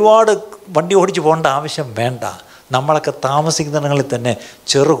ഒരുപാട് വണ്ടി ഓടിച്ച് പോകേണ്ട ആവശ്യം വേണ്ട. നമ്മളൊക്കെ താമസിക്കുന്നിടങ്ങളിൽ തന്നെ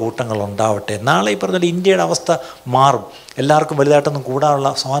ചെറു കൂട്ടങ്ങൾ ഉണ്ടാവട്ടെ. നാളെ ഈ പറഞ്ഞാൽ ഇന്ത്യയുടെ അവസ്ഥ മാറും. എല്ലാവർക്കും വലുതായിട്ടൊന്നും കൂടാനുള്ള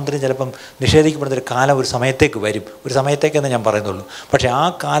സ്വാതന്ത്ര്യം ചിലപ്പം നിഷേധിക്കപ്പെടുന്നൊരു കാലം ഒരു സമയത്തേക്ക് വരും. ഒരു സമയത്തേക്കെന്ന് ഞാൻ പറയുന്നുള്ളൂ. പക്ഷേ ആ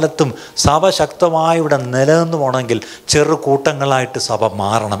കാലത്തും സഭ ശക്തമായി ഇവിടെ നിലനിന്ന് പോകണമെങ്കിൽ ചെറു കൂട്ടങ്ങളായിട്ട് സഭ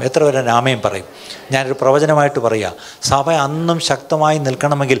മാറണം. എത്ര പേരെ രാമയും പറയും? ഞാനൊരു പ്രവചനമായിട്ട് പറയുക, സഭ അന്നും ശക്തമായി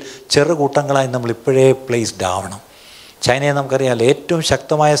നിൽക്കണമെങ്കിൽ ചെറു കൂട്ടങ്ങളായി നമ്മൾ ഇപ്പോഴേ പ്ലേസ്ഡ് ആവണം. ചൈനയെ നമുക്കറിയാം, ഏറ്റവും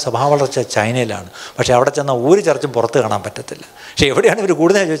ശക്തമായ സ്വഭാവവളർച്ച ചൈനയിലാണ്. പക്ഷേ അവിടെ ചെന്നാൽ ഒരു ചർച്ചും പുറത്ത് കാണാൻ പറ്റത്തില്ല. പക്ഷേ എവിടെയാണ് ഇവർ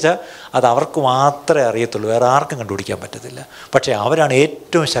കൂടുതൽ ചോദിച്ചാൽ അത് അവർക്ക് മാത്രമേ അറിയത്തുള്ളൂ, വേറെ ആർക്കും കണ്ടുപിടിക്കാൻ പറ്റത്തില്ല. പക്ഷേ അവരാണ്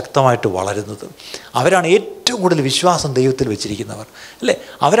ഏറ്റവും ശക്തമായിട്ട് വളരുന്നത്. അവരാണ് ഏറ്റവും കൂടുതൽ വിശ്വാസം ദൈവത്തിൽ വെച്ചിരിക്കുന്നവർ അല്ലേ.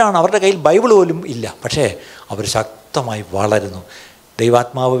 അവരാണ്, അവരുടെ കയ്യിൽ ബൈബിൾ പോലും ഇല്ല, പക്ഷേ അവർ ശക്തമായി വളരുന്നു.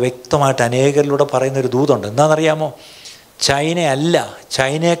 ദൈവാത്മാവ് വ്യക്തമായിട്ട് അനേകരിലൂടെ പറയുന്നൊരു ദൂതുണ്ട്. എന്താണെന്നറിയാമോ?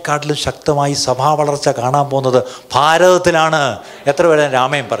 ചൈനയെക്കാട്ടിലും ശക്തമായി സഭാ വളർച്ച കാണാൻ പോകുന്നത് ഭാരതത്തിലാണ്. എത്ര പേരെ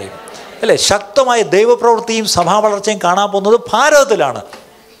രാമയും പറയും അല്ലേ. ശക്തമായ ദൈവപ്രവൃത്തിയും സഭാ വളർച്ചയും കാണാൻ പോകുന്നത് ഭാരതത്തിലാണ്.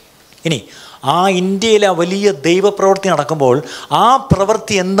 ഇനി ആ ഇന്ത്യയിലെ വലിയ ദൈവപ്രവൃത്തി നടക്കുമ്പോൾ ആ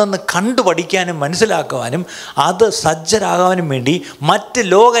പ്രവൃത്തി എന്തെന്ന് കണ്ടുപഠിക്കാനും മനസ്സിലാക്കുവാനും അത് സജ്ജരാകാനും വേണ്ടി മറ്റ്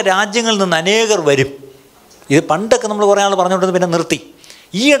ലോക രാജ്യങ്ങളിൽ നിന്ന് അനേകർ വരും. ഇത് പണ്ടൊക്കെ നമ്മൾ കുറേ ആൾ പറഞ്ഞുകൊണ്ടത് പിന്നെ നിർത്തി.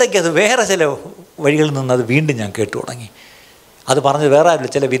 ഈ ഇടയ്ക്ക് അത് വേറെ ചില വഴികളിൽ നിന്ന് അത് വീണ്ടും ഞാൻ കേട്ടു തുടങ്ങി. അത് പറഞ്ഞത് വേറെ ആരില്ല,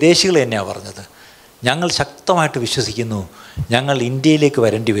 ചില വിദേശികൾ തന്നെയാണ് പറഞ്ഞത്. ഞങ്ങൾ ശക്തമായിട്ട് വിശ്വസിക്കുന്നു, ഞങ്ങൾ ഇന്ത്യയിലേക്ക്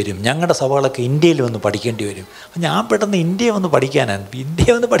വരേണ്ടി വരും, ഞങ്ങളുടെ സഭകളൊക്കെ ഇന്ത്യയിൽ വന്ന് പഠിക്കേണ്ടി വരും. അപ്പം ഞാൻ പെട്ടെന്ന് ഇന്ത്യയെ വന്ന് പഠിക്കാനാണ്.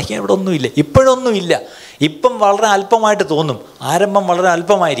 ഇന്ത്യയെ വന്ന് പഠിക്കാൻ ഇവിടെ ഒന്നുമില്ല, ഇപ്പോഴൊന്നുമില്ല. ഇപ്പം വളരെ അല്പമായിട്ട് തോന്നും, ആരംഭം വളരെ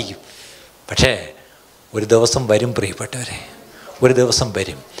അല്പമായിരിക്കും. പക്ഷേ ഒരു ദിവസം വരും പ്രിയപ്പെട്ടവരെ, ഒരു ദിവസം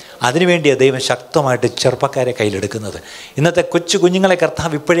വരും. അതിനുവേണ്ടിയാണ് ദൈവം ശക്തമായിട്ട് ചെറുപ്പക്കാരെ കയ്യിലെടുക്കുന്നത്. ഇന്നത്തെ കൊച്ചു കുഞ്ഞുങ്ങളെ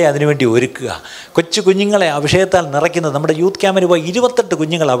കർത്താവ് ഇപ്പോഴേ അതിനുവേണ്ടി ഒരുക്കുക. കൊച്ചു കുഞ്ഞുങ്ങളെ അഭിഷേകത്താൽ നിറയ്ക്കുന്നത്. നമ്മുടെ യൂത്ത് ക്യാമ്പിന് പോയി 28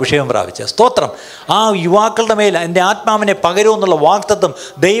 കുഞ്ഞുങ്ങൾ അഭിഷേകം പ്രാപിച്ച സ്തോത്രം. ആ യുവാക്കളുടെ മേൽ എൻ്റെ ആത്മാവിനെ പകരുമെന്നുള്ള വാഗ്ദത്തം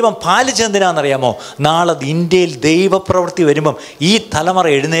ദൈവം പാലിച്ചെന്തിനാണെന്നറിയാമോ? നാളെ ഇന്ത്യയിൽ ദൈവപ്രവൃത്തി വരുമ്പം ഈ തലമുറ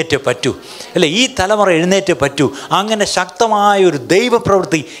എഴുന്നേറ്റേ പറ്റൂ അല്ലേ, ഈ തലമുറ എഴുന്നേറ്റേ പറ്റൂ. അങ്ങനെ ശക്തമായൊരു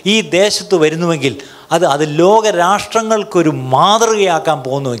ദൈവപ്രവൃത്തി ഈ ദേശത്ത് വരുന്നുവെങ്കിൽ അത് ലോകരാഷ്ട്രങ്ങൾക്കൊരു മാതൃകയാക്കാൻ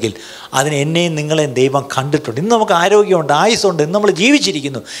പോകുന്നുവെങ്കിൽ അതിന് എന്നെയും നിങ്ങളെയും ദൈവം കണ്ടിട്ടുണ്ട്. ഇന്ന് നമുക്ക് ആരോഗ്യമുണ്ട്, ആയുസ്സുണ്ട്, ഇന്ന് നമ്മൾ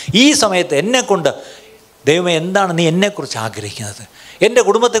ജീവിച്ചിരിക്കുന്നു. ഈ സമയത്ത് എന്നെക്കൊണ്ട് ദൈവമേ, എന്താണ് നീ എന്നെക്കുറിച്ച് ആഗ്രഹിക്കുന്നത്? എൻ്റെ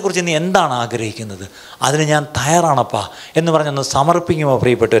കുടുംബത്തെക്കുറിച്ച് നീ എന്താണ് ആഗ്രഹിക്കുന്നത്? അതിന് ഞാൻ തയ്യാറാണപ്പാ എന്ന് പറഞ്ഞൊന്ന് സമർപ്പിക്കുമോ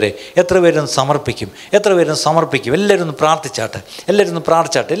പ്രിയപ്പെട്ടവരെ? എത്ര പേരൊന്ന് സമർപ്പിക്കും? എത്ര പേരൊന്ന് സമർപ്പിക്കും? എല്ലാവരും ഒന്ന് പ്രാർത്ഥിച്ചാട്ടെ, എല്ലാവരും ഒന്ന്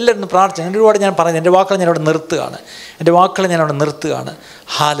പ്രാർത്ഥിച്ചാട്ടെ, എല്ലാവരും ഒന്ന് പ്രാർത്ഥിച്ചു. ഒരുപാട് ഞാൻ പറയുന്നത്, എൻ്റെ വാക്കുകൾ ഞാനവിടെ നിർത്തുകയാണ്.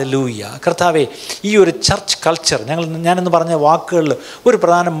 ഹല്ലേലൂയ. കർത്താവേ, ഈ ഒരു ചർച്ച് കൾച്ചർ, ഞാനെന്ന് പറഞ്ഞ വാക്കുകളിൽ ഒരു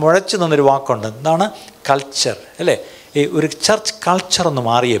പ്രധാനം മുഴച്ചു നിന്നൊരു വാക്കുണ്ട്. എന്താണ്? കൾച്ചർ, അല്ലേ? ഈ ഒരു ചർച്ച് കൾച്ചർ ഒന്ന്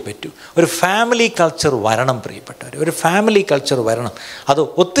മാറിയേ പറ്റൂ. ഒരു ഫാമിലി കൾച്ചർ വരണം പ്രിയപ്പെട്ടവർ, ഒരു ഫാമിലി കൾച്ചർ വരണം. അത്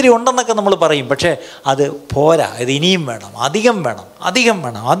ഒത്തിരി ഉണ്ടെന്നൊക്കെ നമ്മൾ പറയും, പക്ഷേ അത് പോരാ. ഇത് ഇനിയും വേണം, അധികം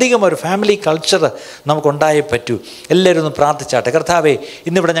ഒരു ഫാമിലി കൾച്ചർ നമുക്കുണ്ടായേ പറ്റൂ. എല്ലാവരും ഒന്ന് പ്രാർത്ഥിച്ചാട്ടെ. കർത്താവേ,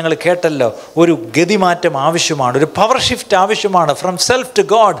 ഇന്നിവിടെ ഞങ്ങൾ കേട്ടല്ലോ, ഒരു ഗതിമാറ്റം ആവശ്യമാണ്, ഒരു പവർ ഷിഫ്റ്റ് ആവശ്യമാണ്, ഫ്രം സെൽഫ് ടു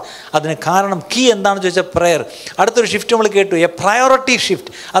ഗോഡ്. അതിന് കാരണം കീ എന്താണെന്ന് ചോദിച്ചാൽ പ്രെയർ. അടുത്തൊരു ഷിഫ്റ്റ് നമ്മൾ കേട്ടു, എ പ്രയോറിറ്റി ഷിഫ്റ്റ്.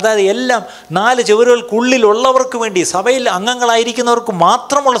 അതായത് എല്ലാം 4 ചുവരുകൾക്കുള്ളിലുള്ളവർക്ക് വേണ്ടി, സഭയിൽ അംഗങ്ങളായിരിക്കുന്നവർക്ക്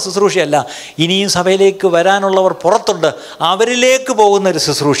മാത്രമുള്ള ശുശ്രൂഷയല്ല, ഇനിയും സഭയിലേക്ക് വരാനുള്ളവർ പുറത്തുണ്ട്, അവരിലേക്ക് പോകുന്ന ഒരു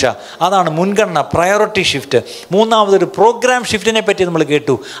ശുശ്രൂഷ. അതാണ് മുൻഗണന, പ്രയോറിറ്റി ഷിഫ്റ്റ്. മൂന്നാമതൊരു പ്രോഗ്രാം ഷിഫ്റ്റിനെ പറ്റി നമ്മൾ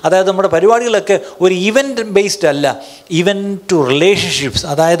കേട്ടു. അതായത് നമ്മുടെ പരിപാടികളൊക്കെ ഒരു ഇവൻറ്റ് ബേസ്ഡ് അല്ല, ഇവൻറ്റ് ടു റിലേഷൻഷിപ്സ്.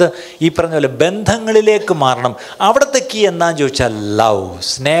 അതായത് ഈ പറഞ്ഞ പോലെ ബന്ധങ്ങളിലേക്ക് മാറണം. അവിടുത്തെ കീ എന്താണെന്ന് ചോദിച്ചാൽ ലവ്,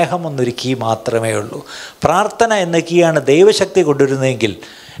 സ്നേഹം എന്നൊരു കീ മാത്രമേ ഉള്ളൂ. പ്രാർത്ഥന എന്ന കീയാണ് ദൈവശക്തി കൊണ്ടുവരുന്നതെങ്കിൽ,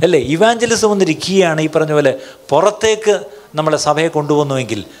 അല്ലേ? ഇവാഞ്ചലിസം എന്നൊരു കീയാണ് ഈ പറഞ്ഞ പോലെ പുറത്തേക്ക് നമ്മളെ സഭയെ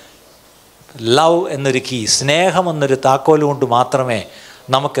കൊണ്ടുപോകുന്നുവെങ്കിൽ, ലവ് എന്നൊരു കീ, സ്നേഹം എന്നൊരു താക്കോൽ കൊണ്ട് മാത്രമേ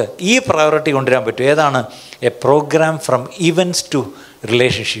നമുക്ക് ഈ പ്രയോറിറ്റി കൊണ്ടുവരാൻ പറ്റൂ. ഏതാണ്? A programme from events to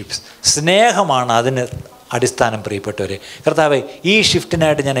relationships. സ്നേഹമാണ് അതിന് അടിസ്ഥാനം. പ്രിയപ്പെട്ടവരെ, കർത്താവേ, ഈ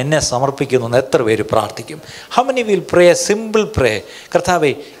ഷിഫ്റ്റിനായിട്ട് ഞാൻ എന്നെ സമർപ്പിക്കുന്നു എന്ന് എത്ര പേര് പ്രാർത്ഥിക്കും? How many will pray A simple പ്രേ? കർത്താവേ,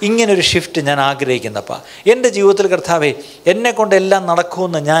 ഇങ്ങനൊരു ഷിഫ്റ്റ് ഞാൻ ആഗ്രഹിക്കുന്നപ്പാ എൻ്റെ ജീവിതത്തിൽ. കർത്താവേ, എന്നെക്കൊണ്ട് എല്ലാം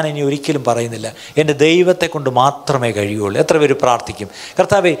നടക്കുമെന്ന് ഞാൻ ഇനി ഒരിക്കലും പറയുന്നില്ല, എൻ്റെ ദൈവത്തെ കൊണ്ട് മാത്രമേ കഴിയുള്ളൂ. എത്ര പേര് പ്രാർത്ഥിക്കും?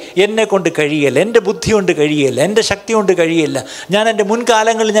 കർത്താവേ, എന്നെക്കൊണ്ട് കഴിയില്ല, എൻ്റെ ബുദ്ധി കൊണ്ട് കഴിയില്ല, എൻ്റെ ശക്തി കൊണ്ട് കഴിയില്ല. ഞാൻ എൻ്റെ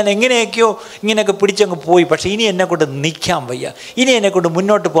മുൻകാലങ്ങളിൽ ഞാൻ എങ്ങനെയൊക്കെയോ ഇങ്ങനെയൊക്കെ പിടിച്ചങ്ങ് പോയി, പക്ഷേ ഇനി എന്നെക്കൊണ്ട് നിൽക്കാൻ വയ്യ, ഇനി എന്നെക്കൊണ്ട്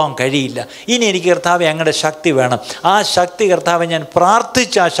മുന്നോട്ട് പോകാൻ കഴിയില്ല. ഇനി എനിക്ക് കർത്താവേ അങ്ങയുടെ ശക്തി വേണം. ആ ശക്തി കർത്താവെ ഞാൻ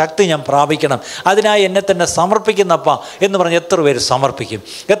പ്രാർത്ഥിച്ച് ആ ശക്തി ഞാൻ പ്രാപിക്കണം. അതിനായി എന്നെ തന്നെ സമർപ്പിക്കുന്നപ്പാ എന്ന് പറഞ്ഞ് എത്ര പേര് സമർപ്പിക്കും?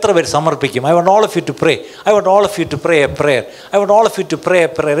 I want all of U to pray.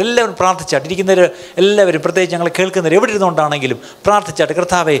 എല്ലാവരും പ്രാർത്ഥിച്ചാട്ട്. ഇരിക്കുന്നവർ എല്ലാവരും, പ്രത്യേകിച്ച് ഞങ്ങൾ കേൾക്കുന്നവർ എവിടെ ഇരുന്നുകൊണ്ടാണെങ്കിലും പ്രാർത്ഥിച്ചാട്ട്.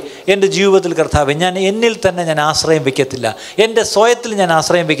 കർത്താവെ, എൻ്റെ ജീവിതത്തിൽ കർത്താവെ, ഞാൻ എന്നിൽ തന്നെ ഞാൻ ആശ്രയം വയ്ക്കത്തില്ല, എൻ്റെ സ്വയത്തിൽ ഞാൻ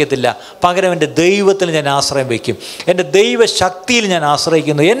ആശ്രയം വയ്ക്കത്തില്ല, പകരം എൻ്റെ ദൈവത്തിൽ ഞാൻ ആശ്രയം വയ്ക്കും. എൻ്റെ ദൈവശക്തിയിൽ ഞാൻ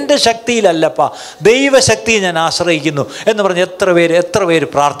ആശ്രയിക്കുന്നു, എൻ്റെ ശക്തിയിലല്ലപ്പാ, ദൈവശക്തിയിൽ ഞാൻ ആശ്രയിക്കുന്നു എന്ന് പറഞ്ഞ് എത്ര പേര്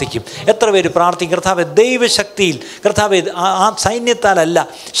പ്രാർത്ഥിക്കും? കർത്താവെ, ദൈവശക്തിയിൽ, കർത്താവെ, ആ സൈന്യത്താലല്ല,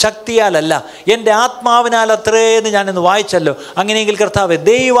 ശക്തിയാലല്ല, എൻ്റെ ആത്മാവിനാൽ അത്രേന്ന് ഞാനിന്ന് വായിച്ചല്ലോ. അങ്ങനെയെങ്കിൽ കർത്താവെ,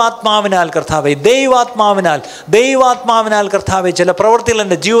 ദൈവാത്മാവിനാൽ കർത്താവെ, ചില പ്രവൃത്തികൾ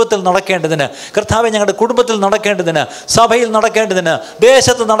എൻ്റെ ജീവിതത്തിൽ നടക്കേണ്ടതിന്, കർത്താവെ, ഞങ്ങളുടെ കുടുംബത്തിൽ നടക്കേണ്ടതിന്, സഭയിൽ നടക്കേണ്ടതിന്,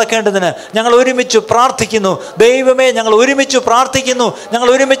 ദേശത്ത് നടക്കേണ്ടതിന് ഞങ്ങൾ ഒരുമിച്ച് പ്രാർത്ഥിക്കുന്നു. ദൈവമേ, ഞങ്ങൾ ഒരുമിച്ച്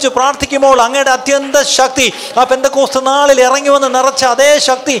പ്രാർത്ഥിക്കുമ്പോൾ അങ്ങയുടെ അത്യന്ത ശക്തി, ആ പെന്തക്കോസ്ത് നാളിൽ ഇറങ്ങി വന്ന് നിറച്ച അതേ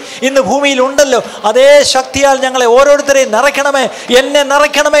ശക്തി ഇന്ന് ഭൂമിയിൽ ഉണ്ടല്ലോ. അതേ ശക്തിയാൽ ഞങ്ങളെ ഓരോരുത്തരെയും നിറയ്ക്കണമേ, എന്നെ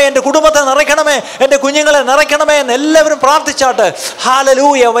നിറയ്ക്കണമേ, എൻ്റെ കുടുംബത്തെ നിറയ്ക്കണമേ, എൻ്റെ കുഞ്ഞുങ്ങളെ നിറയ്ക്കണമേ എന്ന് എല്ലാവരും പ്രാർത്ഥിച്ചാട്ട്.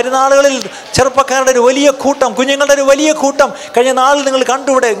 ഹല്ലേലൂയ. വരുന്നാളുകളിൽ ചെറുപ്പക്കാരുടെ ഒരു വലിയ കൂട്ടം, കുഞ്ഞുങ്ങളുടെ ഒരു വലിയ കൂട്ടം കഴിഞ്ഞ നാളിൽ നിങ്ങൾ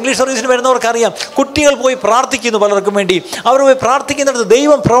കണ്ടുവിടെ. ഇംഗ്ലീഷ് സർവീസിന് വരുന്നവർക്കറിയാം, കുട്ടികൾ പോയി പ്രാർത്ഥിക്കുന്നു പലർക്കും വേണ്ടി. അവർ പോയി പ്രാർത്ഥിക്കുന്നിടത്ത്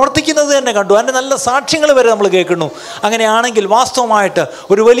ദൈവം പ്രവർത്തിക്കുന്നത് തന്നെ കണ്ടു. അതിൻ്റെ നല്ല സാക്ഷ്യങ്ങൾ വരെ നമ്മൾ കേൾക്കുന്നു. അങ്ങനെയാണെങ്കിൽ വാസ്തവമായിട്ട്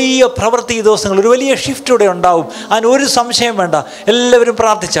ഒരു വലിയ പ്രവൃത്തി ഈ ദിവസങ്ങൾ, ഒരു വലിയ ഷിഫ്റ്റ് ഇവിടെ ഉണ്ടാവും. അതിനൊരു സംശയം വേണ്ട. എല്ലാവരും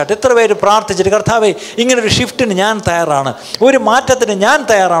പ്രാർത്ഥിച്ചാട്ട്. എത്ര പേര് പ്രാർത്ഥിച്ചിട്ട്, കർത്താവേ, ഇങ്ങനൊരു ഷിഫ്റ്റിന് ഞാൻ തയ്യാറാണ്, ഒരു മാറ്റത്തിന് ഞാൻ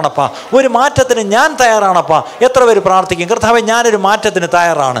തയ്യാറാണപ്പാ, എത്ര പേര് പ്രാർത്ഥിക്കും? കർത്താവേ, ഞാനൊരു മാറ്റത്തിന്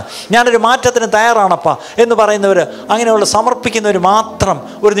തയ്യാറാണപ്പാ എന്ന് പറയുന്നവർ, അങ്ങനെയുള്ള സമർപ്പിക്കുന്നവർ മാത്രം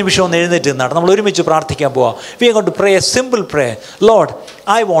ഒരു നിമിഷം ഒന്ന് എഴുന്നേറ്റ് നിന്നാണ്. നമ്മൾ ഒരുമിച്ച് പ്രാർത്ഥിക്കാൻ പോവാം. V are going to pray A simple pray. Lord,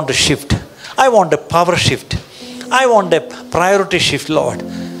 I want A shift, I want A power shift, I want A priority shift Lord,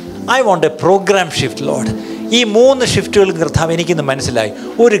 I want A programme shift Lord. ഈ 3 ഷിഫ്റ്റുകളും കർത്താവ് എനിക്കിന്ന് മനസ്സിലായി.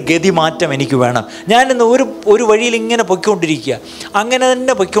 ഒരു ഗതിമാറ്റം എനിക്ക് വേണം. ഞാനിന്ന് ഒരു വഴിയിൽ ഇങ്ങനെ പൊയ്ക്കൊണ്ടിരിക്കുക, അങ്ങനെ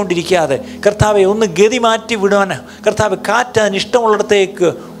തന്നെ പൊയ്ക്കൊണ്ടിരിക്കാതെ കർത്താവെ ഒന്ന് ഗതി മാറ്റി വിടുവാൻ, കർത്താവ് കാറ്റ് അതിന് ഇഷ്ടമുള്ളിടത്തേക്ക്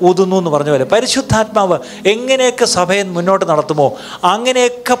ഊതുന്നു എന്ന് പറഞ്ഞ പോലെ പരിശുദ്ധാത്മാവ് എങ്ങനെയൊക്കെ സഭയെ മുന്നോട്ട് നടത്തുമോ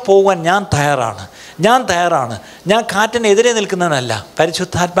അങ്ങനെയൊക്കെ പോകാൻ ഞാൻ തയ്യാറാണ്. ഞാൻ കാറ്റിനെതിരെ നിൽക്കുന്നവനല്ല.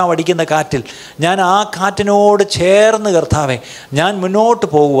 പരിശുദ്ധാത്മാവ് അടിക്കുന്ന കാറ്റിൽ ഞാൻ ആ കാറ്റിനോട് ചേർന്ന് കർത്താവെ ഞാൻ മുന്നോട്ട്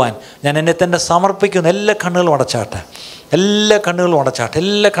പോകുവാൻ ഞാൻ എന്നെ തന്നെ സമർപ്പിക്കുന്നു. എല്ലാ കണ്ണുകളും അടച്ചാട്ടെ.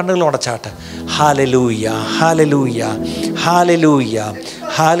 Hallelujah, hallelujah, hallelujah,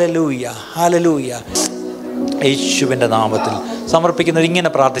 hallelujah, hallelujah. യേശുവിൻ്റെ നാമത്തിൽ സമർപ്പിക്കുന്നത് ഇങ്ങനെ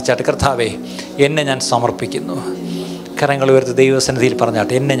പ്രാർത്ഥിച്ചാട്ടെ. കർത്താവേ, എന്നെ ഞാൻ സമർപ്പിക്കുന്നു. കരങ്ങൾ ഉയർത്തി ദൈവസന്നിധിയിൽ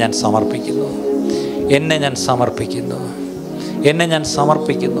പറഞ്ഞാട്ടെ, എന്നെ ഞാൻ സമർപ്പിക്കുന്നു. എന്നെ ഞാൻ സമർപ്പിക്കുന്നു, എന്നെ ഞാൻ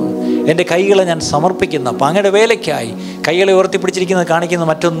സമർപ്പിക്കുന്നു, എൻ്റെ കൈകളെ ഞാൻ സമർപ്പിക്കുന്നു. അപ്പം അങ്ങയുടെ വേലയ്ക്കായി കൈകളെ ഉയർത്തിപ്പിടിച്ചിരിക്കുന്നത് കാണിക്കുന്നത്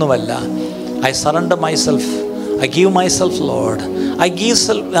മറ്റൊന്നുമല്ല. I surrender myself, I give myself Lord, I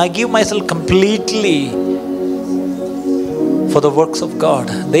give myself completely for the works of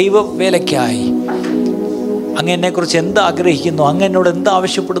God. ദൈവ വേലയ്ക്കായി അങ്ങ് എന്നെക്കുറിച്ച് എന്ത് ആഗ്രഹിക്കുന്നു, അങ്ങ് എന്നോട് എന്ത്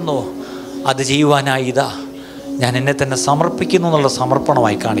ആവശ്യപ്പെടുന്നു, അത് ചെയ്യുവാനായി ഇതാ ഞാൻ എന്നെ തന്നെ സമർപ്പിക്കുന്നു എന്നുള്ള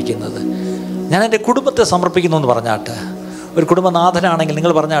സമർപ്പണമായി കാണിക്കുന്നത്. ഞാൻ എൻ്റെ കുടുംബത്തെ സമർപ്പിക്കുന്നു എന്ന് പറഞ്ഞാട്ട്, ഒരു കുടുംബനാഥനാണെങ്കിൽ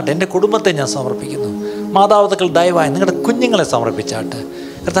നിങ്ങൾ പറഞ്ഞാട്ടെ, എൻ്റെ കുടുംബത്തെ ഞാൻ സമർപ്പിക്കുന്നു. മാതാപിതാക്കൾ ദയവായി നിങ്ങളുടെ കുഞ്ഞുങ്ങളെ സമർപ്പിച്ചാട്ട്,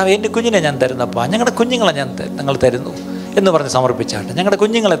 കർത്താവ് എൻ്റെ കുഞ്ഞിനെ ഞാൻ തരുന്നപ്പാ, ഞങ്ങളുടെ കുഞ്ഞുങ്ങളെ നിങ്ങൾ തരുന്നു എന്ന് പറഞ്ഞ് സമർപ്പിച്ചാട്ട്, ഞങ്ങളുടെ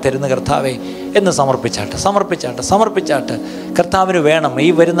കുഞ്ഞുങ്ങളെ തരുന്ന കർത്താവേ എന്ന് സമർപ്പിച്ചാട്ട്. കർത്താവിന് വേണം. ഈ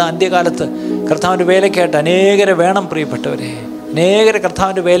വരുന്ന അന്ത്യകാലത്ത് കർത്താവിൻ്റെ വേലയ്ക്കായിട്ട് അനേകരെ വേണം പ്രിയപ്പെട്ടവരെ, അനേകരെ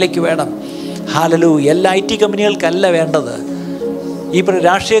കർത്താവിൻ്റെ വേലയ്ക്ക് വേണം. ഹല്ലേലൂയ. എല്ലാ IT കമ്പനികൾക്കല്ല വേണ്ടത്, ഈ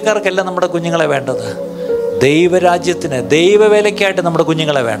രാഷ്ട്രീയക്കാർക്കല്ല നമ്മുടെ കുഞ്ഞുങ്ങളെ വേണ്ടത്. ദൈവരാജ്യത്തിന്, ദൈവവേലയ്ക്കായിട്ട് നമ്മുടെ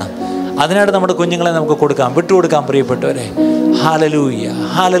കുഞ്ഞുങ്ങളെ വേണം. അതിനായിട്ട് നമ്മുടെ കുഞ്ഞുങ്ങളെ നമുക്ക് വിട്ടുകൊടുക്കാം പ്രിയപ്പെട്ടവരെ. Hallelujah,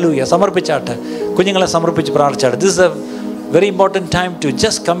 hallelujah. സമർപ്പിച്ചാട്ട്, കുഞ്ഞുങ്ങളെ സമർപ്പിച്ച് പ്രാർത്ഥിച്ചാട്ട്. This is A very important time to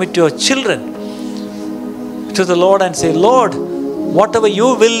just commit your children to the Lord and say, Lord, whatever you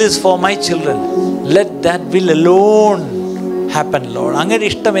will is for my children. Let that will alone happen, Lord. അങ്ങയുടെ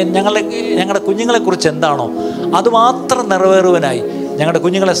ഇഷ്ടം ഞങ്ങളുടെ കുഞ്ഞുങ്ങളെക്കുറിച്ച് എന്താണോ അതുമാത്രം നിറവേറുവാനായി ഞങ്ങളുടെ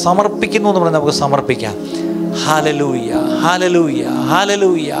കുഞ്ഞുങ്ങളെ സമർപ്പിക്കുന്നു എന്ന് പറഞ്ഞ് നമുക്ക് സമർപ്പിക്കാം. Hallelujah, hallelujah,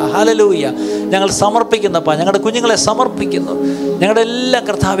 hallelujah, hallelujah. ഞങ്ങൾ സമർപ്പിക്കുന്നപ്പാ, ഞങ്ങളുടെ കുഞ്ഞുങ്ങളെ സമർപ്പിക്കുന്നു. ഞങ്ങളുടെ എല്ലാ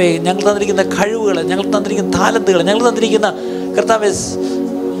കർത്താവേ, ഞങ്ങൾ തന്നിരിക്കുന്ന കഴിവുകൾ, ഞങ്ങൾ തന്നിരിക്കുന്ന താലന്തുകൾ, ഞങ്ങൾ തന്നിരിക്കുന്ന കർത്താവേ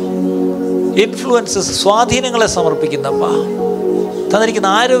ഇൻഫ്ലുവൻസസ്, സ്വാധീനങ്ങളെ സമർപ്പിക്കുന്നപ്പാ. തന്നിരിക്കുന്ന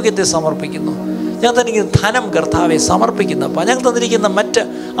ആരോഗ്യത്തെ സമർപ്പിക്കുന്നു. ഞങ്ങൾ തന്നിരിക്കുന്ന ധനം കർത്താവെ സമർപ്പിക്കുന്നപ്പാ. ഞങ്ങൾ തന്നിരിക്കുന്ന മറ്റ്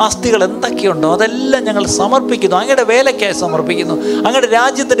ആസ്തികൾ എന്തൊക്കെയുണ്ടോ അതെല്ലാം ഞങ്ങൾ സമർപ്പിക്കുന്നു. അങ്ങയുടെ വേലയ്ക്കായി സമർപ്പിക്കുന്നു, അങ്ങയുടെ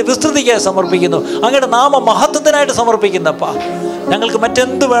രാജ്യത്തിൻ്റെ വിസ്തൃതിക്കായി സമർപ്പിക്കുന്നു, അങ്ങയുടെ നാമ മഹത്വത്തിനായിട്ട് സമർപ്പിക്കുന്നപ്പാ. ഞങ്ങൾക്ക്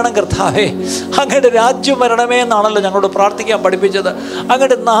മറ്റെന്ത് വേണം കർത്താവേ? അങ്ങയുടെ രാജ്യം വരണമേ എന്നാണല്ലോ ഞങ്ങളോട് പ്രാർത്ഥിക്കാൻ പഠിപ്പിച്ചത്.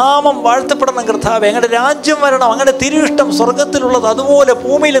 അങ്ങയുടെ നാമം വാഴ്ത്തപ്പെടണം കർത്താവേ. അങ്ങയുടെ രാജ്യം വരണം, അങ്ങയുടെ തിരുവിഷ്ടം സ്വർഗത്തിലുള്ളത് അതുപോലെ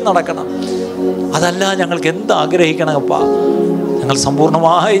ഭൂമിയിൽ നടക്കണം. അതല്ല ഞങ്ങൾക്ക് എന്ത് ആഗ്രഹിക്കണമപ്പാ? ഞങ്ങൾ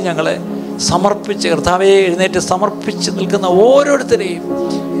സമ്പൂർണ്ണമായി ഞങ്ങളെ സമർപ്പിച്ച് കർത്താവെ എഴുന്നേറ്റ് സമർപ്പിച്ച് നിൽക്കുന്ന ഓരോരുത്തരെയും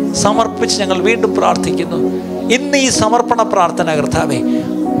സമർപ്പിച്ച് ഞങ്ങൾ വീണ്ടും പ്രാർത്ഥിക്കുന്നു. ഇന്ന് ഈ സമർപ്പണ പ്രാർത്ഥന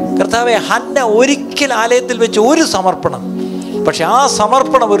കർത്താവെ ഹന്ന ഒരിക്കൽ ആലയത്തിൽ വെച്ച് ഒരു സമർപ്പണം, പക്ഷെ ആ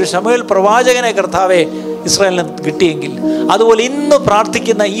സമർപ്പണം ഒരു ശമൂവേൽ പ്രവാചകനെ കർത്താവെ ഇസ്രായേലിന് കിട്ടിയെങ്കിൽ, അതുപോലെ ഇന്ന്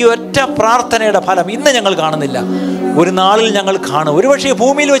പ്രാർത്ഥിക്കുന്ന ഈ ഒറ്റ പ്രാർത്ഥനയുടെ ഫലം ഇന്ന് ഞങ്ങൾ കാണുന്നില്ല, ഒരു നാളിൽ ഞങ്ങൾ കാണും. ഒരുപക്ഷെ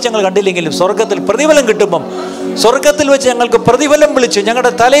ഭൂമിയിൽ വെച്ച് ഞങ്ങൾ കണ്ടില്ലെങ്കിലും സ്വർഗത്തിൽ പ്രതിഫലം കിട്ടുമ്പം, സ്വർഗത്തിൽ വെച്ച് ഞങ്ങൾക്ക് പ്രതിഫലം വിളിച്ച്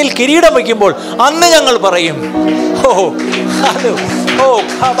ഞങ്ങളുടെ തലയിൽ കിരീടം വയ്ക്കുമ്പോൾ അന്ന് ഞങ്ങൾ പറയും, ഓ ഹലോ ഓ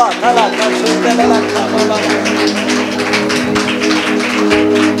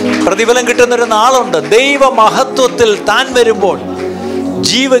പ്രതിഫലം കിട്ടുന്നൊരു നാളുണ്ട്. ദൈവ മഹത്വത്തിൽ താൻ വരുമ്പോൾ,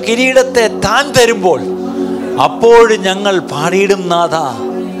 ജീവകിരീടത്തെ താൻ തരുമ്പോൾ, അപ്പോഴും ഞങ്ങൾ പാടിയിടും നാഥ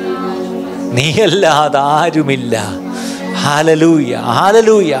നീയല്ലാതെ ആരുമില്ല. Hallelujah,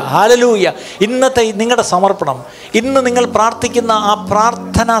 hallelujah, hallelujah. ഇന്നത്തെ നിങ്ങളുടെ സമർപ്പണം, ഇന്ന് നിങ്ങൾ പ്രാർത്ഥിക്കുന്ന ആ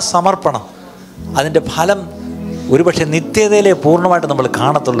പ്രാർത്ഥനാ സമർപ്പണം, അതിൻ്റെ ഫലം ഒരുപക്ഷെ നിത്യതയിലെ പൂർണ്ണമായിട്ട് നമ്മൾ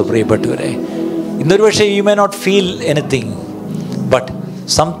കാണത്തുള്ളൂ പ്രിയപ്പെട്ടവരെ. ഇന്നൊരു പക്ഷേ you may not feel anything, but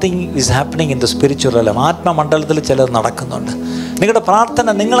something is happening in the spiritual realm. ആത്മമണ്ഡലത്തിൽ ചിലത് നടക്കുന്നുണ്ട്. നിങ്ങളുടെ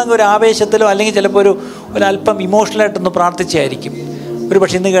പ്രാർത്ഥന നിങ്ങളങ്ങ് ഒരു ആവേശത്തിലോ അല്ലെങ്കിൽ ചിലപ്പോൾ ഒരു അല്പം ഇമോഷണലായിട്ടൊന്ന് പ്രാർത്ഥിച്ചായിരിക്കും. ഒരു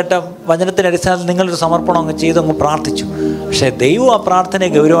പക്ഷേ ഇന്ന് കേട്ട വചനത്തിൻ്റെ അടിസ്ഥാനത്തിൽ നിങ്ങളൊരു സമർപ്പണം അങ്ങ് ചെയ്തങ്ങ് പ്രാർത്ഥിച്ചു. പക്ഷേ ദൈവം ആ പ്രാർത്ഥനയെ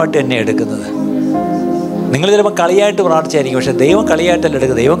ഗൗരവമായിട്ട് തന്നെ എടുക്കുന്നത്. നിങ്ങൾ ചിലപ്പോൾ കളിയായിട്ട് പ്രാർത്ഥിച്ചായിരിക്കും, പക്ഷേ ദൈവം കളിയായിട്ടല്ല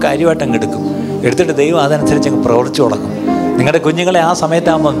എടുക്കുന്നത്, ദൈവം കാര്യമായിട്ട് അങ്ങ് എടുക്കും. എടുത്തിട്ട് ദൈവം അതനുസരിച്ച് അങ്ങ് പ്രവർത്തിച്ചു തുടങ്ങും. നിങ്ങളുടെ കുഞ്ഞുങ്ങളെ ആ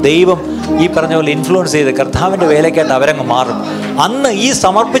സമയത്താകുമ്പം ദൈവം ഈ പറഞ്ഞ പോലെ ഇൻഫ്ലുവൻസ് ചെയ്ത് കർത്താവിൻ്റെ വേലയ്ക്കായിട്ട് അവരങ്ങ് മാറും. അന്ന് ഈ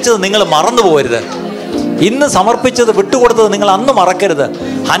സമർപ്പിച്ചത് നിങ്ങൾ മറന്നു പോകരുത്. ഇന്ന് സമർപ്പിച്ചത് വിട്ടുകൊടുത്തത് നിങ്ങൾ അന്ന് മറക്കരുത്.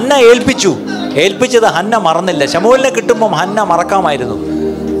 ഹന്ന ഏൽപ്പിച്ചത് ഹന്ന മറന്നില്ല. ശമൂവേലിനെ കിട്ടുമ്പം ഹന്ന മറക്കാമായിരുന്നു.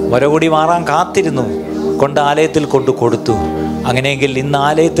 വരകൂടി മാറാൻ കാത്തിരുന്നു, കൊണ്ട് ആലയത്തിൽ കൊണ്ട് കൊടുത്തു. അങ്ങനെയെങ്കിൽ ഇന്ന്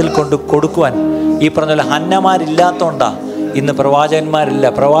ആലയത്തിൽ കൊണ്ട് കൊടുക്കുവാൻ ഈ പറഞ്ഞ പോലെ ഹന്നമാരില്ലാത്തതുകൊണ്ടാണ് ഇന്ന് പ്രവാചകന്മാരില്ല,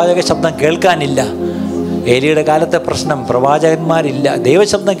 പ്രവാചക ശബ്ദം കേൾക്കാനില്ല. ഏലിയുടെ കാലത്തെ പ്രശ്നം പ്രവാചകന്മാരില്ല,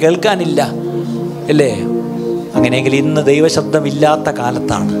 ദൈവശബ്ദം കേൾക്കാനില്ല അല്ലേ? അങ്ങനെയെങ്കിൽ ഇന്ന് ദൈവശബ്ദമില്ലാത്ത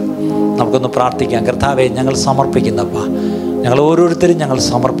കാലത്താണ്. നമുക്കൊന്ന് പ്രാർത്ഥിക്കാം. കർത്താവെ ഞങ്ങൾ സമർപ്പിക്കുന്നപ്പാ, ഞങ്ങൾ ഓരോരുത്തരും ഞങ്ങൾ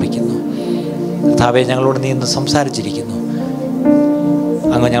സമർപ്പിക്കുന്നു. കർത്താവെ ഞങ്ങളോട് നീ ഇന്ന് സംസാരിച്ചിരിക്കുന്നു.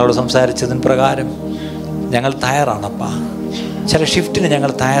 അങ്ങ് ഞങ്ങളോട് സംസാരിച്ചതിന് പ്രകാരം ഞങ്ങൾ തയ്യാറാണപ്പാ. ചില ഷിഫ്റ്റിന്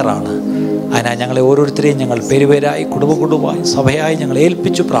ഞങ്ങൾ തയ്യാറാണ്. അതിനായി ഞങ്ങളെ ഓരോരുത്തരെയും ഞങ്ങൾ പേരുപേരായി കുടുംബമായി സഭയായി ഞങ്ങൾ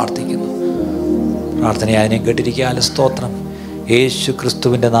ഏൽപ്പിച്ചു പ്രാർത്ഥിക്കുന്നു. പ്രാർത്ഥനയായി കേട്ടിരിക്കാൻ സ്തോത്രം. യേശു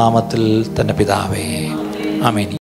ക്രിസ്തുവിൻ്റെ നാമത്തിൽ തന്നെ പിതാവേ, ആമേൻ.